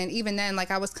time, and even then,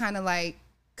 like I was kind of like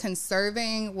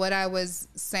conserving what I was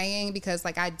saying, because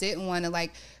like I didn't want to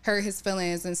like hurt his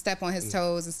feelings and step on his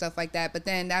toes and stuff like that. But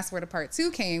then that's where the part 2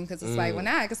 came, because it's like, well,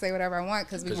 now I can say whatever I want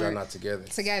because we weren't not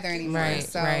together anymore. Right,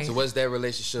 so So was that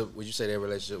relationship, would you say that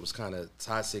relationship was kind of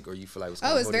toxic, or you feel like it was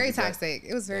it was very toxic.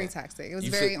 It was very toxic. It was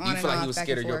very on and off. You feel like he was back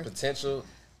scared and of your forth. potential?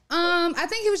 I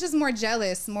think he was just more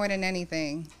jealous more than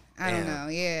anything. I don't know.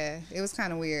 Yeah, it was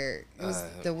kind of weird. It was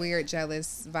the weird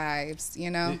jealous vibes, you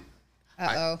know.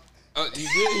 Oh, you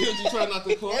did? You try not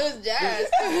to call? It was jazz.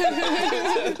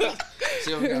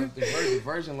 See, the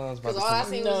virgin lungs. Because all I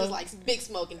seen was just like big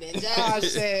smoke and then jazz. Oh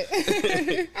shit!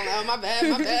 I'm like, oh, my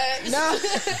bad. No,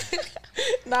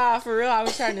 nah, for real. I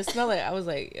was trying to smell it. I was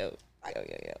like, yo.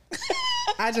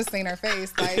 I just seen her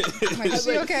face. Like is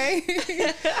she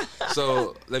okay?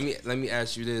 So let me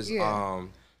ask you this. Yeah.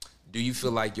 Do you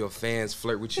feel like your fans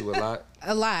flirt with you a lot?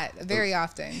 A lot, very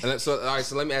often. So, all right.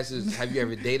 So let me ask you: have you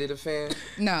ever dated a fan?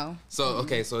 No. So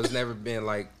okay, so it's never been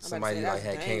like somebody like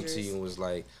had came to you and was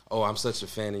like, "Oh, I'm such a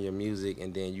fan of your music,"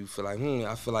 and then you feel like,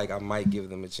 I feel like I might give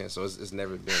them a chance. So it's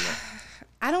never been like.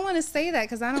 I don't want to say that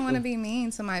because I don't want to be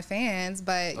mean to my fans,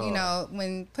 but you know,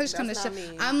 when push comes to shove,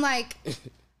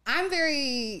 I'm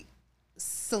very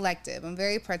selective. I'm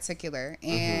very particular,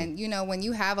 and you know, when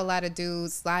you have a lot of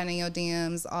dudes sliding in your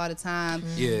DMs all the time,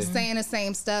 saying the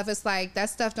same stuff, it's like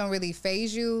that stuff don't really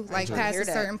phase you like past a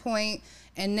certain point.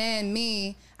 And then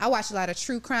I watch a lot of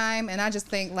true crime, and I just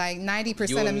think like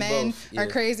 90% of men are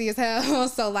crazy as hell.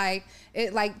 So like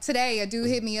today, a dude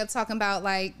hit me up talking about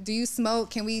like, do you smoke?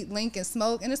 Can we link and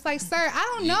smoke? And it's like, sir,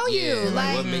 I don't know you.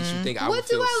 Like, what makes you think I would what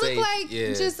do feel I look safe? like?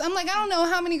 Just I'm like, I don't know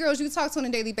how many girls you talk to on a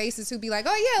daily basis who be like,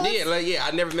 oh yeah,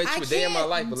 I never met you a day in my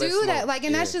life, but let's do that. smoke. Like,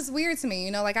 and that's just weird to me.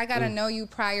 You know, like I gotta know you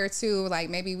prior to like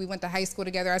maybe we went to high school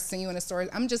together. I seen you in a store.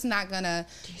 I'm just not gonna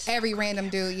every random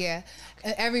dude.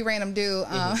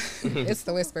 It's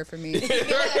the whisper for me.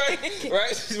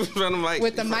 right? From the mic.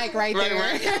 With the mic right there.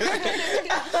 Right.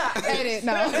 Edit,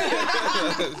 no.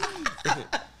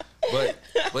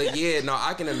 but yeah, no,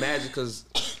 I can imagine because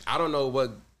I don't know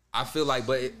what I feel like,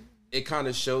 but it kind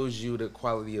of shows you the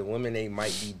quality of women they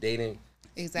might be dating.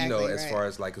 Exactly. You know, as far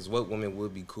as like, because what women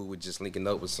would be cool with just linking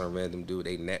up with some random dude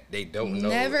they don't know.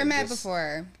 Never met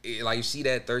before. Like, you see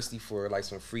that thirsty for like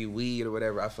some free weed or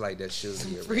whatever, I feel like that should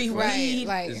be a free weed. Right.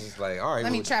 Like, it's just like, all right.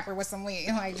 Let me trap her with some weed.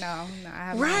 Like, no, I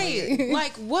haven't. Right.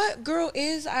 Like, what girl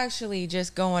is actually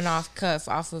just going off cuff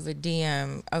off of a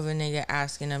DM of a nigga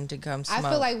asking them to come smoke? I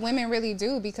feel like women really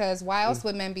do, because why else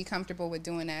would men be comfortable with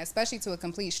doing that, especially to a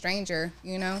complete stranger,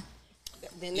 you know?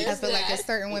 Then I feel like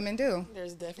certain women do.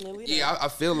 There's definitely that. Yeah, I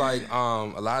feel like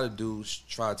a lot of dudes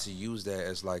try to use that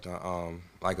as like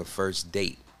a first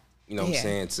date. You know what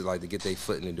I'm saying? To get their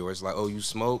foot in the door. It's like, oh, you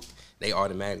smoke? They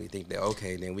automatically think that,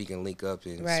 okay, then we can link up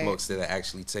and smoke instead of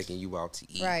actually taking you out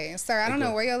to eat. Right. Sir, I don't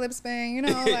know where your lips been, you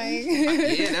know, like.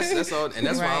 Yeah, that's all. And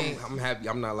that's why I'm happy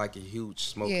I'm not like a huge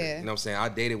smoker. Yeah. You know what I'm saying? I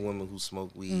dated women who smoke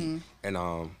weed. And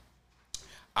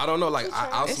I don't know, like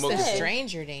I'll smoke. It's the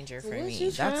stranger danger for me.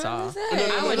 That's all. No.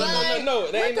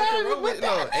 There ain't nothing wrong with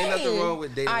ain't nothing wrong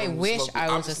with dating. I wish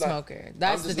I was a smoker.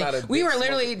 That's the thing. We were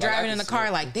literally driving in the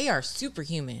car like, they are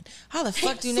superhuman. How the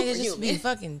fuck do niggas just be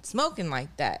fucking smoking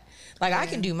like that? Like, I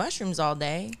can do mushrooms all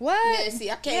day. What? Yeah, see,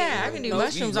 I can't. Yeah, I can do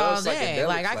mushrooms all day.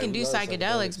 Like, I can do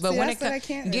psychedelics, but when it comes,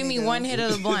 give me one hit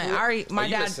of the blunt. My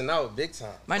dad, missing out big time.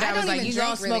 My dad was like, you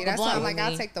gonna smoke a blunt with me?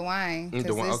 I'll take the wine,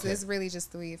 because it's really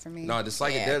just the weed for me. No, the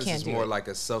psychedelics is more like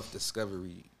a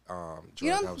self-discovery drug. You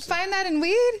don't find that in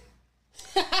weed?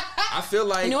 I feel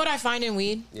like, you know what I find in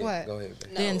weed? Yeah, what? Go ahead,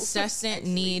 babe. The incessant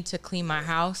need to clean my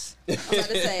house I'm about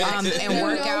to say, and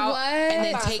work out, and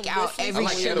then Buy take some out good every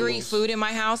like sugary edibles. food in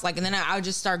my house. Like, and then I would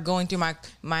just start going through my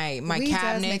Weed does make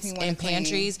cabinets me wanna and clean.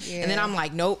 pantries, Yeah. and then I'm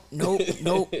like, nope.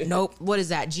 What is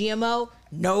that? GMO?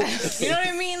 Nope. You know what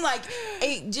I mean? Like,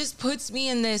 it just puts me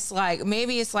in this, like,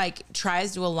 maybe it's like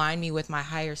tries to align me with my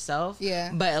higher self,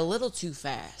 but a little too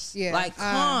fast. Yeah. Like,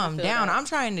 calm down. that. I'm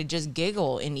trying to just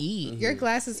giggle and eat. Your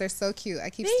glasses are so cute. I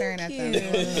keep staring at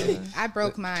them. I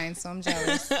broke mine, so I'm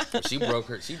jealous. She broke.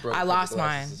 I lost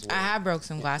mine. glasses as well. I have broke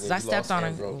some glasses. Yeah, I you stepped lost on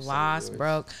and a broke some lost, of yours.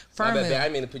 broke. I Firm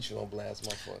didn't mean to put you on blast.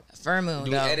 My fault. Firm moon,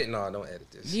 Do we though. edit? No, don't edit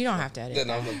this. You don't have to edit.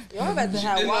 No, y'all about to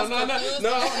have no. You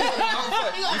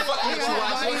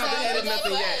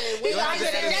nothing yet. I should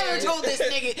have never told this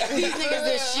nigga. These niggas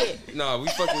this shit. No, we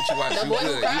fucking with you, watch. You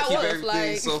good. You keep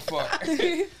everything so far.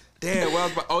 Damn. Well,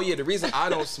 the reason I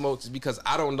don't smoke is because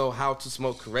I don't know how to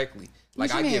smoke correctly.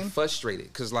 Like, I get frustrated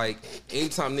because, like,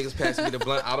 anytime niggas pass me the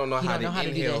blunt, I don't know how to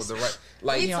inhale the right.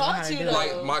 Like, I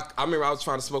remember I was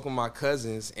trying to smoke with my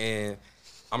cousins, and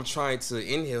I'm trying to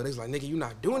inhale. They's like, nigga, you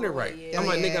not doing it right. Yeah. I'm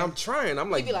like, nigga, I'm trying.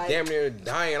 I'm like, damn near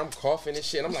dying. I'm coughing and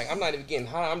shit. I'm like, I'm not even getting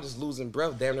high. I'm just losing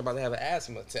breath. Damn near about to have an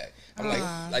asthma attack. I'm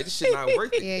like this shit not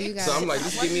working. Yeah, you got so it. I'm like,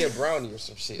 just give me a brownie or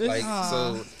some shit. Like,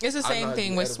 so It's the I know same how to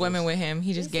thing do with edibles. swimming with him.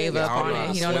 He just gave up I don't on know how it.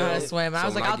 to He don't know how to swim. swim. I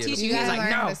was So like, when I I'll get teach a- you. You He's gotta like,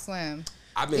 learn how no. to swim.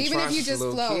 I've been Even trying if you since a just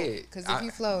little float, kid. because if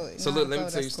you float, So look, let me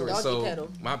tell you a story. Doggy So pedal.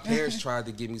 my parents tried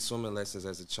to give me swimming lessons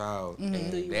as a child, and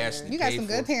they actually you got paid some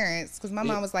for good it. parents, because my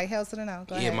mom was like, hell to the no.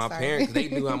 Go Yeah, ahead, my sorry. parents, they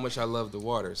knew how much I loved the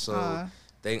water. So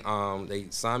They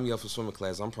signed me up for swimming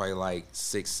class. I'm probably like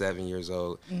 6, 7 years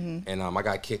old, and I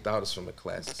got kicked out of swimming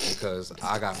classes because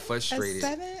I got frustrated.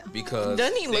 Because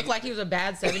doesn't he look like he was a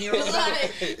bad 7-year-old?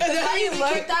 That's how you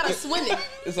learned out of swimming.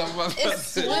 It's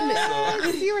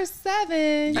swimming. You were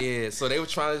 7. Yeah, so they were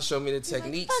trying to show me the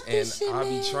techniques, and I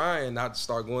be trying not to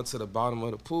start going to the bottom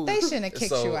of the pool. They shouldn't have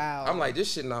kicked you out. I'm like,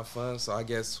 this shit not fun. So I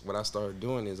guess what I started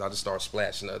doing is I just started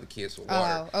splashing other kids with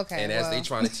water. Oh, okay. And as they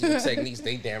trying to teach me techniques,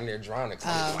 they damn near drowning.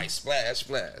 Like splash,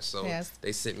 splash. So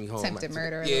they sent me home. Attempted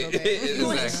murder a yeah, little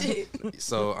bit. exactly.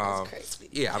 So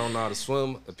yeah, I don't know how to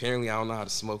swim. Apparently, I don't know how to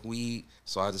smoke weed.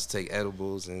 So I just take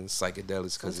edibles and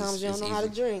psychedelics because sometimes you don't know how to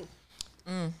drink.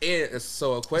 And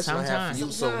so a question I have for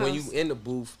you: so when you Sometimes. in the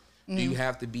booth, do you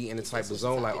have to be in the type of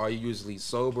zone? Like, are you usually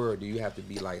sober, or do you have to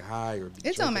be like high or?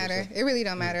 It don't matter. It really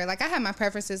don't matter. Like I have my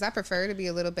preferences. I prefer to be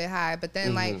a little bit high, but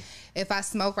then like if I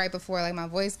smoke right before, like my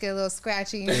voice get a little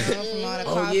scratchy, you know, from all the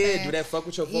coughing. Oh yeah, do that fuck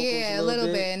with your vocals? Yeah, a little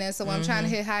bit. And then so when I'm trying to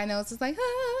hit high notes, it's like,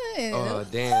 Oh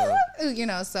damn. you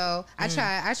know. So I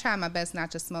try my best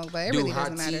not to smoke, but it Do really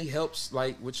hot doesn't matter. tea helps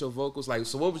like with your vocals? Like,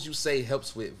 so what would you say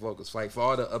helps with vocals? Like for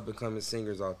all the up and coming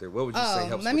singers out there, what would you say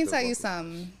helps? Let me with tell their you vocals?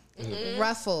 something.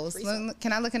 Ruffles.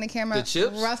 Can I look in the camera? The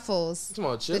chips? Ruffles. Come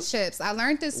on, chips. The chips. I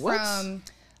learned this What? from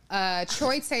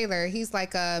Troy Taylor. He's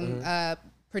like a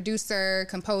producer,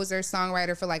 composer,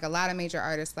 songwriter for like a lot of major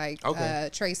artists like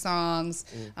Trey Songz,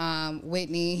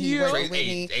 Whitney. He worked with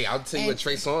Whitney. Hey, I'll tell you what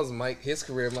Trey Songz his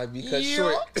career might be cut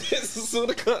short. Soon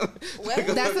to come.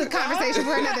 That's a conversation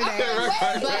for another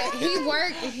day. But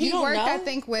he worked, I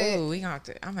think, with. Oh, I'm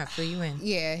gonna have to fill you in.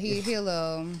 Yeah, he a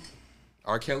little.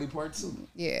 R. Kelly part 2.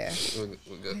 Yeah.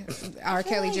 We're good. R.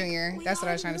 Kelly Jr. That's what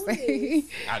I was trying to say.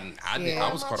 I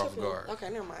was caught off guard.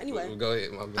 Okay, never mind. Anyway. Go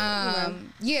ahead, my bad.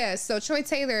 Yeah, so Troy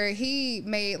Taylor, he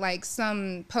made like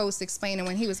some post explaining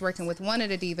when he was working with one of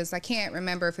the divas. I can't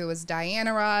remember if it was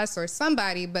Diana Ross or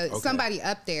somebody, but somebody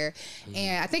up there.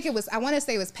 And I think I want to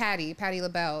say it was Patti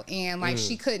LaBelle. And like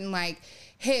she couldn't like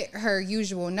hit her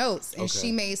usual notes. And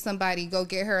she made somebody go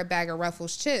get her a bag of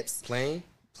Ruffles chips.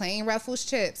 Plain Ruffles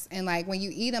chips. And like when you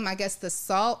eat them, I guess the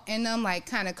salt in them like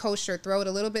kind of coats your throat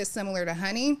a little bit similar to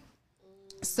honey.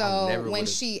 So when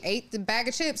she ate the bag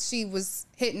of chips, she was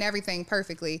hitting everything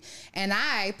perfectly. And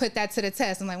I put that to the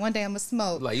test. I'm like, one day I'm going to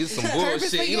smoke. Like, you some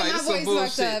bullshit. You like, my some voice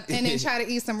bullshit. Up and then try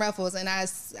to eat some Ruffles. And I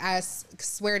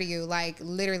swear to you, like,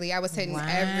 literally, I was hitting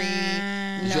every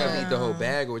Did you ever eat the whole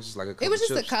bag or just like a couple? It was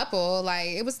just chips? a couple. Like,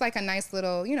 it was like a nice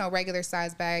little, regular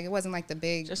size bag. It wasn't like the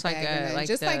big Just like bag.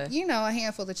 A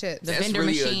handful of chips. The vendor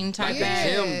machine type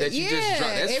bag. Gym that you just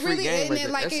dropped. That's it free really game isn't right it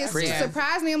there. like That's it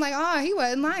surprised me. I'm like, oh, he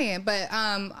wasn't lying. But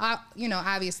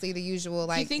obviously the usual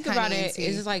like. If you think about it,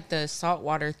 is like the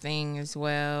saltwater thing as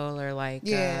well, or like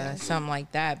something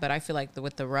like that. But I feel like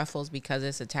with the Ruffles, because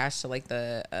it's attached to like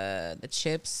the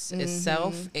chips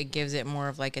itself, it gives it more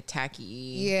of like a tacky.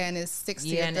 Yeah, and it sticks to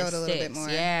your throat a little bit more.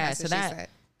 Yeah, that's so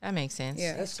that makes sense.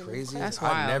 Yeah, that's crazy. That's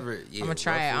wild. I'm gonna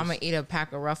try it. I'm gonna eat a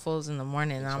pack of Ruffles in the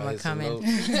morning, and I'm gonna come in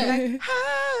like,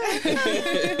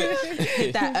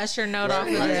 that Usher note off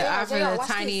of the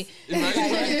tiny. Like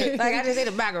I just ate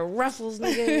a bag of Ruffles,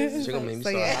 nigga. She gonna make me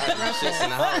start hiding shit in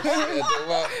the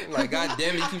house. I'm like, God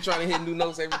damn it, you keep trying to hit new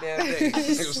notes every damn day. They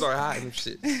gonna start hiding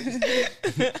shit.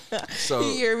 So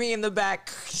you hear me in the back.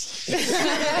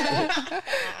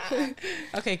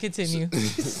 Okay, continue.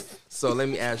 So let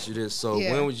me ask you this. So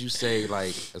when would you say,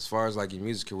 like, as far as like your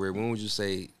music career, when would you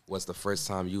say was the first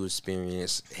time you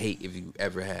experienced hate, if you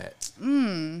ever had,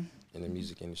 in the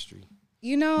music industry?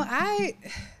 I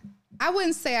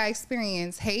wouldn't say I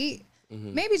experienced hate.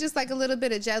 Maybe just like a little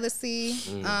bit of jealousy.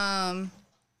 Some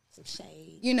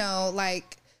shade.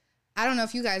 Like I don't know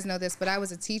if you guys know this, but I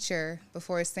was a teacher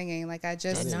before singing. Like I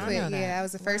just quit. Yeah, I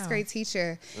was a first grade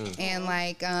teacher, and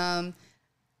like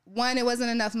one, it wasn't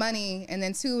enough money, and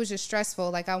then two, it was just stressful.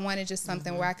 Like I wanted just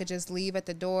something where I could just leave at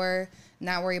the door,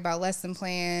 not worry about lesson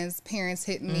plans, parents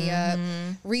hitting me up,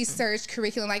 research,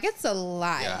 curriculum. Like it's a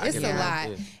lot. Yeah, it's a lot.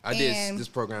 Yeah. I did this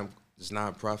program, this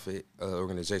nonprofit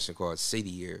organization called City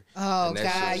Year. Oh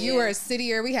God, you were a City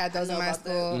Year. We had those in my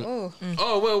school.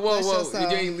 Oh,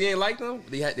 whoa! You ain't like them?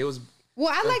 They was. Well,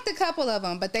 I liked a couple of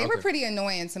them, but they were pretty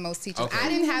annoying to most teachers. I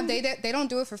didn't have they don't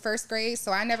do it for first grade,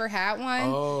 so I never had one.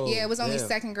 Oh, yeah, it was only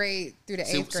second grade through the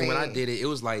eighth grade. So when I did it, it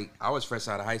was like I was fresh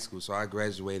out of high school, so I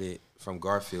graduated from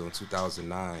Garfield in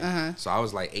 2009. So I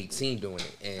was like 18 doing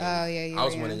it, and I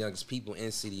was one of the youngest people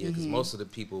in City Year because most of the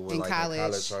people were in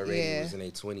college already, was in their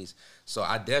 20s. So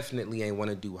I definitely ain't want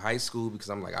to do high school because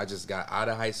I'm like I just got out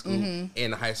of high school,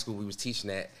 and the high school we was teaching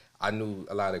at, I knew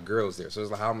a lot of girls there. So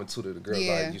it's like how I'm gonna tutor the girls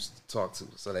I used to talk to.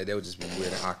 So that they would just be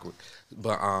weird and awkward.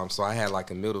 But so I had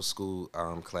like a middle school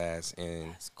class,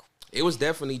 and it was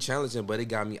definitely challenging, but it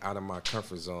got me out of my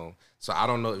comfort zone. So I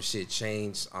don't know if shit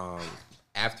changed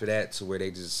after that to where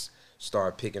they just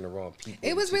start picking the wrong people.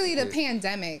 It was really the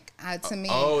pandemic to me,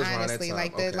 honestly.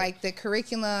 Like the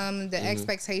curriculum, the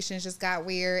expectations just got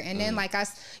weird. And then like I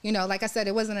said,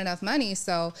 it wasn't enough money.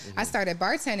 So I started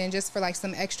bartending just for like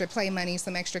some extra play money,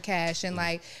 some extra cash. And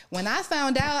like when I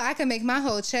found out I could make my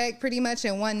whole check pretty much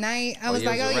in one night, I was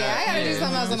like, oh yeah, I gotta do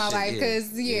something else in my life.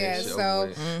 Cause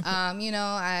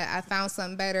I found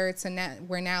something better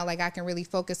where now like I can really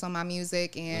focus on my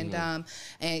music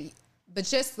but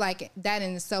just like that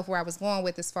in itself, where I was going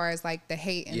with as far as like the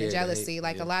hate and the jealousy,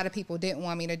 a lot of people didn't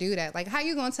want me to do that. Like, how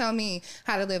you gonna tell me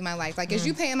how to live my life? Like, is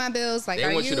you paying my bills? Like,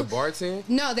 they want you to bartend?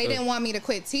 No, they didn't want me to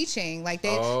quit teaching. Like,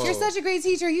 you're such a great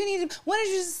teacher. You need to. Why don't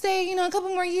you just stay? A couple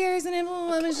more years, and then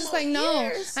I was just like,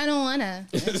 no, I don't wanna.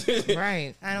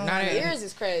 Right. I don't wanna. Years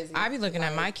is crazy. I be looking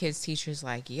at my kids' teachers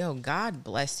like, yo, God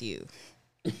bless you.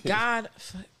 God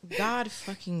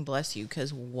fucking bless you.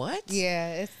 Cause what?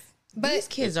 Yeah. But these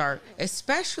kids are,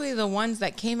 especially the ones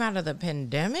that came out of the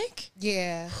pandemic.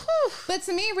 Yeah. Whew. But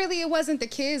to me, really, it wasn't the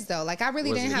kids, though. Like, I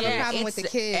really didn't have a problem with the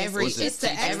kids. It's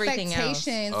the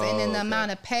expectations and then the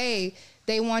amount of pay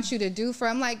they want you to do for.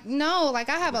 I'm like, no, like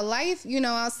I have a life,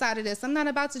 outside of this. I'm not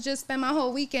about to just spend my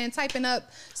whole weekend typing up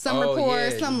some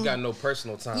report. You got no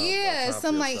personal time. Yeah,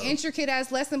 some like intricate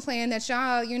ass lesson plan that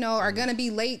y'all, are gonna be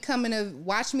late coming to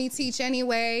watch me teach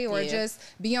anyway, or just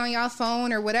be on y'all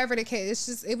phone or whatever the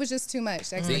case. It was just too much.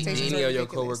 The expectations. Did any of your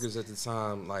coworkers at the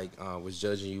time was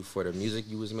judging you for the music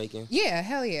you was making? Yeah,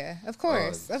 hell yeah, of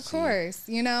course,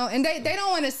 and they don't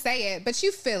want to say it, but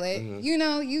you feel it.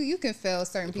 You can feel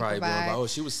certain people vibe. Oh,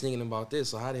 she was singing about this,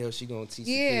 so how the hell she gonna teach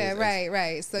the kids? Yeah,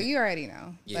 right. So you already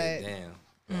know. Yeah, damn.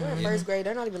 We're in first grade.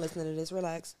 They're not even listening to this.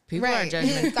 Relax. People are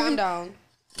judging. Calm down.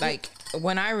 Like,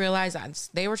 when I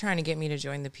realized they were trying to get me to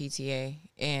join the PTA,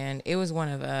 and it was one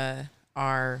of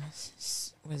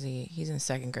he's in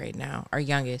second grade now, our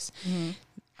youngest.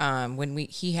 When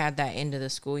he had that end of the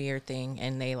school year thing,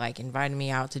 and they like invited me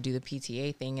out to do the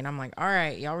PTA thing, and I'm like, all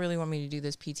right, y'all really want me to do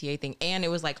this PTA thing? And it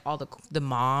was like all the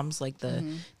moms, like the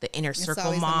inner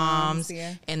circle moms,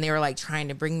 and they were like trying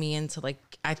to bring me into like,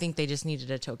 I think they just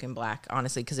needed a token black,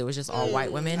 honestly, because it was just all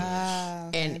white women.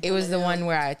 And it was the one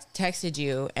where I texted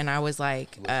you, and I was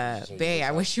like, bae,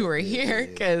 I wish you were here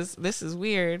because this is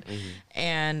weird.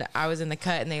 And I was in the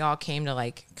cut, and they all came to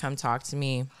like come talk to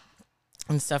me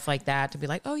and stuff like that, to be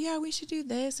like, oh yeah, we should do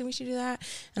this and we should do that.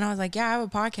 And I was like, yeah, I have a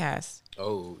podcast.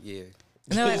 Oh yeah.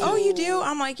 And they're like, oh, you do?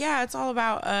 I'm like, yeah, it's all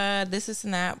about this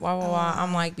and that, blah, blah, blah.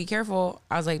 I'm like, be careful.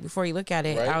 I was like, before you look at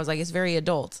it, I was like, it's very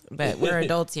adult, but we're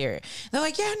adults here. They're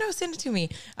like, yeah, no, send it to me.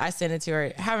 I sent it to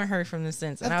her. Haven't heard from them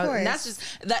since. And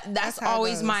that's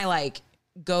always my like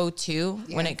go-to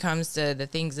when it comes to the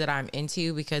things that I'm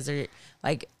into, because they're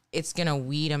like, it's gonna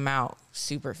weed them out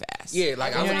super fast. Yeah,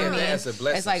 like I look at that as a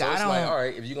blessing. It's like, all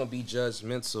right, if you're gonna be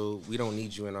judgmental, we don't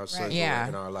need you in our circle,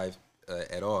 in our life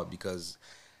at all. Because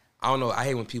I don't know, I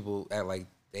hate when people act like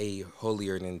they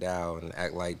holier than thou and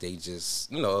act like they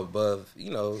just above,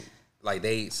 like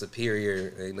they superior.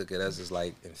 They look at us as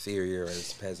like inferior,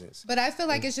 as peasants. But I feel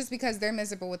like it's just because they're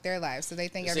miserable with their lives, so they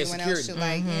think everyone else should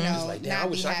like like, damn, I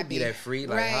wish I could be that free.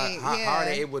 Like how are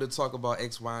they able to talk about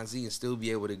X, Y, and Z and still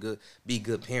be able to be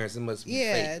good parents? It must be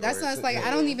fake. That's why it's like I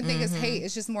don't even think it's hate.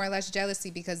 It's just more or less jealousy,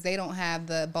 because they don't have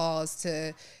the balls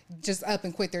to just up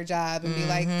and quit their job and be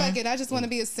like, fuck it, I just want to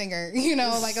be a singer.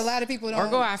 Like a lot of people don't. Or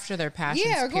go after their passions.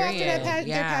 Yeah, or go after their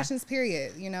passions.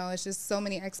 Period. It's just so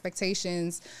many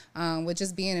expectations with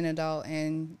just being an adult,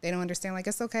 and they don't understand. Like,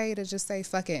 it's okay to just say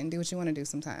fuck it and do what you want to do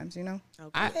sometimes.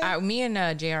 Okay. Me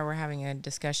and JR were having a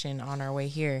discussion on our way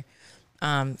here,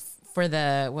 for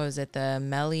the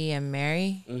Melly and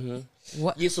Mary.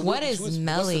 What is Melly? What's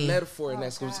the metaphor in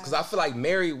that school? Because I feel like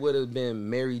Mary would have been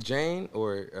Mary Jane,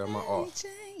 or am I off?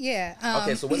 Yeah.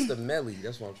 Okay, so what's the Melly?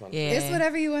 That's what I'm trying to say. It's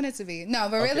whatever you want it to be. No,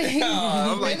 but really.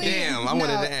 I'm like, damn, I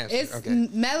wanted to answer.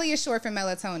 Melly is short for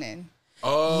melatonin.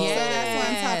 Oh, so that's what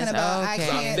I'm talking about. Okay. I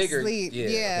can't sleep.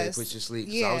 Okay, put you sleep.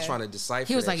 So I was trying to decipher.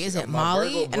 He was like, "Is it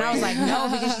Molly?" And I was like, "No,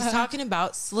 because she's talking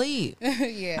about sleep."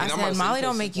 I said, "Molly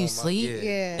don't make you sleep."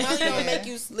 Molly don't make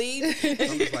you sleep. I'm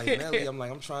just like, Melly.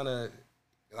 I'm trying to.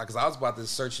 Like, cause I was about to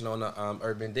searching on the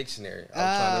Urban Dictionary.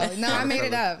 I made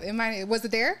it up. Was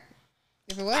it there?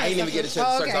 If it was, I didn't even get a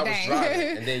chance to search. I was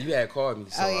driving, and then you had called me,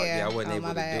 so I wasn't able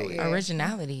to do it.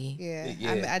 Originality.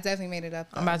 I definitely made it up.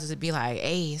 I'm about to be like,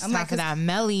 hey, it's talking about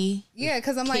Melly. Yeah,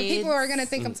 because I'm like, people are gonna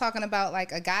think I'm talking about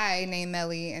like a guy named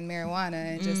Melly and marijuana,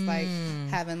 and just like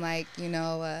having like, you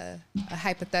know, a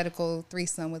hypothetical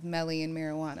threesome with Melly and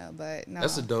marijuana. But no,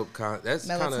 That's a dope that's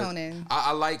melatonin. Kinda,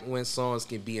 I like when songs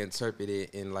can be interpreted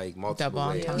in like multiple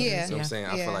ways. Yeah. You know what I'm saying?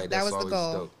 I feel like that that's was the always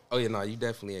goal. dope. Oh yeah, no, you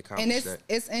definitely accomplished And that.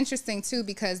 it's interesting too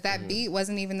because that beat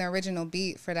wasn't even the original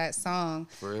beat for that song.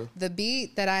 For real? The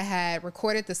beat that I had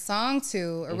recorded the song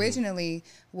to originally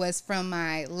was from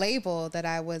my label that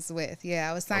I was with. Yeah,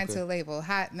 I was signed to a label,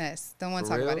 Hot Mess. Don't want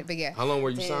to talk about it, but yeah. How long were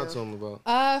you signed to them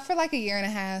about? For like a year and a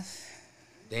half.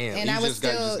 Damn, And you I was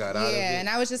just still, got out of it? and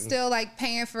I was just still like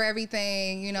paying for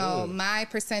everything. You know, my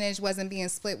percentage wasn't being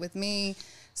split with me.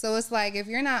 So it's like, if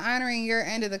you're not honoring your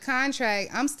end of the contract,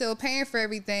 I'm still paying for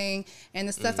everything. And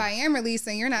the stuff I am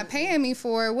releasing, you're not paying me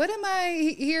for. What am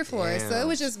I here for? Damn. So it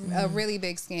was just a really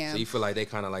big scam. So you feel like they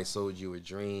kind of like sold you a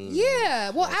dream? Yeah.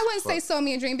 Well, That's I wouldn't say fuck- sold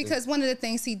me a dream because one of the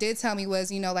things he did tell me was,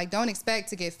 you know, like, don't expect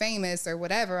to get famous or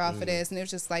whatever off of this. And it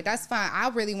was just like, that's fine. I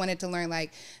really wanted to learn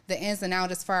like the ins and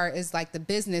outs as far as like the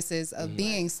businesses of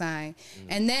being signed.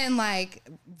 And then like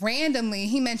randomly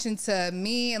he mentioned to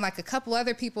me and like a couple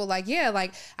other people, like, yeah,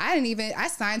 like I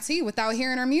signed to you without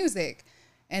hearing her music.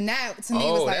 And that to me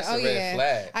was like, that's oh a red yeah,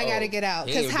 flag. I gotta get out.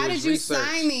 He didn't Because do how his did you research.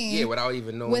 sign me? Yeah, without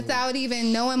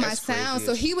even knowing. My That's sound. crazy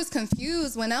So as he was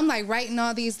confused when I'm like writing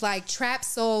all these like trap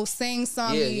soul sing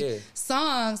songy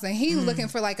songs, and he looking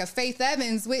for like a Faith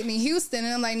Evans, Whitney Houston,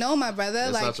 and I'm like, no, my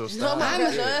brother, That's like not your style.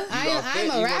 I'm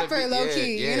a rapper, low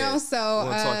key, you know. So you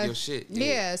wanna talk your shit.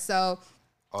 yeah, so.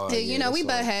 You know, we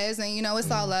butt heads, and you know, it's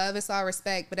all love, it's all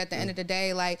respect. But at the end of the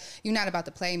day, like, you're not about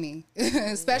to play me,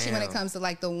 especially when it comes to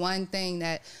like the one thing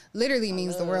that literally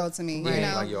means the world to me. You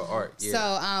know, like your art. Yeah.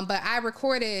 So, but I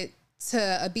recorded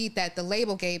to a beat that the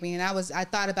label gave me, and I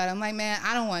thought about it. I'm like, man,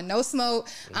 I don't want no smoke.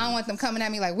 I don't want them coming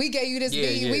at me like, we gave you this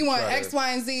beat, we want X, Y,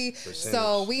 and Z.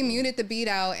 So we muted the beat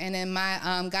out, and then my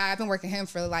guy, I've been working him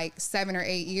for like 7 or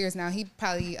 8 years now. He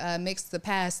probably mixed the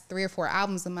past 3 or 4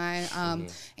 albums of mine.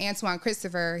 Antoine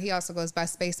Christopher, he also goes by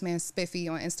Spaceman Spiffy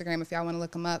on Instagram if y'all want to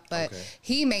look him up. But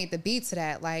he made the beat to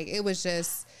that. Like, it was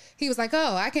just. He was like,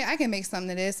 "Oh, I can make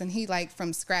something of this," and he like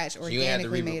from scratch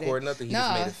organically made it. Nothing. He no,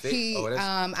 just made it fit? he.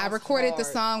 I recorded the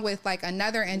song with like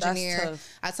another engineer.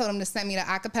 I told him to send me the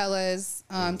acapellas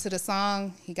to the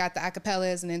song. He got the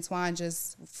acapellas, and then Twan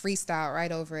just freestyle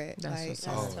right over it. That's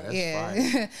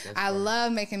yeah. I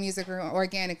love making music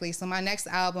organically. So my next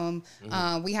album,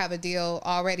 we have a deal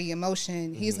already in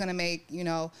motion. He's gonna make, you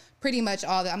know, pretty much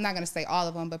all the, I'm not going to say all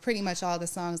of them, but pretty much all the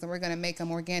songs, and we're going to make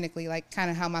them organically, like kind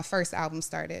of how my first album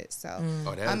started. So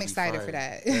I'm excited for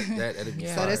that. That'd be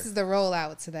So this is the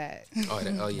rollout to that.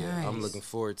 Oh yeah, Nice. I'm looking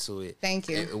forward to it. Thank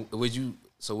you. Would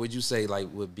you say,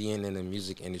 like, with being in the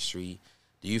music industry,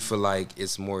 do you feel like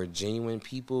it's more genuine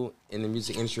people in the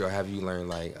music industry, or have you learned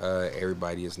like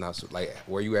everybody is not so, like,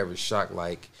 were you ever shocked,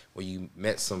 like when you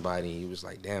met somebody and you was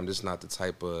like, damn, this is not the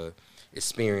type of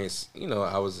experience, you know,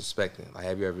 I was expecting? Like,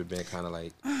 have you ever been kind of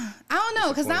like, I don't know,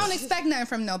 because I don't expect nothing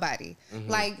from nobody.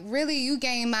 Like, really, you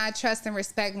gain my trust and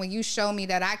respect when you show me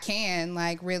that I can,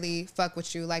 like, really fuck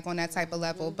with you, like, on that type of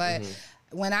level. But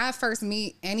when I first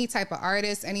meet any type of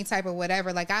artist, any type of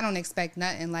whatever, like, I don't expect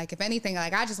nothing. Like, if anything,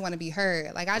 like, I just want to be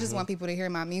heard. Like, I just want people to hear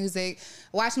my music,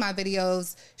 watch my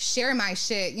videos, share my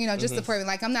shit, you know, just support me.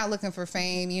 Like, I'm not looking for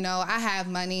fame, you know. I have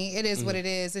money. It is what it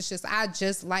is. It's just, I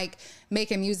just like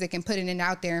making music and putting it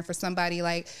out there. And for somebody,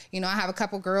 like, you know, I have a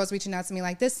couple girls reaching out to me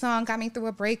like, this song got me through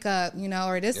a breakup, you know,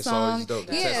 or this It's song. always dope.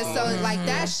 Yeah, so, like,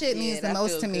 that shit means the that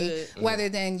most feel to me, good. rather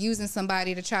than using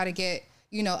somebody to try to get,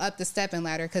 you know, up the stepping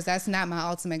ladder, because that's not my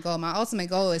ultimate goal. My ultimate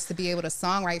goal is to be able to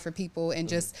songwrite for people and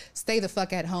just stay the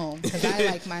fuck at home, because I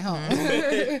like my home.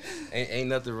 ain't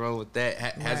nothing wrong with that.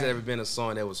 Has it ever been a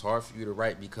song that was hard for you to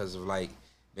write because of like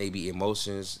maybe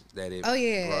emotions that it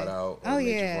brought out, or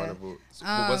made you vulnerable? So,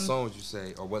 what song would you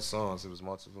say, or what songs? It was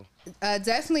multiple.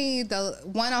 Definitely the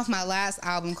one off my last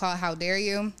album called How Dare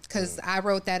You, because I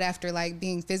wrote that after like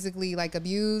being physically like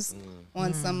abused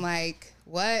on some like,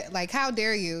 what? Like, how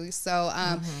dare you? So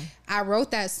I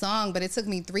wrote that song, but it took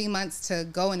me 3 months to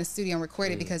go in the studio and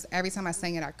record it, because every time I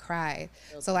sang it, I cried.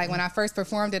 So like when I first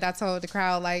performed it, I told the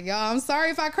crowd like, y'all, I'm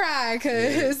sorry if I cry,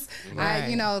 because I,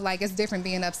 you know, like, it's different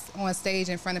being up on stage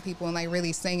in front of people and like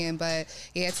really singing. But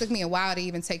yeah, it took me a while to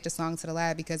even take the song to the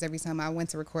lab, because every time I went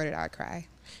to record it, I'd cry.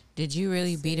 Did you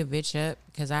really beat a bitch up?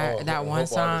 Because that one Hope All Is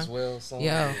song, Well song.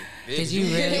 yo, did you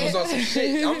really? It was on some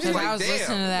shit. I'm just Because like, I was damn.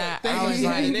 listening to that,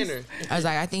 I was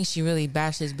like, I think she really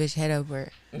bashed this bitch head over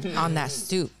on that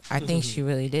stoop. I think she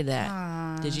really did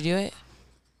that. Did you do it?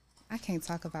 I can't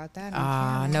talk about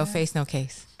that. No face, no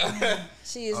case.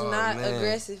 She is not man.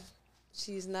 aggressive.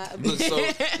 She's not.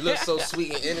 Looks so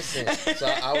sweet and innocent. So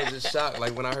I was just shocked.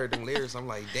 Like when I heard them lyrics, I'm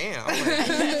like, damn.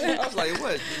 I was like,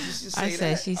 what? Did you just say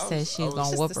that? She said she's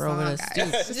gonna whoop her over the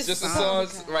stoop. Just the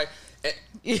songs, right? And,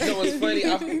 you know what's funny?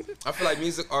 I feel like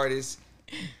music artists,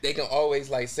 they can always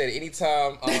like say it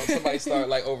anytime somebody start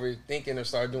like overthinking or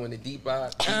start doing the deep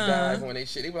dive when they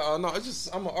shit. They be like, oh no, it's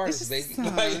just I'm an artist, baby.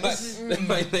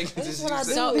 They can just use it.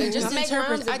 So just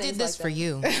interpret. I did this for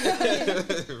you.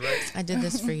 Right? I did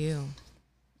this for you.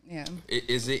 Yeah.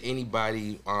 Is it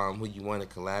anybody who you want to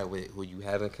collab with who you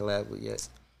haven't collabed with yet?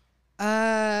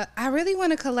 I really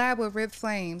want to collab with Rip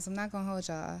Flames. I'm not gonna hold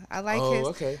y'all. I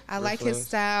like his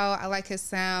style. I like his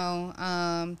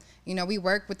sound. You know, we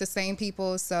work with the same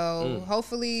people, so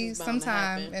hopefully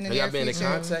sometime in the near y'all been future.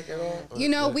 in contact at all? You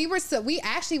know, we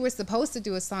actually were supposed to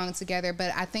do a song together,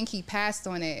 but I think he passed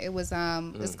on it. It was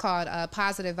it's called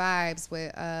Positive Vibes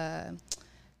with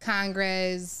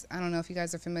Congress. I don't know if you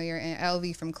guys are familiar, and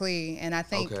LV from Clee, and I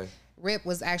think Rip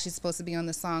was actually supposed to be on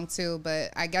the song too,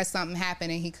 but I guess something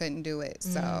happened and he couldn't do it.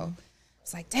 So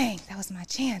it's like, dang, that was my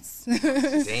chance.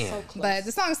 Damn. But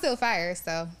the song's still fire,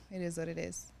 so it is what it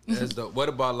is. That's dope. What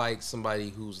about like somebody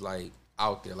who's like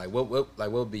out there? Like what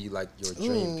would be like your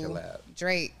dream collab?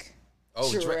 Drake.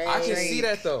 Oh, Drake. I can see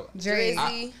that though.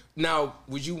 Drake. Now,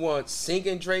 would you want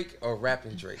singing Drake or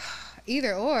rapping Drake?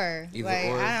 Either or.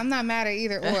 I'm not mad at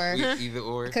either or. Either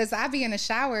or. Because I be in the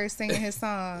shower singing his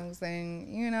songs, and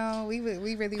you know, we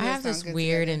really would. I have this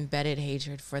weird embedded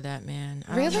hatred for that man.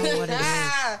 I Really? don't know what it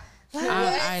is.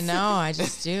 I know, I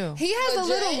just do. He has a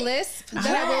little lisp that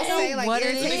I will say, like, what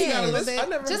it irritates me a little is.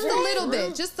 bit. Just a little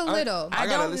bit. Just a little. I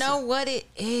don't know what it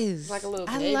is. Like a little.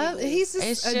 I love. He's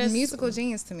It's a just- musical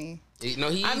genius to me. No,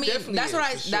 he I mean, definitely that's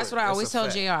what is, for that's sure. what I always a tell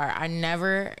fact. JR. I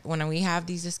never, when we have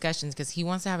these discussions, because he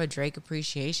wants to have a Drake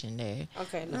appreciation day.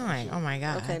 Okay, no. I'm like, oh my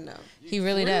god. Okay, no. He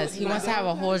really does. He wants to have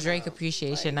a whole Drake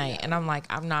appreciation night, and I'm like,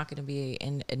 I'm not going to be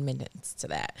in admittance to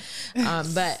that.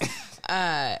 But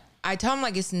I tell him,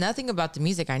 like, it's nothing about the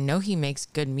music. I know he makes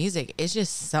good music. It's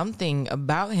just something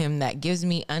about him that gives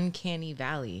me uncanny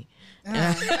valley.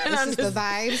 This is the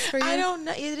vibes for you. I don't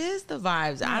know. It is the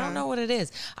vibes. I don't know what it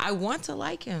is. I want to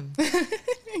like him.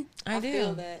 I do.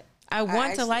 feel that. I want to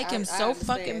actually- like him I so understand.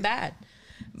 fucking bad.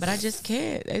 But I just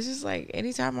can't. It's just like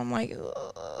anytime I'm like,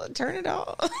 turn it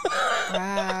off.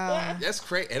 Wow. That's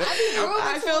crazy. And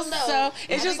I feel so.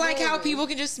 It's just like how people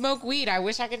can just smoke weed. I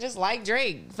wish I could just like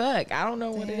Drake. Fuck. I don't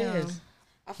know what it is.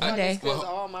 I feel One like day. it's because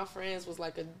all my friends was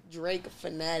like a Drake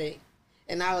fanatic,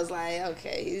 and I was like,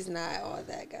 okay, he's not all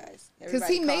that, guys. Because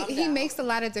Everybody calm down. makes a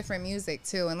lot of different music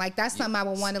too, and like that's something I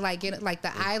would want to like get like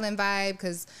the island vibe,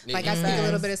 because like I speak a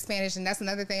little bit of Spanish, and that's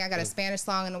another thing. I got a Spanish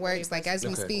song in the works, like as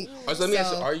we speak. Oh, so let me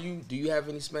ask you, do you have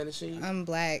any Spanish in you? I'm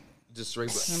black. Just straight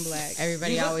black. I'm black.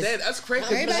 Everybody You look always. That's crazy.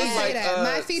 Everybody It's say like, that.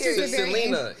 My features are very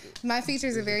Selena. My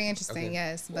features are very interesting. Okay.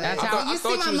 Yes, but That's when how- you I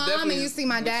thought see my you was mom and definitely you see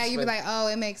my dad, you be respect- like, oh,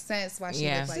 it makes sense why she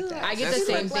Yeah, looks like that. I get That's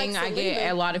the same like thing. I get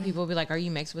Selena. a lot of people be like, "Are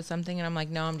you mixed with something?" And I'm like,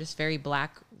 "No, I'm just very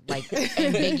black, like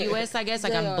ambiguous. I guess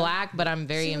like I'm black, but I'm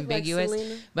very She look like ambiguous."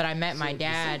 Selena. But I met my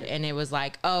dad, and it was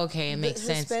like, "Oh, okay, it makes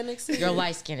sense. Hispanic Selena. You're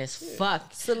light skinned as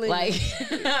fuck." Selena. Like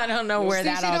I don't know where See,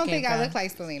 that she all don't came think from. I look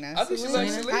like Selena. I think she looks like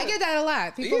Selena. I get that a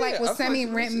lot. People Yeah, like will I send me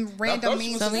thought she was- I random thought she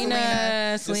memes was of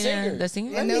Selena. Selena, the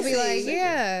singer. And me they'll be see. like,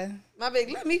 yeah. My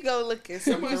big, let me go look at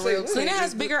something Somebody say- real quick. Selena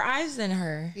has bigger eyes than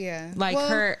her. Yeah. Like Well,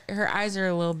 her eyes are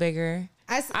a little bigger.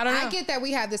 I don't know. get that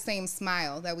we have the same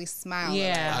smile, that we smile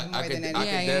Yeah. a lot more than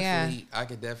anything. I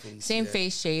could definitely see Same that.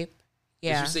 face shape. Did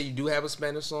Yeah. you say you do have a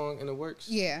Spanish song in the works?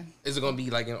 Yeah. Is it gonna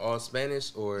be like in all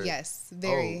Spanish or? Yes.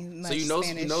 Very Oh, much so you know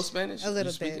Spanish. you know Spanish? A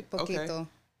little You speak bit. it? Okay. Poquito.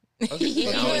 Okay. I don't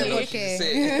even know what you Okay.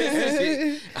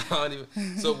 said. I don't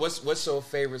even. So what's your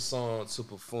favorite song to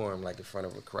perform like in front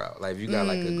of a crowd? Like if you got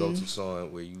like a go-to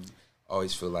song where you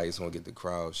always feel like it's gonna get the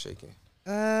crowd shaking.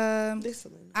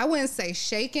 I wouldn't say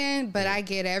shaking, but I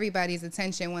get everybody's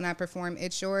attention when I perform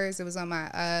It's Yours. It was on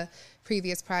my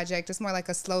previous project. It's more like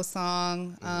a slow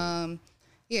song.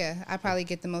 Yeah, I probably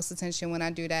get the most attention when I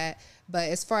do that. But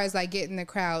as far as like getting the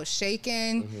crowd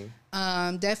shaking,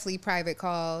 definitely Private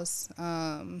Calls.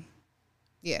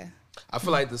 Yeah. I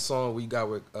feel like the song we got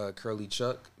with Curly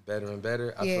Chuck, Better and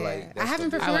Better. I feel like I that's haven't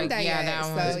gonna be- performed that yeah, yet. that So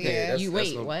one. Yeah, yeah, that's- You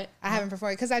wait, what- what? I haven't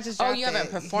performed because I just Oh, dropped you haven't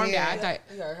it. performed Yeah. it. I thought.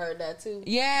 You heard that too.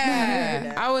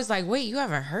 Yeah, I was like, wait, you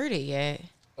haven't heard it yet?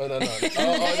 Oh no. You said,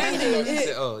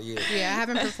 oh yeah. Yeah, I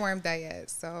haven't performed that yet.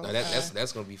 So No,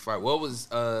 that's gonna be fire. What was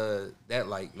that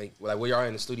like? Were y'all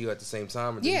in the studio at the same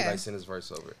time, or did Yeah. you like send his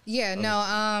verse over? yeah,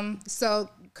 no. So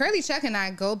Curly Chuck and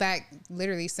I go back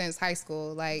literally since high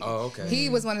school. Like, he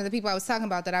was one of the people I was talking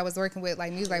about that I was working with.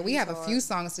 Like, he was like, we have a few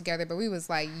songs together, but we was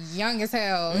like young as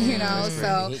hell, you know.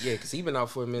 So yeah, because he been out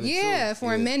for a minute. Yeah,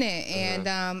 for a minute, and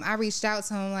I reached out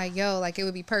to him like, yo, like it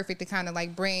would be perfect to kind of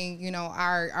like bring, you know,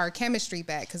 our chemistry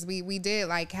back, because we did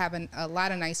like have a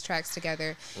lot of nice tracks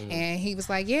together, and he was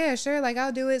like, yeah, sure, like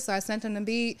I'll do it. So I sent him the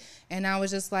beat, and I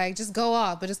was just like, just go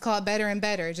off, but just call it Better and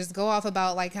Better. Just go off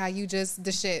about like how you just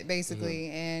the shit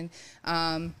basically. And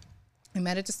we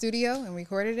met at the studio and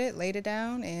recorded it, laid it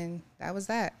down, and that was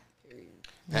that.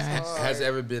 Has there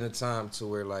ever been a time to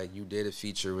where like you did a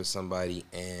feature with somebody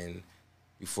and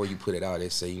before you put it out, they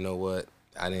say, you know what,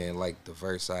 I didn't like the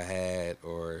verse I had,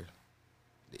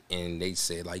 and they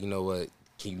said like, you know what,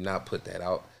 can you not put that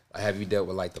out? Have you dealt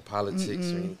with like the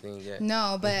politics or anything yet?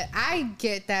 No, but I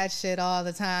get that shit all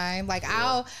the time. Like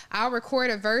I'll record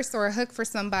a verse or a hook for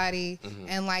somebody,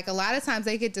 and like a lot of times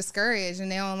they get discouraged and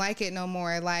they don't like it no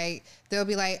more. Like they'll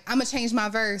be like, I'm gonna change my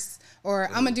verse, or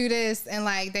I'm gonna do this, and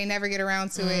like they never get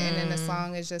around to it, and then the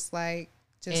song is just like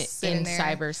sitting in there.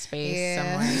 cyberspace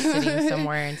somewhere, sitting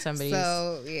somewhere in somebody's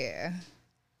file. Yeah.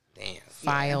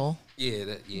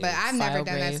 But I've never done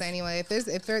grave. that. So anyway,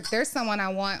 if there's someone I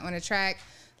want on a track,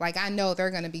 like I know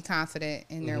they're gonna be confident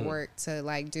in their work to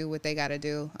like do what they gotta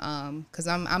do. Cause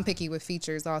I'm picky with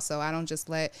features also. I don't just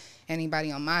let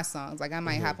anybody on my songs. Like I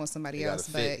might hop on somebody else,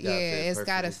 but it's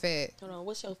gotta fit. Hold on,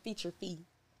 what's your feature fee?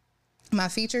 My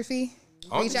feature fee?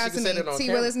 Reach out to me,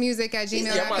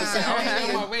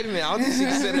 twillismusic@gmail.com. Wait a minute, I don't think she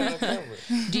can say that on camera.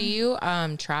 Do you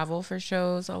travel for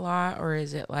shows a lot, or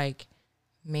is it like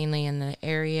mainly in the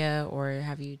area, or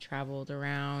have you traveled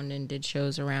around and did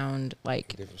shows around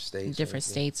like different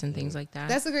states and things like that?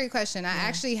 That's a great question. I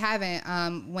actually haven't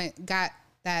got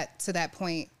that to that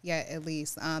point yet, at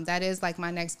least. That is like my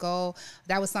next goal.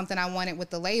 That was something I wanted with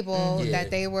the label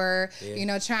that they were, you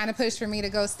know, trying to push for me to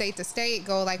go state to state,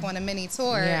 go like on a mini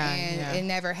tour, and it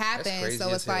never happened.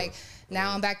 So it's like,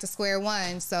 now I'm back to square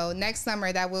one. So next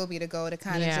summer that will be the goal, to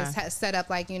kind of just set up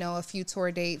like, you know, a few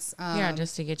tour dates.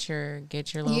 Just to get your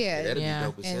little that'd be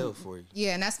dope as hell for you.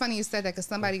 Yeah, and that's funny you said that, because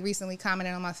somebody recently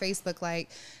commented on my Facebook like,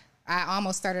 I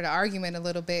almost started an argument a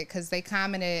little bit, because they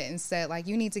commented and said like,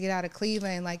 you need to get out of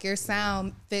Cleveland, like your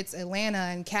sound fits Atlanta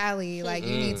and Cali, like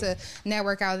you need to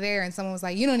network out there. And someone was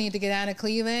like, you don't need to get out of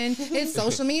Cleveland, it's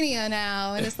social media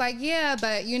now. And it's like, yeah,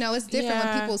 but you know, it's different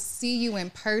when people see you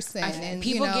in person, and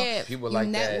people you know, get people like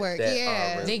network.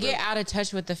 They get out of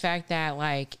touch with the fact that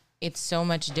like it's so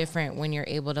much different when you're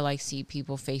able to like see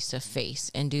people face to face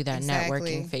and do that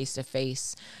networking face to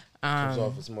face.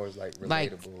 It's more like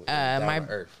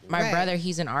relatable. My brother,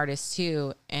 he's an artist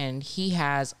too, and he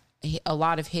has a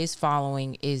lot of his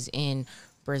following is in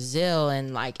Brazil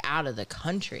and like out of the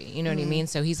country. You know what I mean?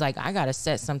 So he's like, I gotta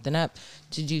set something up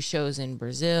to do shows in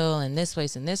Brazil and this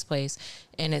place and this place,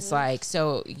 and it's like,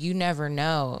 so you never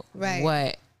know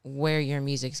where your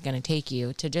music's gonna take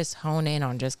you. To just hone in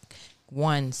on just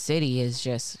one city is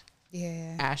just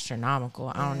astronomical.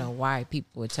 I don't know why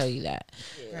people would tell you that.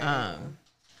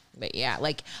 But yeah,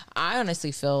 like I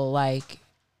honestly feel like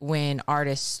when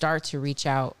artists start to reach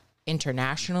out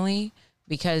internationally,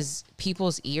 because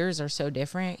people's ears are so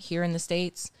different here in the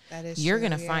States, you're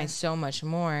going to find so much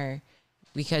more,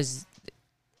 because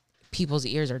people's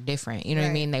ears are different. You know what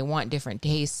I mean? They want different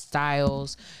tastes,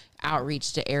 styles,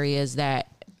 outreach to areas that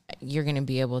you're going to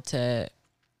be able to,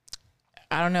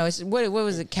 I don't know. It's what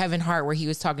was it? Kevin Hart, where he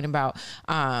was talking about,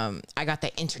 I got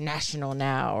the international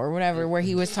now or whatever, where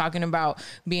he was talking about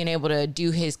being able to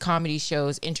do his comedy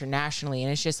shows internationally.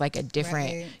 And it's just like a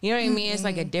different, you know what I mean? It's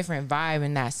like a different vibe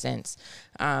in that sense.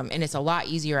 And it's a lot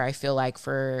easier, I feel like,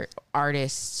 for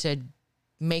artists to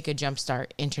make a jump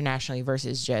start internationally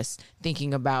versus just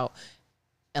thinking about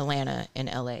Atlanta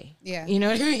and LA. Yeah. You know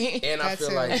what I mean? And I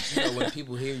feel like, you know, when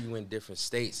people hear you in different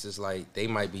states, it's like they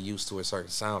might be used to a certain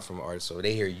sound from an artist. So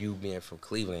they hear you being from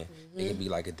Cleveland, it can be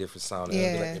like a different sound.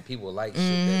 And, like, and people like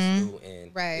shit that's new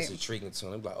and it's intriguing to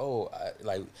them. They're like, oh,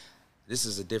 like this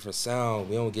is a different sound.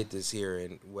 We don't get this here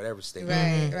in whatever state.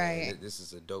 Right. This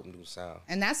is a dope new sound.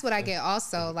 And that's what I get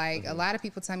also. Like, a lot of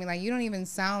people tell me, like, you don't even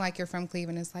sound like you're from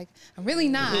Cleveland. It's like, I'm really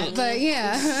not. But,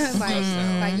 yeah.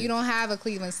 like, you don't have a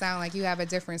Cleveland sound. Like, you have a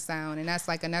different sound. And that's,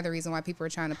 like, another reason why people are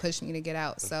trying to push me to get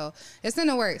out. So, it's in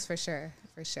the works, for sure.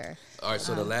 For sure. All right,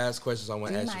 so the last questions I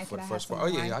want to ask you for the first part. Oh,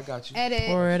 yeah, I got you. Edit.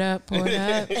 Pour it up.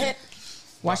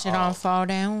 Watch it all fall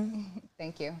down.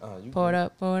 Thank you. Pour it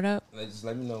up. Just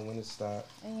let me know when it stops.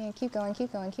 Yeah, keep going.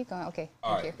 Okay.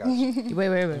 All right, got you. Wait.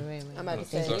 I'm about to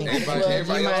say. So You might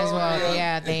as well.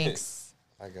 Yeah, thanks.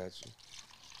 I got you.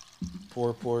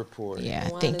 Pour. Yeah,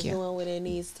 Wine thank is you. doing what it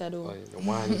needs to do. Oh, yeah, the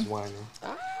wine is whining.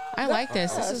 I like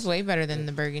this. This is way better than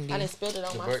the burgundy. I done spilled it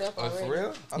on myself already. For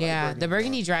real? I like Yeah, the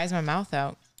burgundy wine. dries my mouth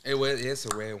out. It's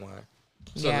a red wine.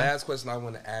 So Yeah. last question I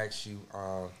want to ask you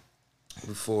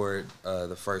before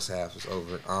the first half is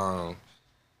over.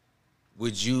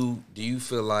 Do you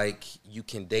feel like you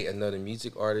can date another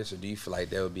music artist, or do you feel like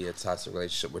there would be a toxic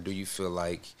relationship, or do you feel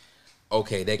like,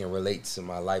 okay, they can relate to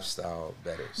my lifestyle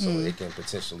better, so it can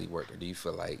potentially work, or do you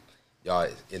feel like y'all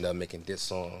end up making diss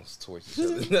songs towards each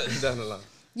other down the line?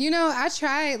 You know, I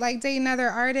tried like dating other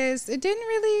artists. It didn't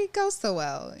really go so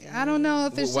well. I don't know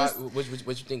if it's just. What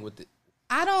you think with the?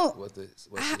 I don't. What's the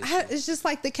It's just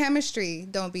like the chemistry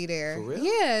don't be there. For real?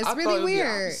 Yeah, it's I thought it really would be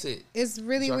weird. opposite. It's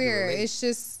really Y'all can weird. relate. It's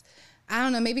just. I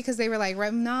don't know, maybe because they were like,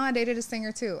 nah, I dated a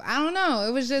singer too. I don't know.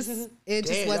 It was just, it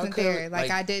just Damn, wasn't y'all there.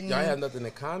 Like I didn't. Y'all have nothing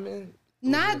in common.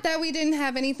 Not that we didn't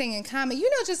have anything in common. You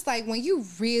know, just like when you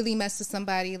really mess with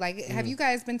somebody, like, have you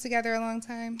guys been together a long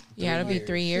time? Yeah, it'll be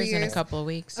 3 years in a couple of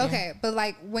weeks. Yeah. Okay, but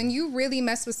like when you really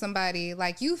mess with somebody,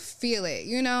 like you feel it,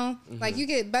 you know? Like you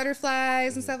get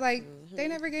butterflies and stuff. Like they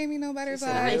never gave me no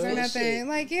butterflies or real nothing. shit.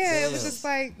 Like, yeah, it was just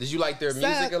like. Did you like their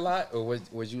music a lot, or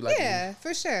was you like? Yeah,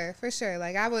 for sure.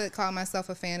 Like I would call myself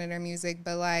a fan of their music,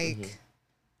 but like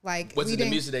Was we it the didn't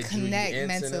music that drew you connect into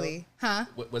mentally, them?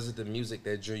 huh? Was it the music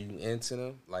that drew you into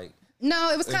them? Like, No,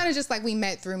 it was kind of just like we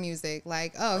met through music.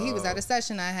 Like, oh, he was at a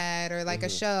session I had, or like a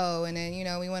show, and then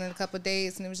we went on a couple of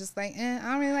dates, and it was just like, I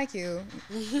don't really like you.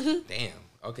 damn.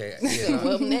 Okay. Yeah,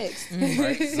 What next?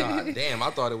 right? Nah, damn. I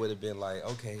thought it would have been like,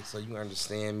 okay, so you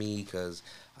understand me because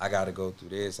I got to go through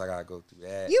this, I got to go through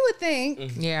that. You would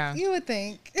think. Yeah. You would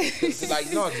think.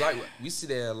 Like, like we see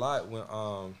that a lot when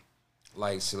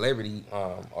like celebrity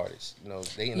artists, they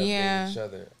end up dating each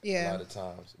other a lot of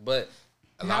times, but.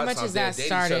 How much is that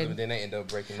started? And then they end up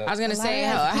breaking up. I was gonna say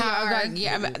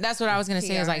that's what I was gonna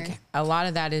say is like PR. a lot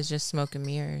of that is just smoke and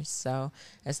mirrors. So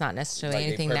it's not necessarily like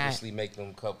anything they that. purposely make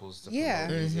them couples. To Yeah,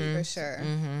 promote music. for sure.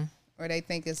 Or they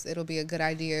think it'll be a good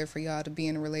idea for y'all to be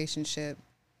in a relationship.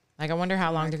 Like I wonder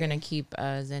how long they're gonna keep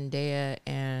Zendaya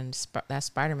and that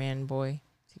Spider-Man boy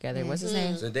together. What's his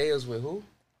name? Zendaya's with who?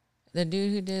 The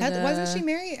dude who did. Wasn't she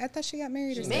married? I thought she got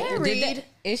married or something. Married.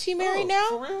 Is she married now?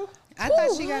 For real? I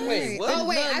thought she got married. what? Oh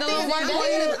wait, I The think little white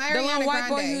boy, the little white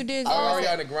boy who did.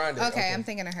 Ariana Grande. Okay, I'm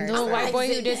thinking of her. The little white boy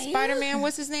who did Zendaya? Spider-Man.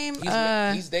 What's his name?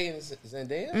 He's dating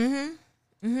Zendaya.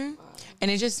 And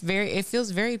it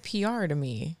feels very PR to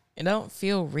me. It don't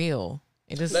feel real.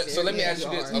 It just. So let me ask you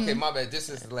this. Okay, my bad. This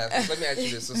is the last one. So let me ask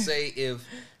you this. So say if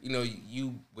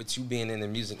you with you being in the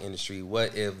music industry,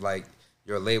 what if like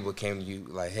your label came to you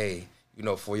like, hey,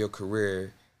 for your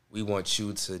career, we want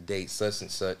you to date such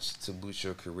and such to boost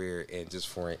your career and just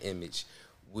for an image.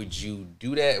 Would you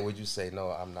do that, or would you say no?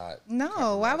 I'm not.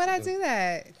 No, why would I do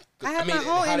that? I have my own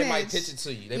how image. they might pitch it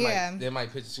to you. They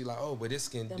might pitch it to you like, oh, but this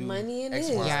can do money in X,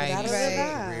 this. Y, Yeah, Z right. in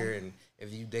your career, and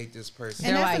if you date this person,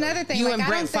 And They're that's like, another thing. You like, and I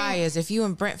Brent don't think- Fires. If you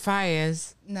and Brent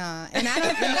Fires. Nah, and I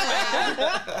don't think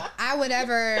I would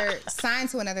ever sign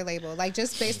to another label. Like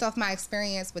just based off my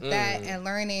experience with that and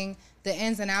learning the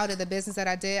ins and out of the business that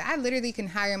I did, I literally can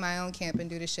hire my own camp and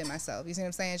do this shit myself. You see what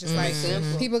I'm saying? It's just like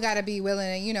people got to be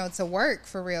willing, to work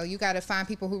for real. You got to find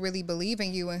people who really believe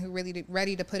in you and who really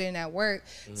ready to put in that work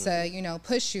to,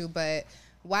 push you. But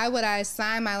why would I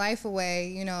sign my life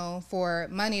away, for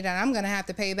money that I'm going to have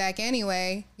to pay back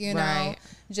anyway, Right.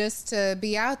 just to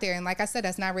be out there? And like I said,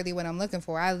 that's not really what I'm looking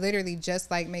for. I literally just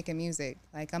like making music.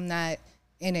 Like I'm not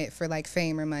in it for like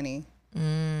fame or money.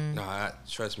 No,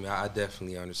 trust me, I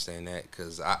definitely understand that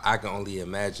because I can only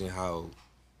imagine how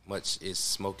much is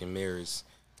smoke and mirrors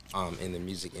in the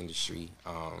music industry.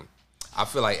 I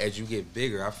feel like as you get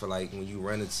bigger, I feel like when you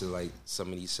run into like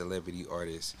some of these celebrity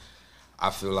artists, I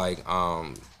feel like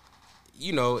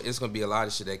it's gonna be a lot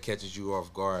of shit that catches you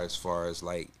off guard as far as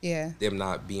like them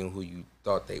not being who you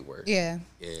thought they were. Yeah.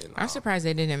 And, I'm surprised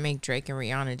they didn't make Drake and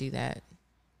Rihanna do that.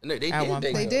 no, they At did. one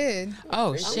They They did. did.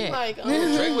 Oh shit! Like,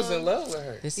 Drake was in love with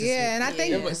her. This is Yeah, and I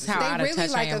think This is how out they of really touch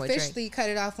I like am with Drake. officially cut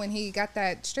it off when he got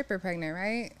that stripper pregnant,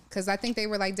 right? Because I think they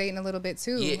were like dating a little bit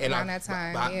too and around that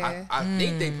time. but Yeah. I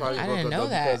think they probably I broke didn't up know though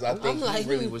that. because I think I'm like, he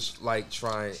really was like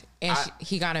trying. And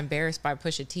he got embarrassed by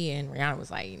Pusha T, and Rihanna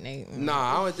was like,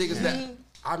 Nah, I don't think it's that.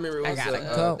 I remember it was gotta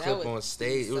a go. clip That would on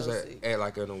stage. It was be so sick. at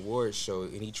like an award show,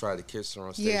 and he tried to kiss her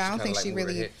on stage. Yeah, I don't kinda think like she moved her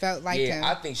really head. felt like yeah, him.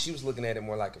 I think she was looking at it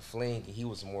more like a fling, and he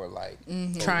was more like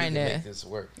 "Oh, Trying we can to- make this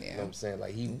work. You know what I'm saying?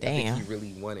 Like I Damn. think he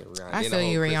really wanted Rihanna. I Then feel the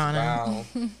whole you, Chris Rihanna.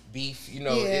 Brown beef.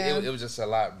 Yeah. It was just a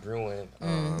lot brewing.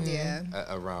 Yeah.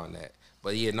 Around that.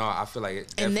 But yeah, no, I feel like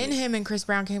it. And then definitely- him and Chris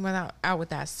Brown came out with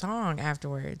that song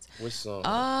afterwards. Which song?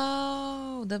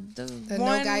 Oh, the No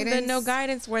one, Guidance? the No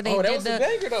Guidance where they that did was a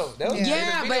banger though. That was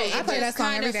Yeah, but I it play that just song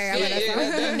kind every of day. I love that fit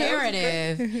song. the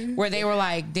narrative where they were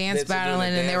like dance They're doing a battling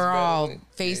and they dance were all battle.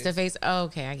 face to face.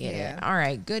 Okay, I get Yeah. it. All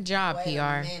right, good job, Wait a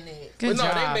PR. minute. Good But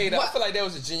no, job. they made. I feel like that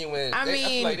was a genuine. I I mean,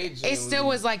 feel like they it still genuinely-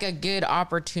 was like a good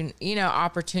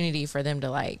opportunity for them to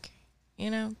like,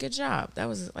 good job. That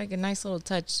was like a nice little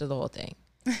touch to the whole thing.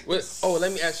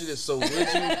 Let me ask you this. So, would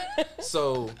you?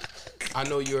 So, I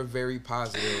know you're very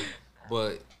positive,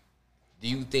 but do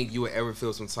you think you would ever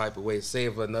feel some type of way? Say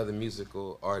if another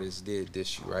musical artist did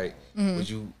diss you, right? Would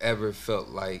you ever feel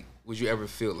like?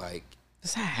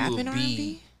 Does that You happen, would R&B?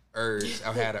 be urged?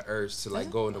 I had an urge to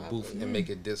like go in the booth and make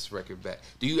a diss record back.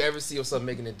 Do you ever see yourself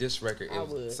making a diss record if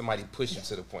would. somebody pushed you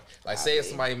to the point? Like, say if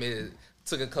somebody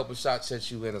took a couple shots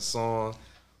at you in a song.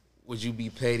 Would you be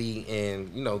petty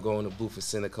and go in the booth and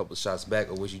send a couple shots back,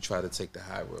 or would you try to take the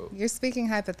high road? You're speaking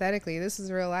hypothetically. This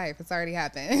is real life. It's already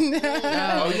happened.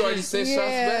 Oh, you already sent shots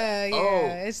back? Yeah.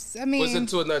 Oh, Was was it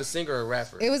to another singer or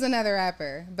rapper? It was another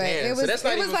rapper, but Damn, it so was that's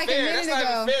not it was even like fair. a minute That's not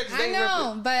ago. even fair 'cause I they know,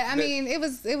 rep it. but I mean, it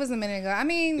was a minute ago. I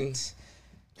mean,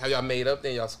 Have y'all made up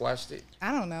then? Y'all squashed it?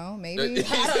 I don't know. Maybe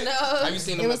I don't know. Have you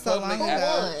seen them It in was so public? long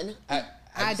ago. Who won?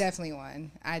 I definitely won.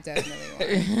 I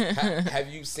definitely won. Have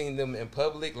you seen them in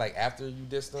public, like after you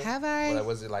dissed them? Have I? Or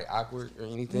was it like awkward or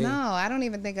anything? No, I don't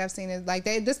even think I've seen it. Like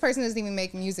this person doesn't even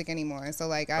make music anymore. So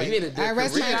like you need a I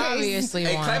rest my career. case. Obviously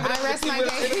Hey, won. clap it up I rest for my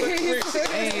T-Will.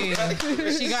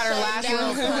 case. She got her last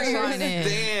down little punch on in.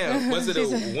 Damn. Was it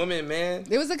a woman, man?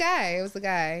 It was a guy. It was a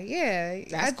guy. Yeah.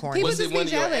 That's corny. People Was it just one be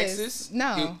of your jealous. exes?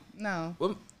 No, no.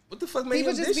 What the fuck made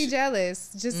People him just diss be you? jealous.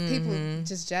 Just people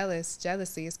just jealous.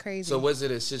 Jealousy is crazy. So was it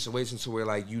a situation to where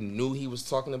like you knew he was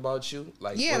talking about you?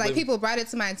 Like yeah, or like was- people brought it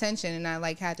to my attention, and I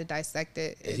like had to dissect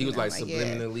it. and he was and like I'm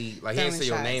subliminally, like he didn't say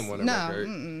your throwing name shots. on the No,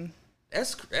 record.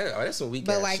 That's some weak.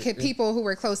 but ass like shit. people who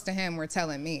were close to him were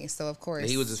telling me, so of course And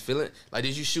he was just feeling like.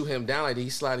 Did you shoot him down? Like did he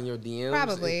slide in your DMs?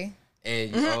 probably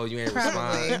And you ain't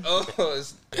Probably. respond. Oh,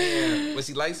 damn. Was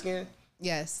he light skinned?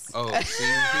 yes. Oh, see,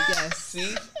 Yes.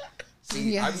 see. I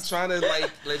Yes. be trying to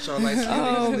like let y'all light skinned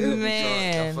Oh niggas live, but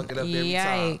man! y'all fuck it up every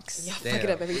time. Yikes! Y'all Damn. fuck it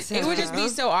up every time. It would just be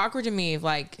so awkward to me if,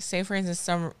 like, say for instance,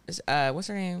 what's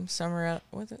her name?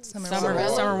 What's it?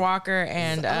 Summer Walker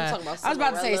and I'm talking about I was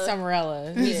about to say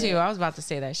Summerella. Summerella. Me too. I was about to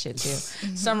say that shit too.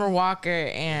 Summer Walker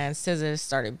and SZA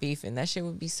started beefing. That shit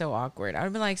would be so awkward. I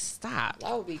would be like, stop.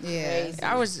 That would be Yeah. crazy.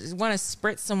 I was want to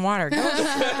spritz some water. Go,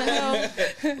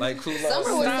 Like cool.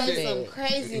 Summer would Stop say it. some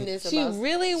craziness she about.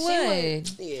 really would.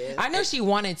 Yeah. I know she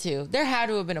wanted to. There had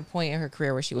to have been a point in her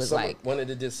career where she was like, wanted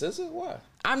to diss SZA? Why?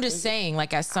 I'm just saying,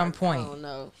 like at some I point. don't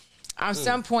know. At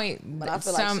some point, I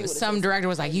feel like she would've some said director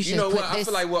was like, "You should You know put what? I this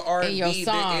feel like with in R&B, your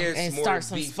song there is and more start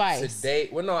some beef spice." today.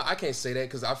 Well, no, I can't say that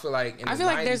because I feel like in the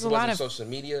 90s, there's a it lot wasn't of social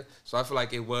media, so I feel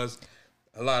like it was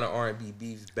a lot of R&B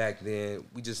beefs back then.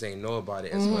 We just ain't know about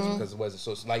it as much because it wasn't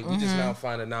social. Like we just now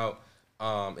finding out.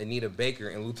 Anita Baker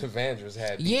and Luther Vandross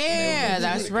had beef, Yeah, and they was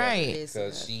that's together right.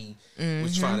 because she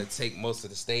was trying to take most of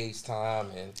the stage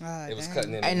time and it was dang.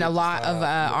 cutting in. And a lot of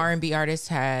R&B artists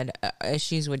had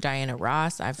issues with Diana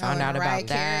Ross. I found out about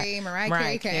that. Mariah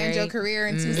Carey can end your career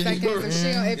in 2 seconds.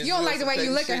 If you don't like the way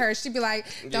you look at her, she'd be like,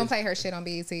 "Don't play her shit on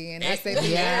BET," and that's it.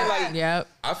 Yeah, like- yep.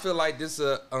 I feel like this is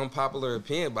an unpopular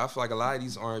opinion, but I feel like a lot of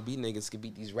these R&B niggas can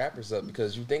beat these rappers up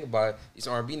because you think about it, these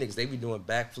R&B niggas, they be doing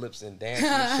backflips and dancing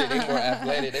and shit. They more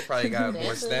athletic. They probably got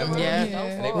more stamina. Yeah.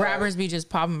 And they Rappers be just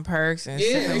popping perks and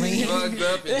Yeah, they be sipping. drugged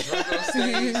up and drunk on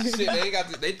stage.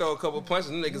 Shit, they throw a couple punches,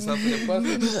 them niggas huffing and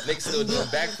puffing. Niggas still doing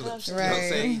backflips. You know what I'm Right.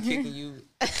 saying? He kicking you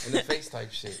in the face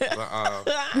type shit. But,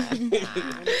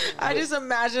 I just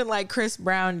imagine like Chris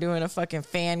Brown doing a fucking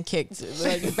fan kick to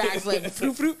like backflip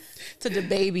floop, floop, to the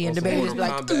baby and the baby just be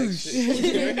like,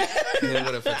 shit. And then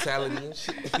with a fatality and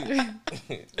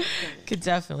shit. could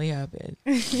definitely happen.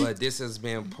 But this has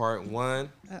been part 1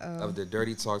 of the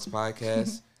Dirty Talks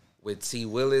podcast with T.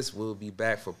 Willis. We'll be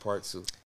back for part 2.